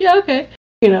 yeah, okay,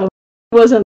 you know, it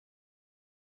wasn't,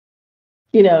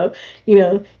 you know, he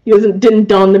didn't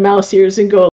don the mouse ears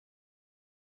and go,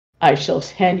 I shall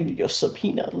hand you your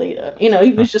subpoena later. You know,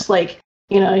 he was just like,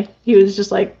 you know, he was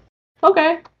just like,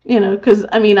 okay, you know, because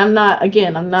I mean, I'm not.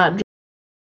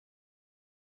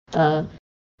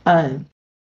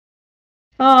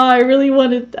 I really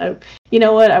wanted. You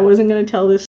know what? I wasn't gonna tell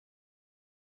this.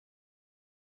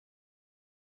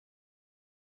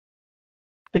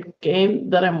 The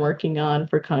game that I'm working on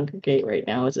for Congregate right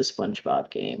now is a SpongeBob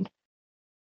game.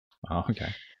 Oh, okay.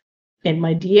 in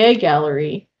my DA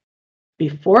gallery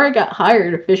before I got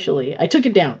hired officially. I took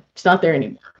it down. It's not there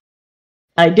anymore.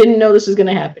 I didn't know this was going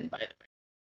to happen, by the way.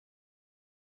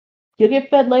 You'll get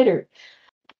fed later.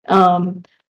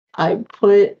 I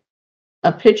put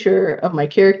a picture of my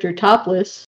character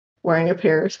topless wearing a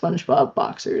pair of SpongeBob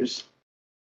boxers.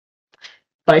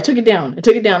 But I took it down.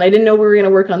 I didn't know we were going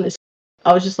to work on this.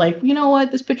 I was just like, you know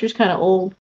what? This picture's kind of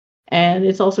old. And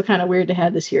it's also kind of weird to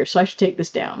have this here. So I should take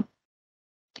this down.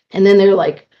 And then they're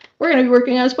like, we're going to be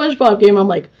working on a SpongeBob game. I'm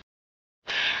like,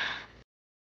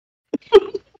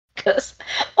 because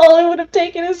all it would have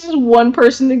taken is just one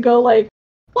person to go like,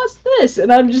 what's this?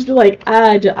 And I'm just like,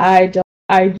 you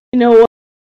know what?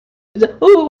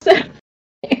 Who's that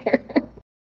there?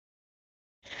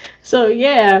 So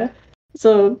yeah.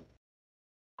 So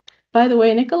by the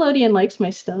way, Nickelodeon likes my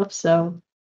stuff, so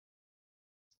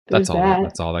that's all.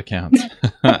 That's all that counts.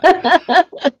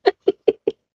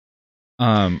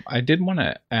 I did want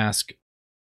to ask,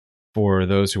 for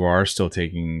those who are still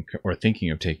taking or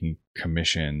thinking of taking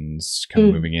commissions, kind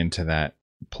of moving into that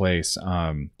place,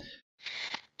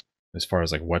 as far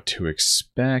as like what to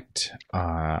expect,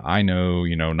 I know,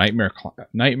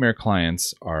 nightmare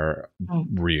clients are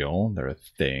real. They're a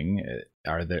thing.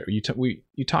 Are there? You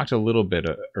talked a little bit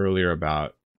earlier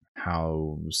about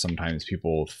how sometimes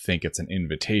people think it's an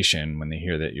invitation when they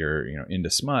hear that you're into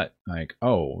smut, like,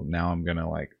 oh, now I'm gonna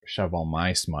like shove all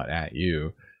my smut at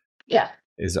you. Yeah.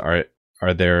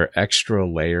 Are there extra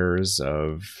layers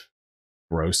of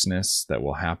grossness that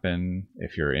will happen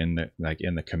if you're in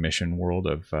the commission world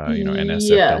of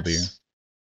NSFW?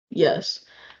 Yes.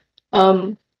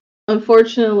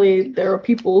 Unfortunately, there are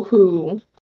people who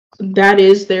that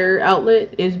is their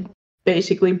outlet, is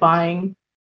basically buying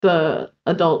the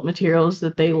adult materials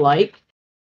that they like.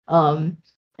 And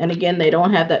again, they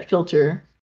don't have that filter,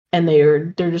 and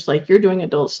they're just like, you're doing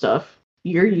adult stuff.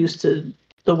 You're used to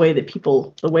the way that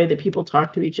people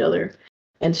talk to each other.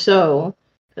 And so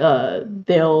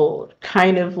they'll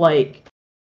kind of like,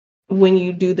 when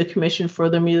you do the commission for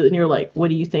them and you're like, what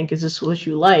do you think? Is this what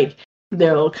you like?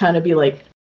 They'll kind of be like,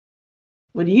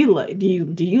 what do you like? Do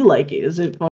you like it? Is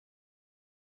it fun?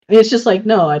 And it's just like,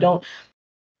 no, I don't.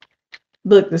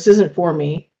 Look, this isn't for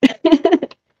me.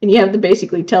 And you have to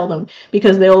basically tell them,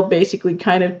 because they'll basically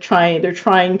kind of they're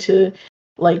trying to,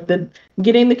 like,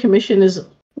 getting the commission is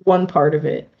one part of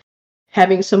it.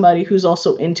 Having somebody who's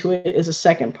also into it is a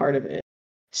second part of it.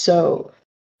 So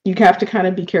you have to kind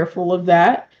of be careful of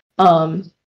that.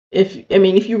 If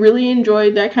you really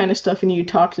enjoyed that kind of stuff and you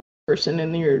talk to the person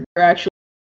and you're actually,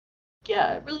 yeah,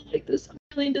 I really like this, I'm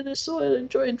really into this, so I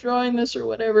enjoy drawing this or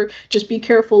whatever, just be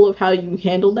careful of how you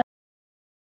handle that.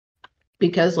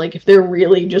 Because like, if they're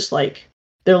really just like,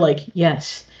 they're like,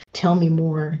 yes, tell me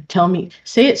more,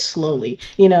 say it slowly,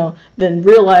 then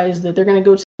realize that they're going to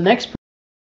go to the next person,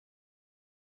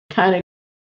 kind of,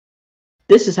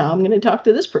 this is how I'm going to talk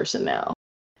to this person now,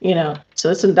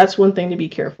 so that's one thing to be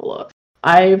careful of.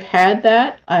 I've had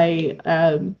that. I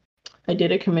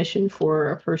did a commission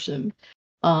for a person.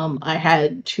 I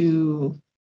had to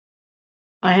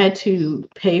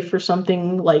pay for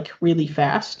something like really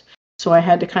fast, so I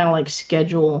had to kind of like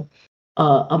schedule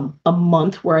a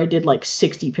month where I did like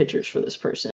 60 pictures for this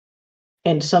person,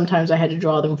 and sometimes I had to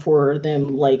draw them for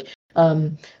them. Like,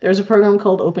 there's a program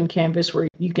called Open Canvas where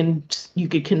you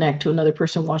could connect to another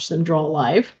person, watch them draw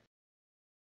live,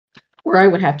 where I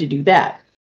would have to do that.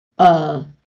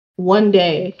 One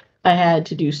day I had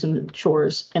to do some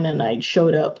chores, and then I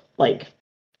showed up like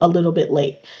a little bit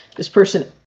late. This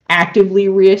person actively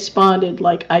responded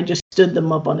like I just stood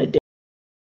them up on a day.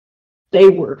 They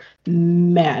were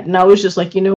mad, and I was just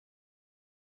like, I'm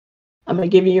gonna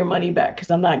give you your money back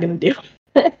because I'm not gonna do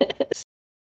this.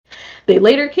 They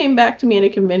later came back to me at a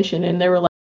convention, and they were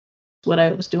like, what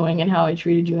I was doing and how I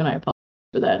treated you, and I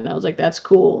apologize for that. And I was like, that's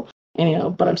cool,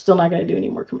 and but I'm still not gonna do any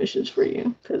more commissions for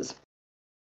you because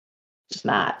it's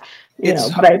not,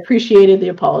 but I appreciated the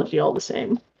apology all the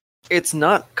same. It's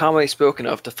not commonly spoken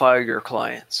of to fire your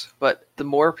clients, but the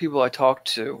more people I talk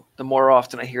to, the more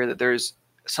often I hear that there's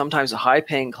sometimes a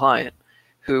high-paying client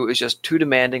who is just too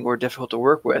demanding or difficult to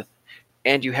work with,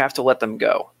 and you have to let them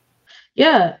go.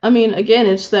 Yeah, again,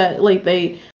 it's that like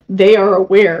they are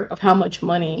aware of how much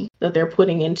money that they're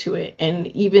putting into it, and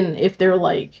even if they're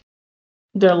like,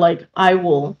 I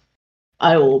will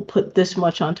put this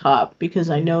much on top because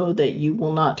I know that you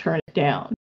will not turn it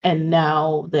down. And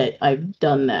now that I've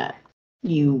done that,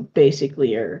 you basically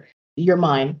you're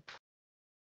mine.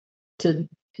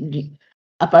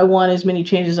 If I want as many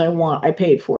changes as I want, I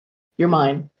paid for it. You're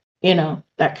mine.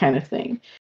 That kind of thing.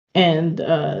 And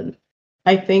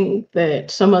I think that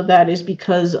some of that is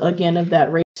because, again, of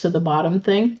that race to the bottom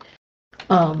thing.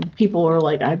 people are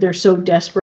like they're so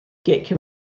desperate to get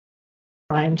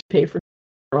trying to pay for.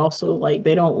 They're also like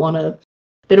they don't want to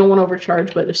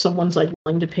overcharge, but if someone's like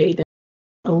willing to pay them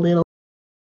a little,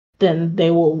 then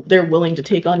they're willing to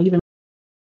take on even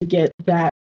to get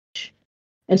that much,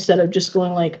 instead of just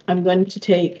going like, I'm going to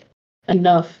take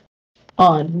enough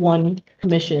on one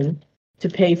commission to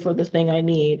pay for the thing I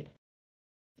need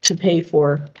to pay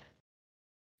for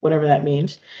whatever that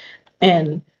means.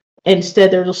 And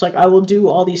instead they're just like, I will do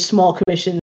all these small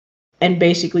commissions and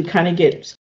basically kind of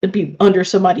be under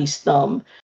somebody's thumb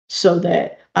so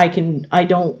that I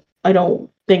don't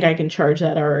think I can charge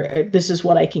that, or this is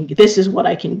what I can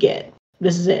get.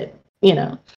 This is it, you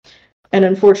know. And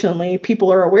unfortunately,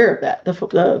 people are aware of that.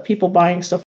 The people buying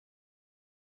stuff.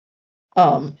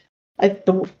 The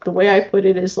way I put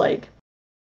it is like,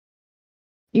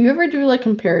 you ever do like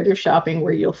comparative shopping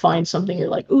where you'll find something you're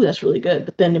like, ooh, that's really good,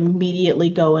 but then immediately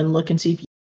go and look and see if it's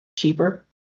cheaper?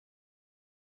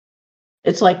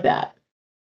 It's like that.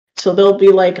 So they'll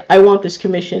be like, I want this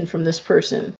commission from this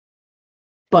person,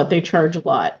 but they charge a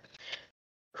lot.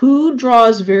 Who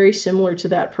draws very similar to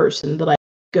that person that I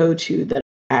go to that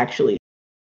actually?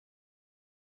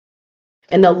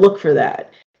 And they'll look for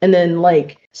that. And then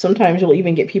like sometimes you'll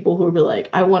even get people who will be like,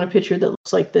 I want a picture that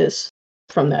looks like this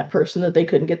from that person that they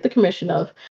couldn't get the commission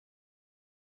of.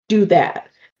 Do that.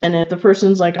 And if the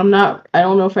person's like, I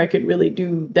don't know if I could really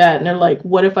do that. And they're like,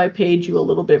 what if I paid you a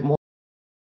little bit more?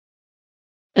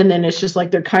 And then it's just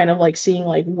like they're kind of like seeing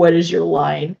like, what is your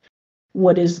line?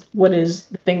 What is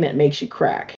the thing that makes you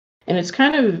crack? And it's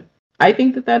kind of, I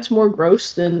think that's more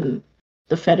gross than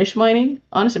the fetish mining.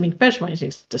 Honestly, I mean, fetish mining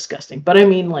is disgusting. But I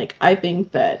mean, like, I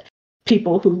think that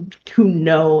people who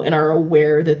know and are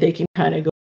aware that they can kind of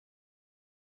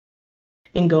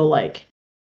go like,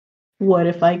 what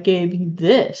if I gave you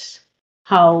this?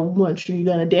 How much are you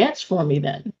gonna dance for me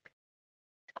then?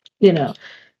 You know.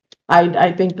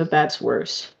 I think that's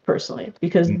worse, personally,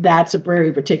 because that's a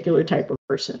very particular type of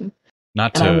person.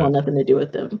 And I want nothing to do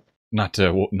with them. Not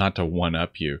to one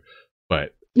up you,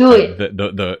 but No,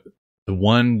 the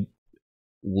one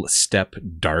step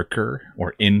darker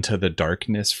or into the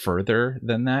darkness further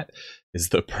than that is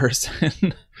the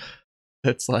person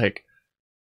that's like,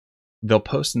 they'll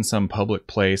post in some public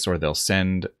place or they'll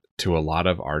send to a lot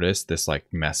of artists this like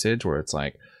message where it's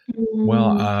like,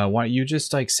 well, why don't you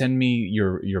just like send me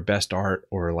your best art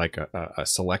or like a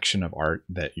selection of art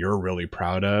that you're really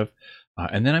proud of,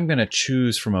 and then I'm going to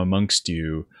choose from amongst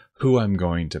you who I'm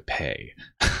going to pay.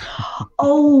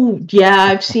 Oh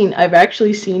yeah, I've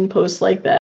actually seen posts like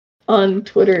that on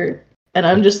Twitter, and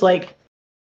I'm just like,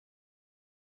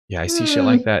 yeah, I see shit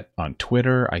like that on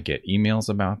Twitter. I get emails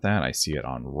about that. I see it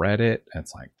on Reddit.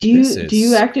 It's like, insane. Do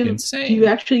you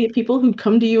actually get people who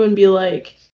come to you and be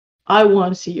like, I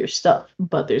want to see your stuff,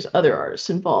 but there's other artists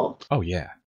involved? Oh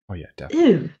yeah, definitely.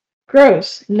 Ew,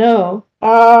 gross. No.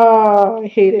 I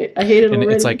hate it. I hate it and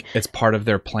already. It's like, it's part of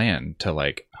their plan to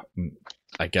like,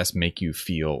 I guess, make you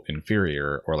feel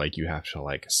inferior, or like you have to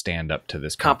like stand up to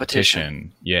this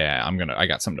competition. Yeah, I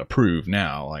got something to prove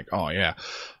now. Like, oh yeah,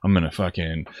 I'm gonna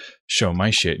fucking show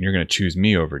my shit, and you're gonna choose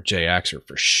me over Jay Axer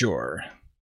for sure.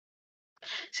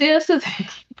 See, that's the thing.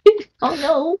 Oh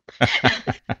no.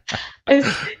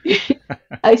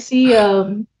 I see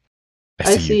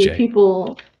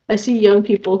people. I see young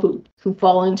people who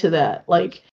fall into that.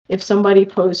 Like, if somebody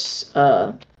posts,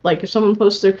 like if someone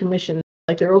posts their commission,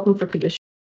 like they're open for commission,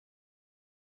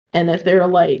 and if they're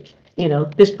like, you know,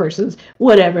 this person's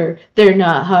whatever, they're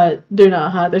not hot,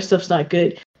 their stuff's not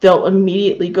good, they'll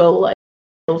immediately go like,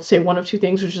 they'll say one of two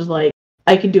things, which is like,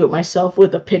 I can do it myself,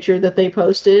 with a picture that they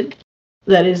posted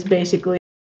that is basically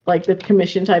like the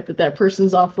commission type that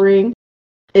person's offering,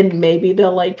 and maybe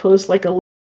they'll like post like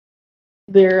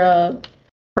their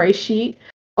price sheet,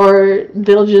 or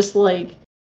they'll just like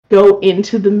go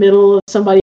into the middle of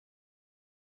somebody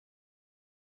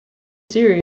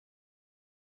serious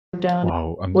down.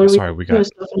 Wow, I'm sorry, we got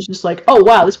stuff, and it's just like, oh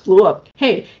wow, this blew up.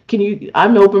 Hey,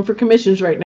 I'm open for commissions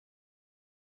right now.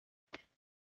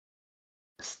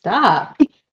 Stop.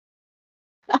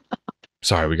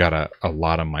 Sorry, we got a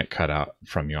lot of mic cut out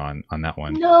from you on that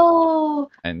one. No.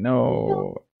 I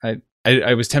know.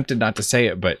 I was tempted not to say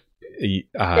it, but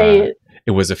say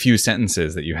it was a few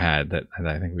sentences that you had that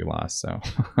I think we lost. So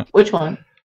which one?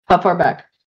 How far back?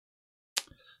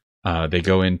 They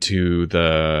go into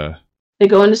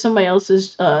somebody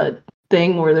else's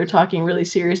thing where they're talking really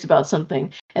serious about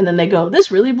something, and then they go,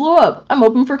 this really blew up, I'm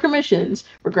open for commissions,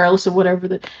 regardless of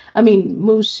whatever I mean,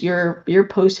 Moose, your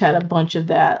post had a bunch of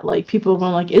that, like people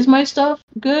going like, is my stuff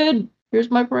good? Here's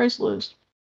my price list,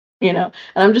 you know.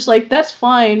 And I'm just like, that's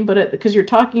fine, but because you're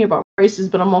talking about prices,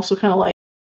 but I'm also kind of like,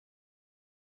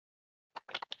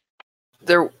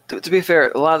 to be fair,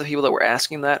 a lot of the people that were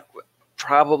asking that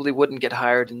probably wouldn't get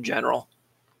hired in general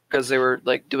because they were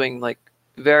like doing like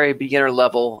very beginner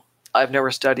level. I've never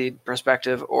studied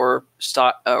perspective or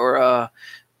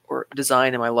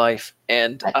design in my life,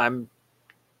 and I'm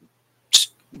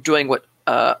just doing what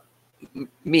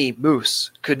me, Moose,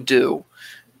 could do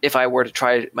if I were to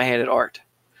try my hand at art.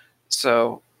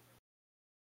 So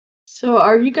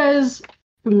are you guys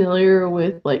familiar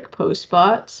with like post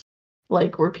bots?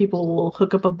 Like where people will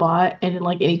hook up a bot and then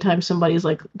like anytime somebody's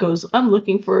like goes, I'm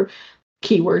looking for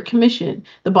keyword commission,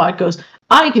 the bot goes,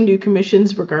 I can do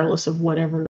commissions regardless of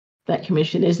whatever that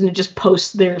commission is, and it just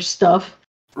posts their stuff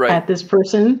at this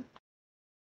person.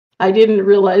 I didn't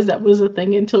realize that was a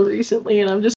thing until recently, and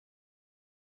I'm just,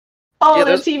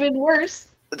 that's even worse.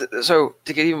 So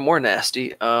to get even more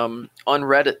nasty, on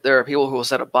Reddit there are people who will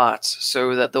set up bots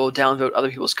so that they'll downvote other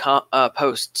people's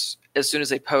posts as soon as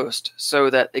they post, so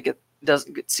that it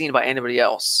doesn't get seen by anybody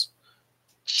else.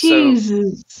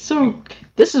 Jesus, so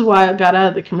this is why I got out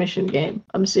of the commission game.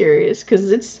 I'm serious,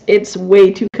 because it's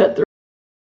way too cutthroat.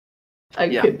 I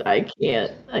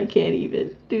can't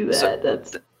even do that.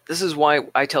 So this is why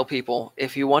I tell people,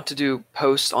 if you want to do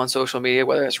posts on social media,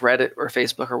 whether it's Reddit or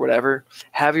Facebook or whatever,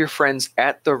 have your friends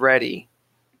at the ready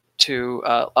to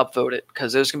upvote it,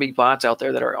 because there's going to be bots out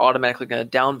there that are automatically going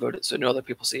to downvote it so no other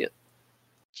people see it.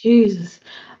 Jesus.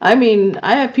 I mean,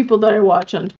 I have people that I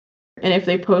watch on Twitter, and if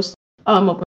they post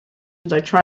I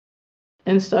try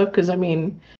and stuff, because I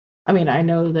mean I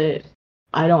know that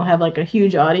I don't have like a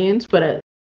huge audience, but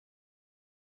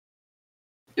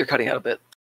you're cutting out a bit.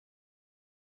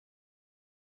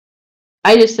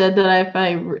 I just said that if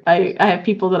I have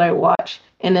people that I watch,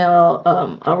 and I'll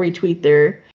retweet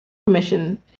their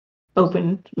commission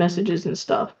open messages and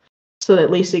stuff, so that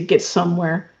at least it gets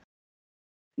somewhere.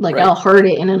 Like I'll heart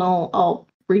it and then I'll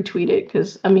retweet it,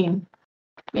 because I mean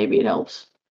maybe it helps.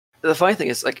 The funny thing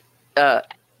is, like,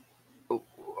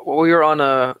 we were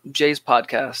on Jay's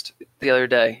podcast the other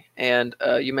day, and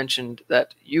you mentioned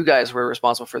that you guys were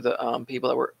responsible for the people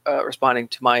that were responding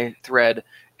to my thread,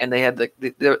 and they had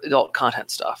the adult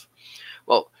content stuff.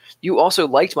 Well, you also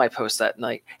liked my post that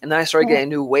night, and then I started getting a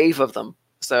new wave of them.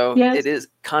 So It is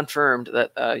confirmed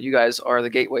that you guys are the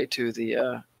gateway to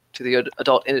the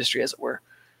adult industry, as it were.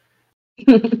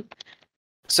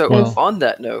 So on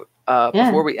that note,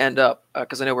 before we end up,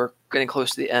 because I know we're getting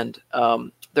close to the end,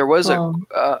 there was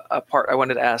a part I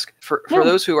wanted to ask for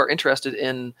those who are interested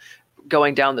in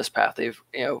going down this path. They've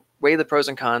weighed the pros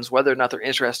and cons, whether or not they're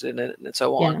interested in it, and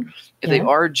so on. If they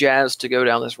are jazzed to go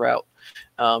down this route,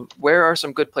 where are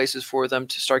some good places for them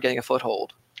to start getting a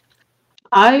foothold?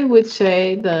 I would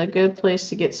say the good place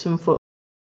to get some foothold.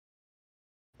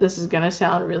 This is gonna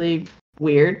sound really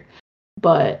weird,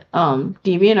 but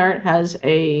DeviantArt has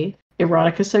a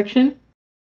erotica section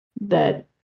that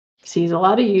sees a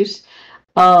lot of use.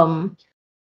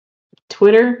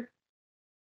 Twitter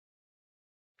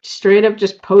straight up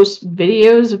just posts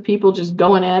videos of people just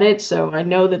going at it, so I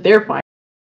know that they're fine.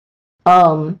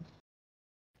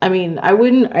 I mean, I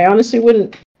honestly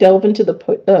wouldn't delve into the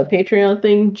Patreon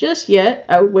thing just yet.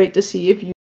 I would wait to see if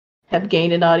you have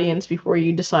gained an audience before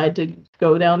you decide to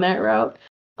go down that route.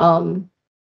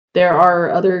 There are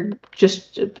other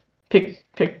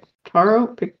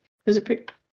Picardo.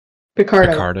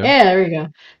 Yeah, there you go.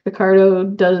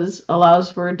 Picardo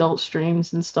allows for adult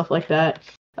streams and stuff like that.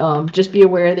 Just be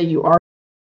aware that you are.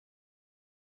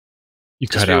 You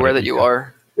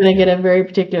are gonna get a very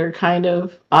particular kind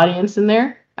of audience in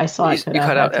there. I saw it cut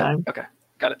out that time. Okay,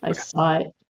 got it. I saw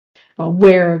it. I'm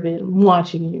aware of it. I'm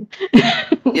watching you.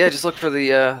 Yeah, just look for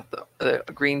the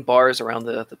green bars around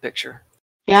the picture.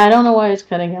 Yeah, I don't know why it's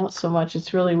cutting out so much.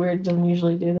 It's really weird. It doesn't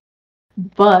usually do that.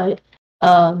 But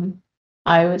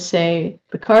I would say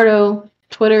Picardo,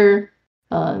 Twitter,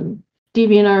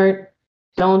 DeviantArt.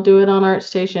 Don't do it on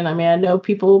ArtStation. I mean, I know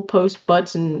people post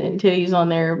butts and titties on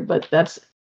there, but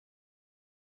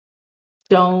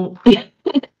don't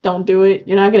do it.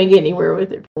 You're not going to get anywhere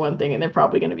with it, for one thing, and they're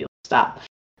probably going to be like, stop.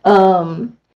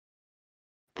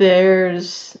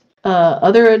 There's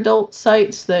other adult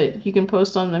sites that you can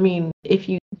post on. I mean, if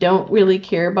you don't really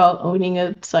care about owning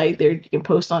a site, there you can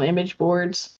post on image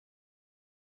boards.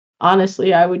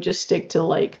 Honestly, I would just stick to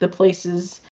like the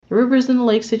places, the rivers and the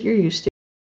lakes that you're used to.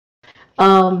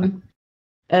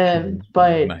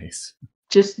 But nice.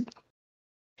 Just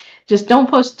don't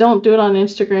do it on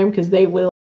Instagram, because they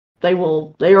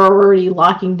are already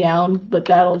locking down, but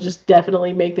that'll just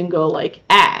definitely make them go like,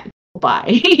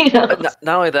 bye.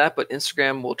 Not only that, but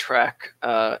Instagram will track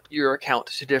your account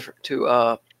to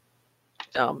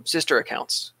sister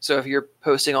accounts. So if you're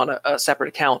posting on a separate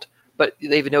account, but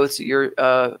they even know it's your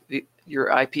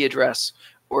IP address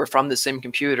or from the same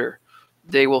computer,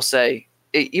 they will say,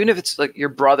 even if it's like your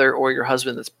brother or your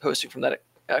husband that's posting from that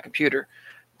computer,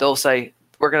 they'll say,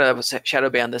 we're going to shadow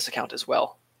ban this account as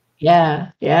well.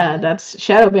 Yeah, that's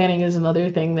shadow banning is another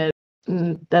thing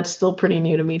that's still pretty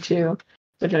new to me too,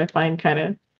 which I find kind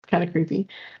of creepy.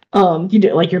 You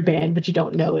do like you're banned, but you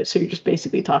don't know it, so you're just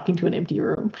basically talking to an empty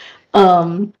room.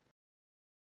 But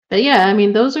yeah, I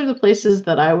mean, those are the places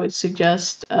that I would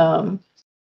suggest.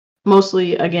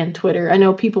 Mostly, again, Twitter. I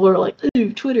know people are like,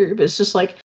 ooh, Twitter, but it's just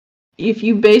like if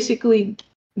you basically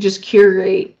just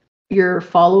curate your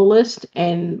follow list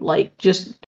and like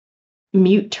just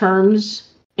mute terms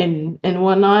and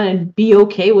whatnot and be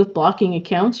okay with blocking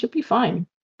accounts, you'll be fine.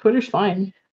 Twitter's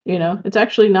fine. It's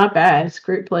actually not bad. It's a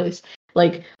great place.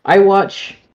 Like I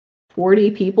watch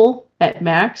 40 people at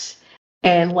max,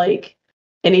 and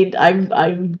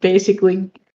I basically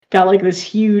got like this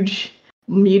huge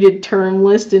muted term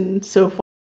list, and so far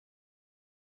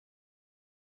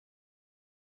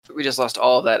we just lost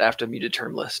all of that after muted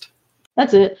term list.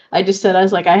 that's it. I just said I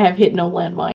was like, I have hit no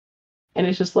landmine, and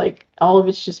it's just like all of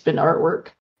it's just been artwork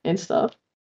and stuff.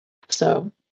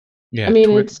 So Yeah, I mean,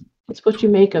 it's what you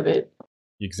make of it.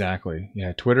 Exactly.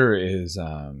 Yeah, Twitter is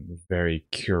very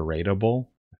curatable,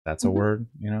 if that's a word.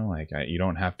 You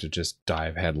don't have to just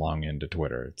dive headlong into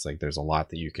Twitter. It's like there's a lot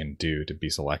that you can do to be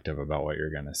selective about what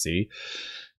you're going to see.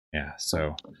 Yeah,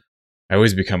 so I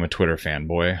always become a Twitter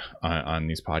fanboy on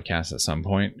these podcasts at some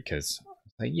point because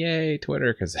like, yay,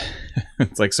 Twitter, because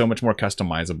it's like so much more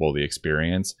customizable, the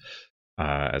experience,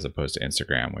 as opposed to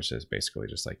Instagram, which is basically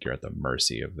just like you're at the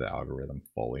mercy of the algorithm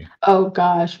fully. Oh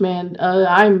gosh, man.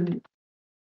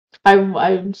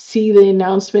 I see the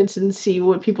announcements and see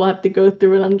what people have to go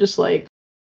through, and I'm just like,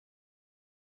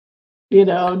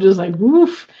 I'm just like,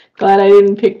 woof, glad I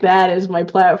didn't pick that as my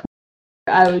platform.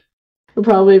 I would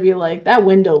probably be like, that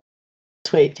window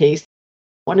tastes.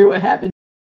 Wonder what happened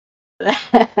to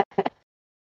that.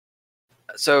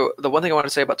 So the one thing I want to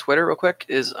say about Twitter real quick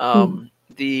is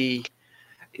the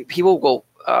people will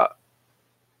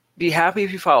be happy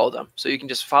if you follow them. So you can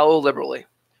just follow liberally.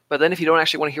 But then if you don't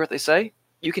actually want to hear what they say,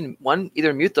 you can, one,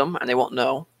 either mute them and they won't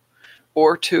know,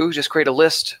 or two, just create a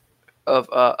list of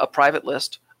a private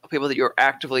list of people that you're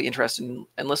actively interested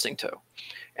in listening to.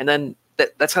 And then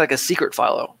that's kind of like a secret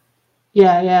follow.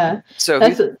 Yeah. So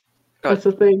that's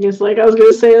the thing. Is like I was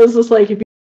gonna say, it's just like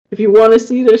if you want to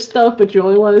see their stuff, but you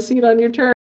only want to see it on your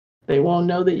turn, they won't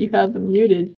know that you have them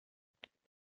muted.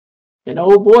 And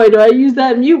oh boy, do I use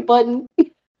that mute button.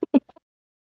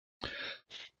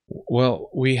 Well,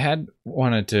 we had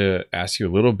wanted to ask you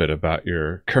a little bit about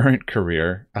your current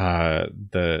career.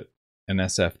 The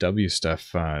NSFW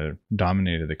stuff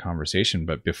dominated the conversation,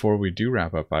 but before we do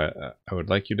wrap up, I would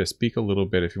like you to speak a little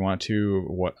bit, if you want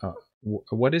to.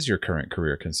 What is your current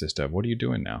career consist of? What are you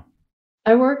doing now?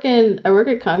 I work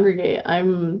at Congregate.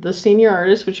 I'm the senior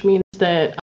artist, which means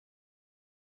that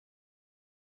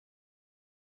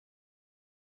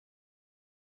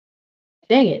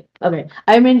dang it. Okay.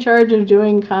 I'm in charge of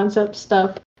doing concept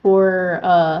stuff for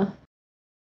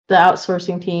the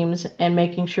outsourcing teams and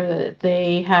making sure that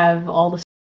they have all the stuff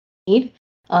they need.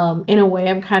 In a way,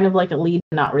 I'm kind of like a lead,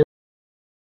 not really.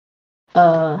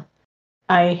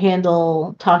 I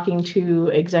handle talking to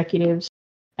executives,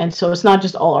 and so it's not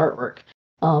just all artwork.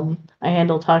 I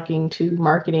handle talking to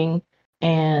marketing,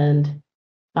 and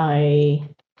I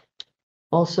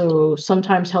also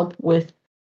sometimes help with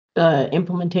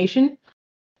implementation.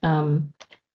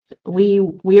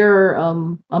 We are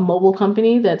a mobile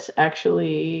company that's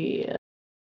actually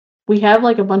we have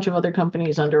like a bunch of other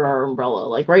companies under our umbrella.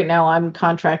 Like right now, I'm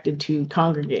contracted to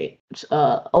Congregate,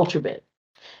 Ultrabit,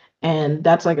 and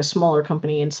that's like a smaller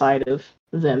company inside of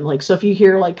them. Like so, if you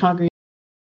hear like Congregate,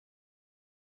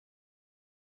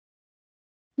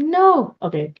 no,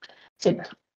 okay,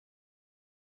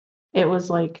 it was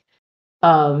like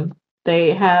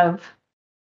they have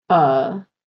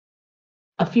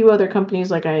a few other companies,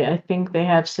 like I think they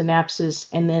have Synapsys,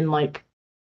 and then like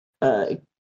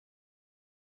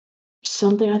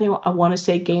something I want to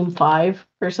say Game 5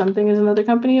 or something is another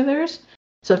company of theirs.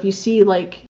 So if you see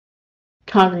like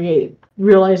Congregate,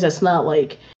 realize that's not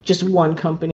like just one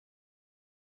company.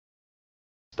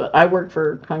 But I work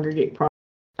for Congregate Pro.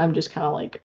 I'm just kind of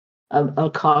like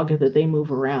a cog that they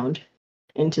move around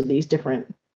into these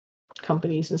different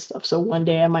companies and stuff. So one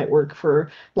day I might work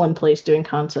for one place doing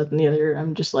concept, and the other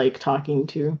I'm just like talking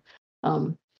to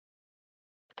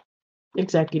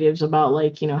executives about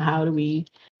like, how do we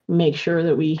make sure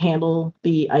that we handle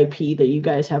the IP that you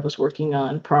guys have us working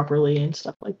on properly and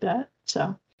stuff like that.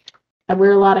 So I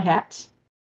wear a lot of hats.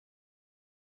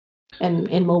 And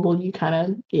in mobile, you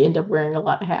end up wearing a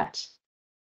lot of hats.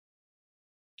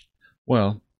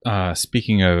 Well,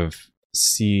 speaking of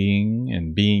seeing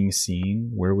and being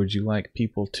seen, where would you like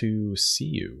people to see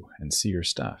you and see your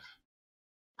stuff?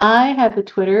 I have a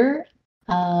Twitter,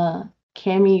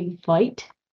 Cami Vite.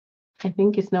 I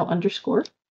think it's no underscore.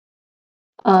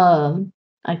 I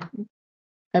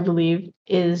believe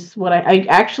is what I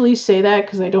actually say that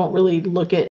because I don't really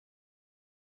look at,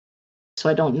 so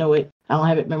I don't know it. I don't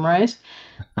have it memorized.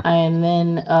 And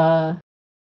then I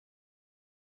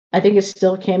think it's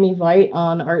still Cami Vite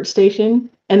on ArtStation,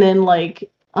 and then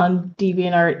like on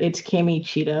DeviantArt it's Cami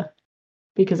Cheetah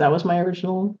because that was my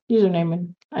original username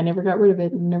and I never got rid of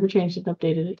it and never changed it and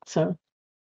updated it. So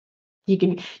you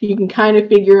can kind of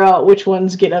figure out which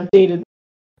ones get updated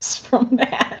from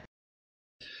that.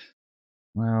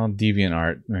 Well,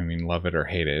 DeviantArt, I mean, love it or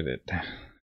hate it, it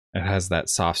has that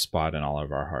soft spot in all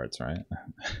of our hearts, right?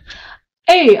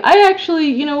 Hey, I actually,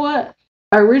 you know what?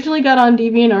 I originally got on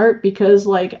DeviantArt because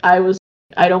like I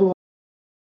don't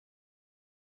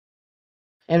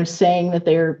am saying that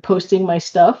they're posting my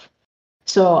stuff.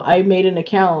 So I made an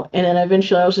account and then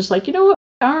eventually I was just like, you know what?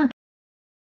 Darn.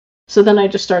 So then I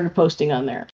just started posting on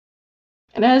there.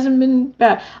 And it hasn't been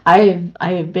bad. I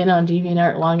have been on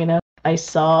DeviantArt long enough. I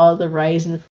saw the rise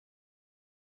in.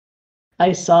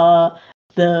 I saw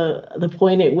the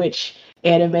point at which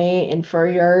anime and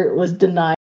furry art was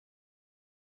denied.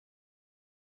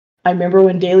 I remember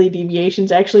when Daily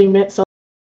Deviations actually meant something.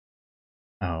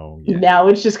 Oh, yeah. Now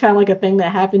it's just kind of like a thing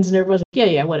that happens and everyone's like,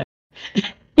 yeah, whatever.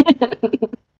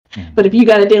 But if you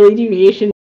got a Daily Deviation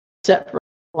set for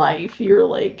life, you're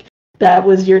like, that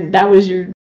was your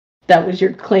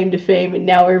claim to fame, and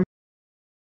now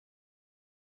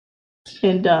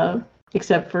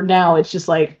except for now, it's just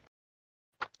like,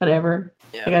 whatever.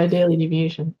 Yeah. I got a Daily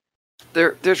Deviation.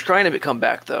 They're trying to come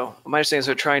back though. My understanding is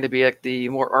they're trying to be like the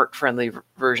more art friendly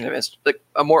version of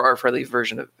a more art friendly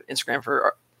version of Instagram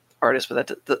for artists. But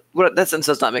that sense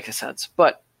does not make sense.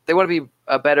 But they want to be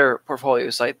a better portfolio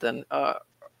site than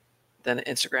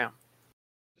Instagram.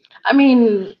 I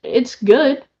mean, it's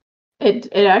good. It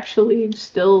actually it's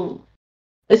still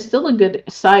a good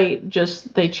site.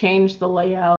 Just they changed the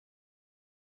layout.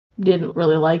 Didn't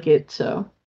really like it, so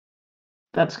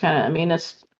that's kind of. I mean,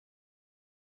 it's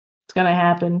gonna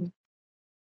happen.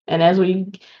 And as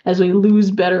we lose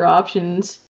better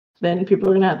options, then people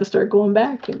are gonna have to start going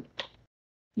back, and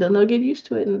then they'll get used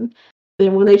to it. And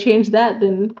then when they change that,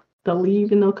 then they'll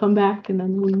leave and they'll come back, and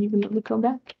then leave and they'll come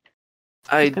back.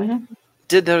 I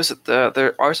did notice that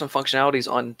there are some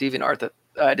functionalities on DeviantArt that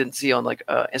I didn't see on like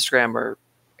Instagram or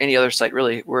any other site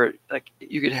really, where like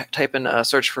you could type in a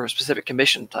search for a specific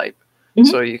commission type. Mm-hmm.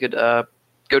 So you could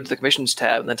go to the commissions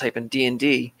tab and then type in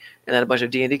D&D and then a bunch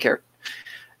of D&D characters.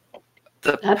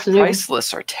 The price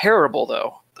lists are terrible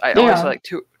though. I only saw like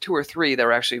two or three that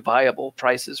were actually viable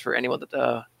prices for anyone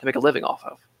to make a living off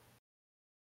of.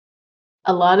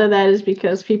 A lot of that is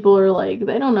because people are like,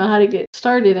 they don't know how to get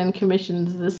started in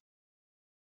commissions. This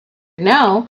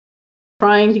now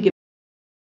trying to get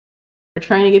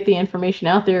the information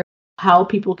out there, how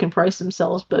people can price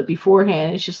themselves, but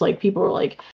beforehand it's just like people are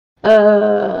like,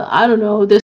 I don't know,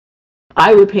 this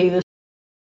I would pay this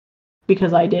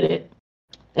because I did it.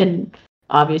 And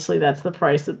obviously that's the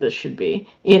price that this should be,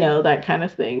 that kind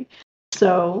of thing.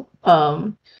 So,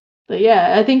 but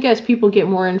yeah, I think as people get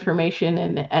more information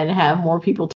and have more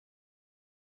people,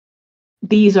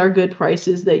 these are good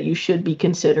prices that you should be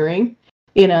considering,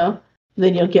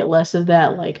 then you'll get less of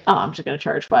that, like, oh, I'm just going to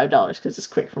charge $5 because it's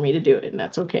quick for me to do it, and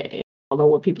that's okay. I don't know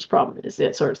what people's problem is,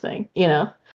 that sort of thing,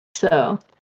 So,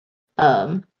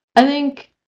 I think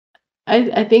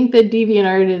that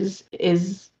DeviantArt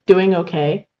is doing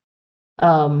okay.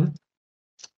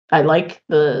 I like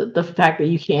the fact that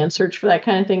you can search for that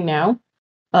kind of thing now.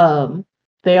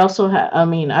 They also have,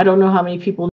 I don't know how many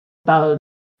people know about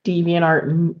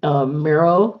DeviantArt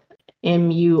Muro,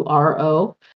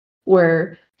 Muro,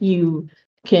 where you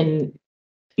can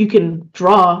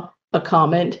draw a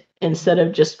comment instead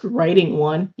of just writing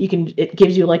one. It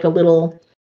gives you like a little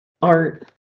art,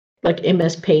 like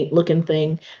MS Paint looking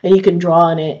thing, and you can draw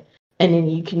on it, and then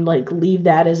you can like leave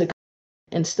that as a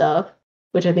and stuff,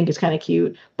 which I think is kind of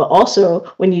cute. But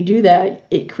also, when you do that,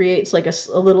 it creates like a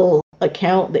little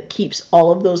account that keeps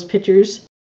all of those pictures.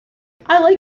 I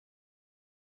like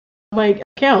my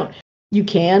account. You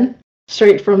can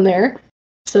straight from there.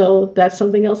 So that's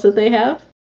something else that they have.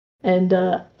 And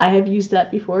I have used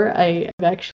that before. I've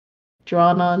actually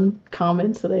drawn on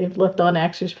comments that I've left on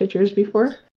actors' pictures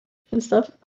before and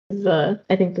stuff. I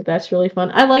think that's really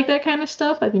fun. I like that kind of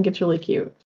stuff. I think it's really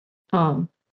cute.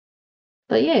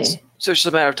 But yeah. So it's just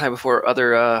a matter of time before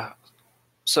other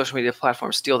social media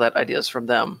platforms steal that ideas from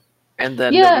them, and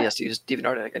then nobody has to use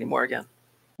DeviantArt anymore again.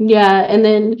 Yeah, and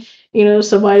then, you know,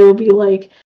 somebody will be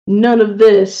like, none of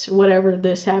this, whatever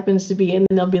this happens to be, and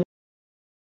then they'll be like,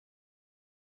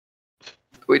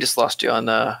 we just lost you on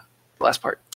the last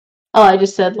part. oh, I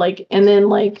just said, like, and then,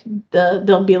 like,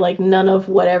 they'll be like, none of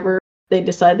whatever they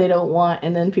decide they don't want,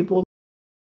 and then people,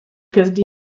 because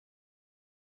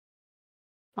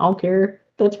I don't care,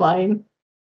 that's fine.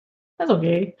 That's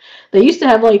okay. They used to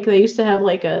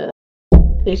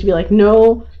be like,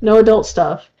 no adult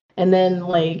stuff, and then,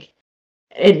 like,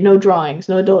 no drawings,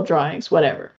 no adult drawings,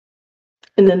 whatever.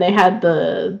 And then they had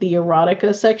the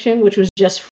erotica section, which was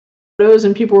just photos,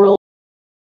 and people were like,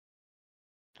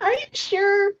 are you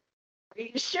sure? Are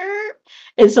you sure?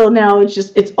 And so now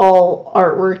it's all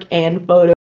artwork and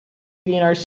photos,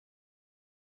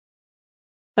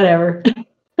 whatever.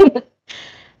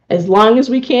 As long as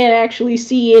we can't actually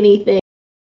see anything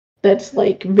that's,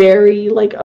 like, very,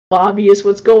 like, obvious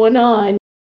what's going on,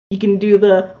 you can do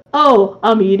the, oh,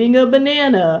 I'm eating a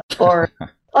banana, or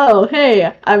oh,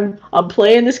 hey, I'm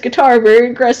playing this guitar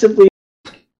very aggressively,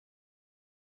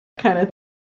 kind of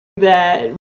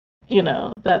that, you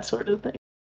know, that sort of thing.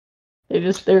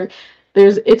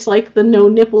 It's like the no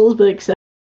nipples, but except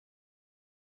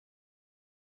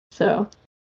so,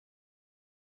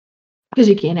 because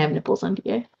you can't have nipples on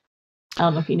DA. I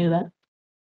don't know if you knew that.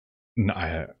 No,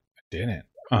 I didn't.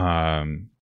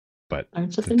 But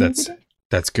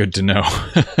that's good to know.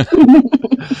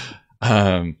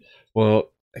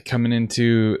 Well, coming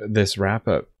into this wrap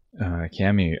up,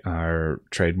 Cami, our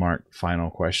trademark final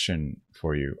question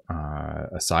for you.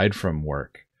 Aside from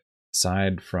work,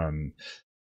 aside from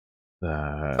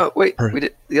the we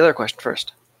did the other question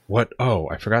first. What? Oh,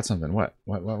 I forgot something. What?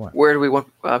 Where do we want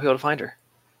people to find her?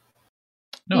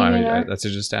 No, I that's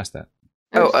just asked that.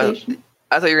 Oh, I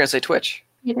thought you were gonna say Twitch.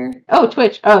 Oh,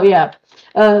 Twitch. Oh, yeah.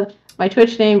 My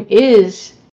Twitch name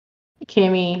is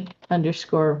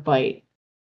Cami_Bite.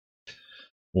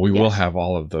 Well, we will have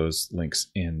all of those links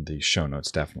in the show notes,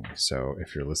 definitely. So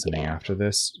if you're listening after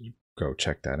this, go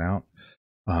check that out.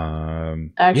 I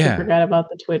actually forgot about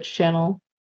the Twitch channel.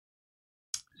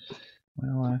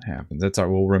 Well, that happens. That's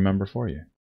we'll remember for you.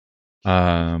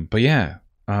 But yeah,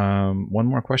 one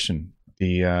more question.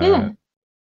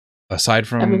 Aside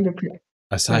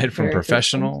from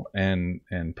professional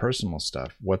and personal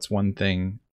stuff, what's one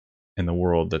thing in the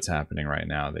world that's happening right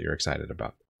now that you're excited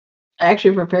about? I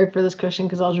actually prepared for this question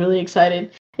because I was really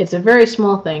excited. It's a very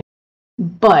small thing,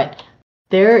 but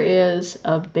there is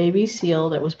a baby seal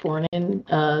that was born in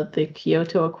the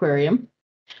Kyoto Aquarium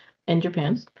in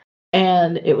Japan,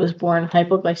 and it was born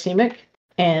hypoglycemic,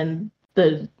 and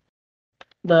the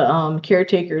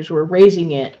caretakers were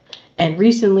raising it, and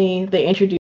recently they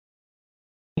introduced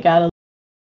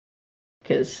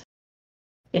because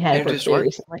it had a birthday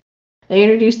recently. They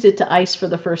introduced it to ice for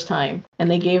the first time, and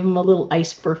they gave him a little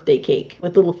ice birthday cake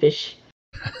with little fish,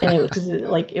 and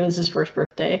it was his first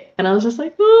birthday, and I was just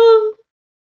like, oh.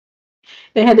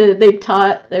 They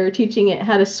were teaching it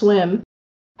how to swim,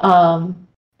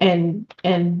 and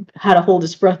how to hold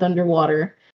its breath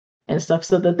underwater and stuff,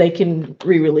 so that they can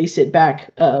re-release it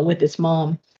back with its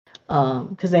mom,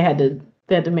 because they had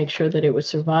to make sure that it would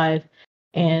survive,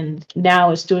 and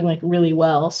now it's doing, like, really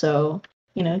well. So,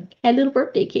 you know, had a little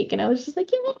birthday cake, and I was just like,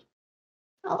 yeah,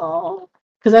 oh,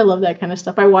 because I love that kind of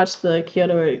stuff. I watched the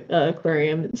Kyoto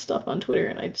Aquarium and stuff on Twitter,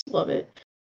 and I just love it.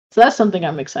 So that's something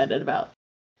I'm excited about.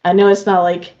 I know it's not,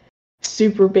 like,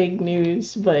 super big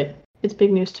news, but it's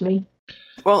big news to me.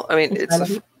 Well, I mean, it's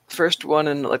the first one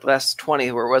in, like, the last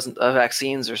 20 where it wasn't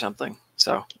vaccines or something.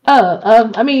 So.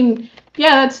 I mean,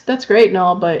 yeah, that's great and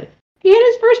all, but he had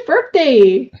his first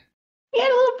birthday. He had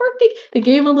a little birthday. They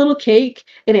gave him a little cake,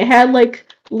 and it had,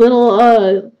 like,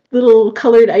 little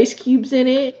colored ice cubes in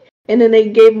it, and then they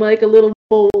gave him, like, a little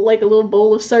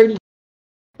bowl of sardines,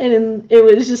 and then it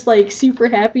was just, like, super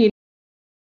happy.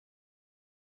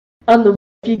 On the,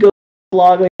 if you go to the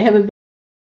blog, like, I haven't been,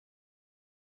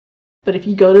 but if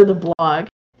you go to the blog,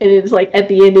 and it's like at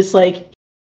the end, it's like,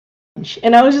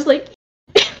 and I was just like,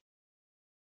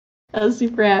 I was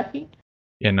super happy.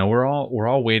 Yeah, no, we're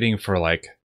all waiting for, like,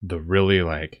 the really,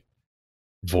 like,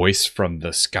 voice from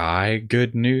the sky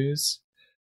good news,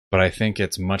 but I think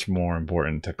it's much more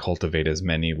important to cultivate as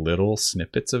many little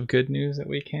snippets of good news that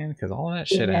we can, because all that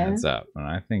shit adds up, and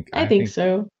I think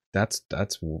so. That's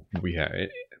we have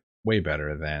it way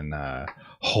better than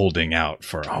holding out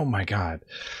for, oh my god,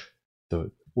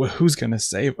 who's gonna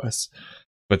save us.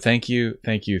 But thank you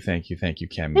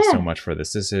Cami, so much for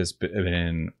this. This has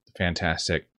been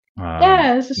fantastic.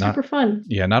 Yeah, this is not- super fun.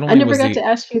 Yeah, not I only never was got to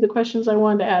ask you the questions I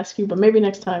wanted to ask you, but maybe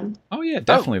next time. Oh yeah,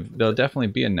 definitely. There'll definitely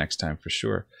be a next time for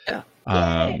sure. Yeah.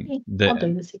 Yay. I'll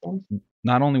do this again.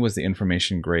 Not only was the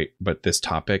information great, but this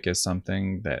topic is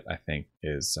something that I think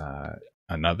is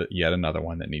yet another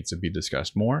one that needs to be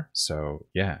discussed more. So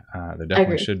yeah, there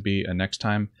definitely should be a next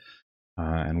time,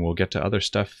 and we'll get to other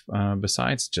stuff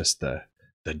besides just the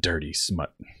dirty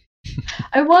smut.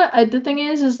 The thing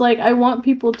is like I want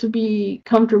people to be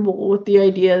comfortable with the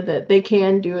idea that they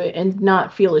can do it and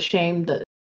not feel ashamed that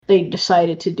they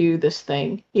decided to do this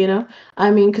thing. You know, I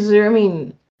mean, because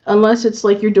unless it's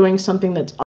like you're doing something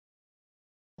that's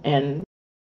and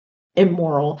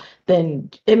immoral,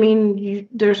 then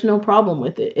there's no problem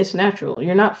with it. It's natural.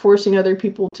 You're not forcing other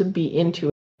people to be into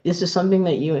it. This is something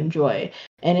that you enjoy,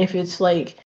 and if it's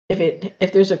like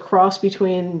if there's a cross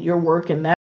between your work and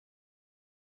that,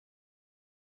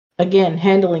 again,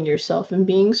 handling yourself and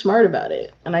being smart about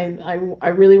it. And I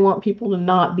really want people to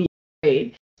not be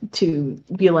afraid to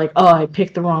be like, oh, I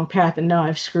picked the wrong path and now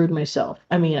I've screwed myself.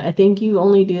 I mean, I think you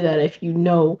only do that if you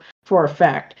know for a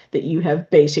fact that you have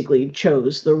basically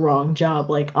chose the wrong job.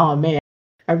 Like, oh man,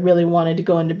 I really wanted to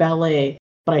go into ballet,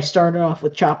 but I started off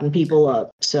with chopping people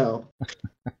up. So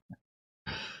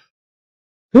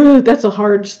that's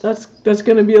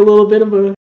going to be a little bit of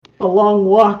a long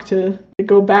walk to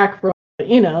go back from,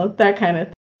 that kind of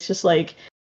thing. It's just like,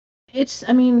 it's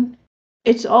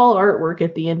all artwork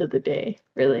at the end of the day,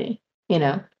 really,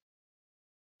 and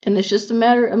it's just a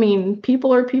matter,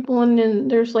 people are people,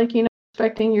 and there's like,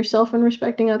 respecting yourself and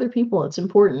respecting other people. It's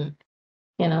important,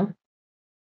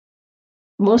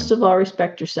 most of all,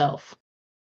 respect yourself.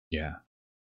 Yeah.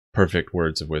 Perfect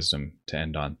words of wisdom to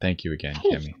end on. Thank you again,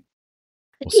 Hey. Kimmy.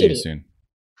 We'll see you soon.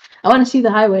 I want to see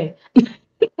the highway.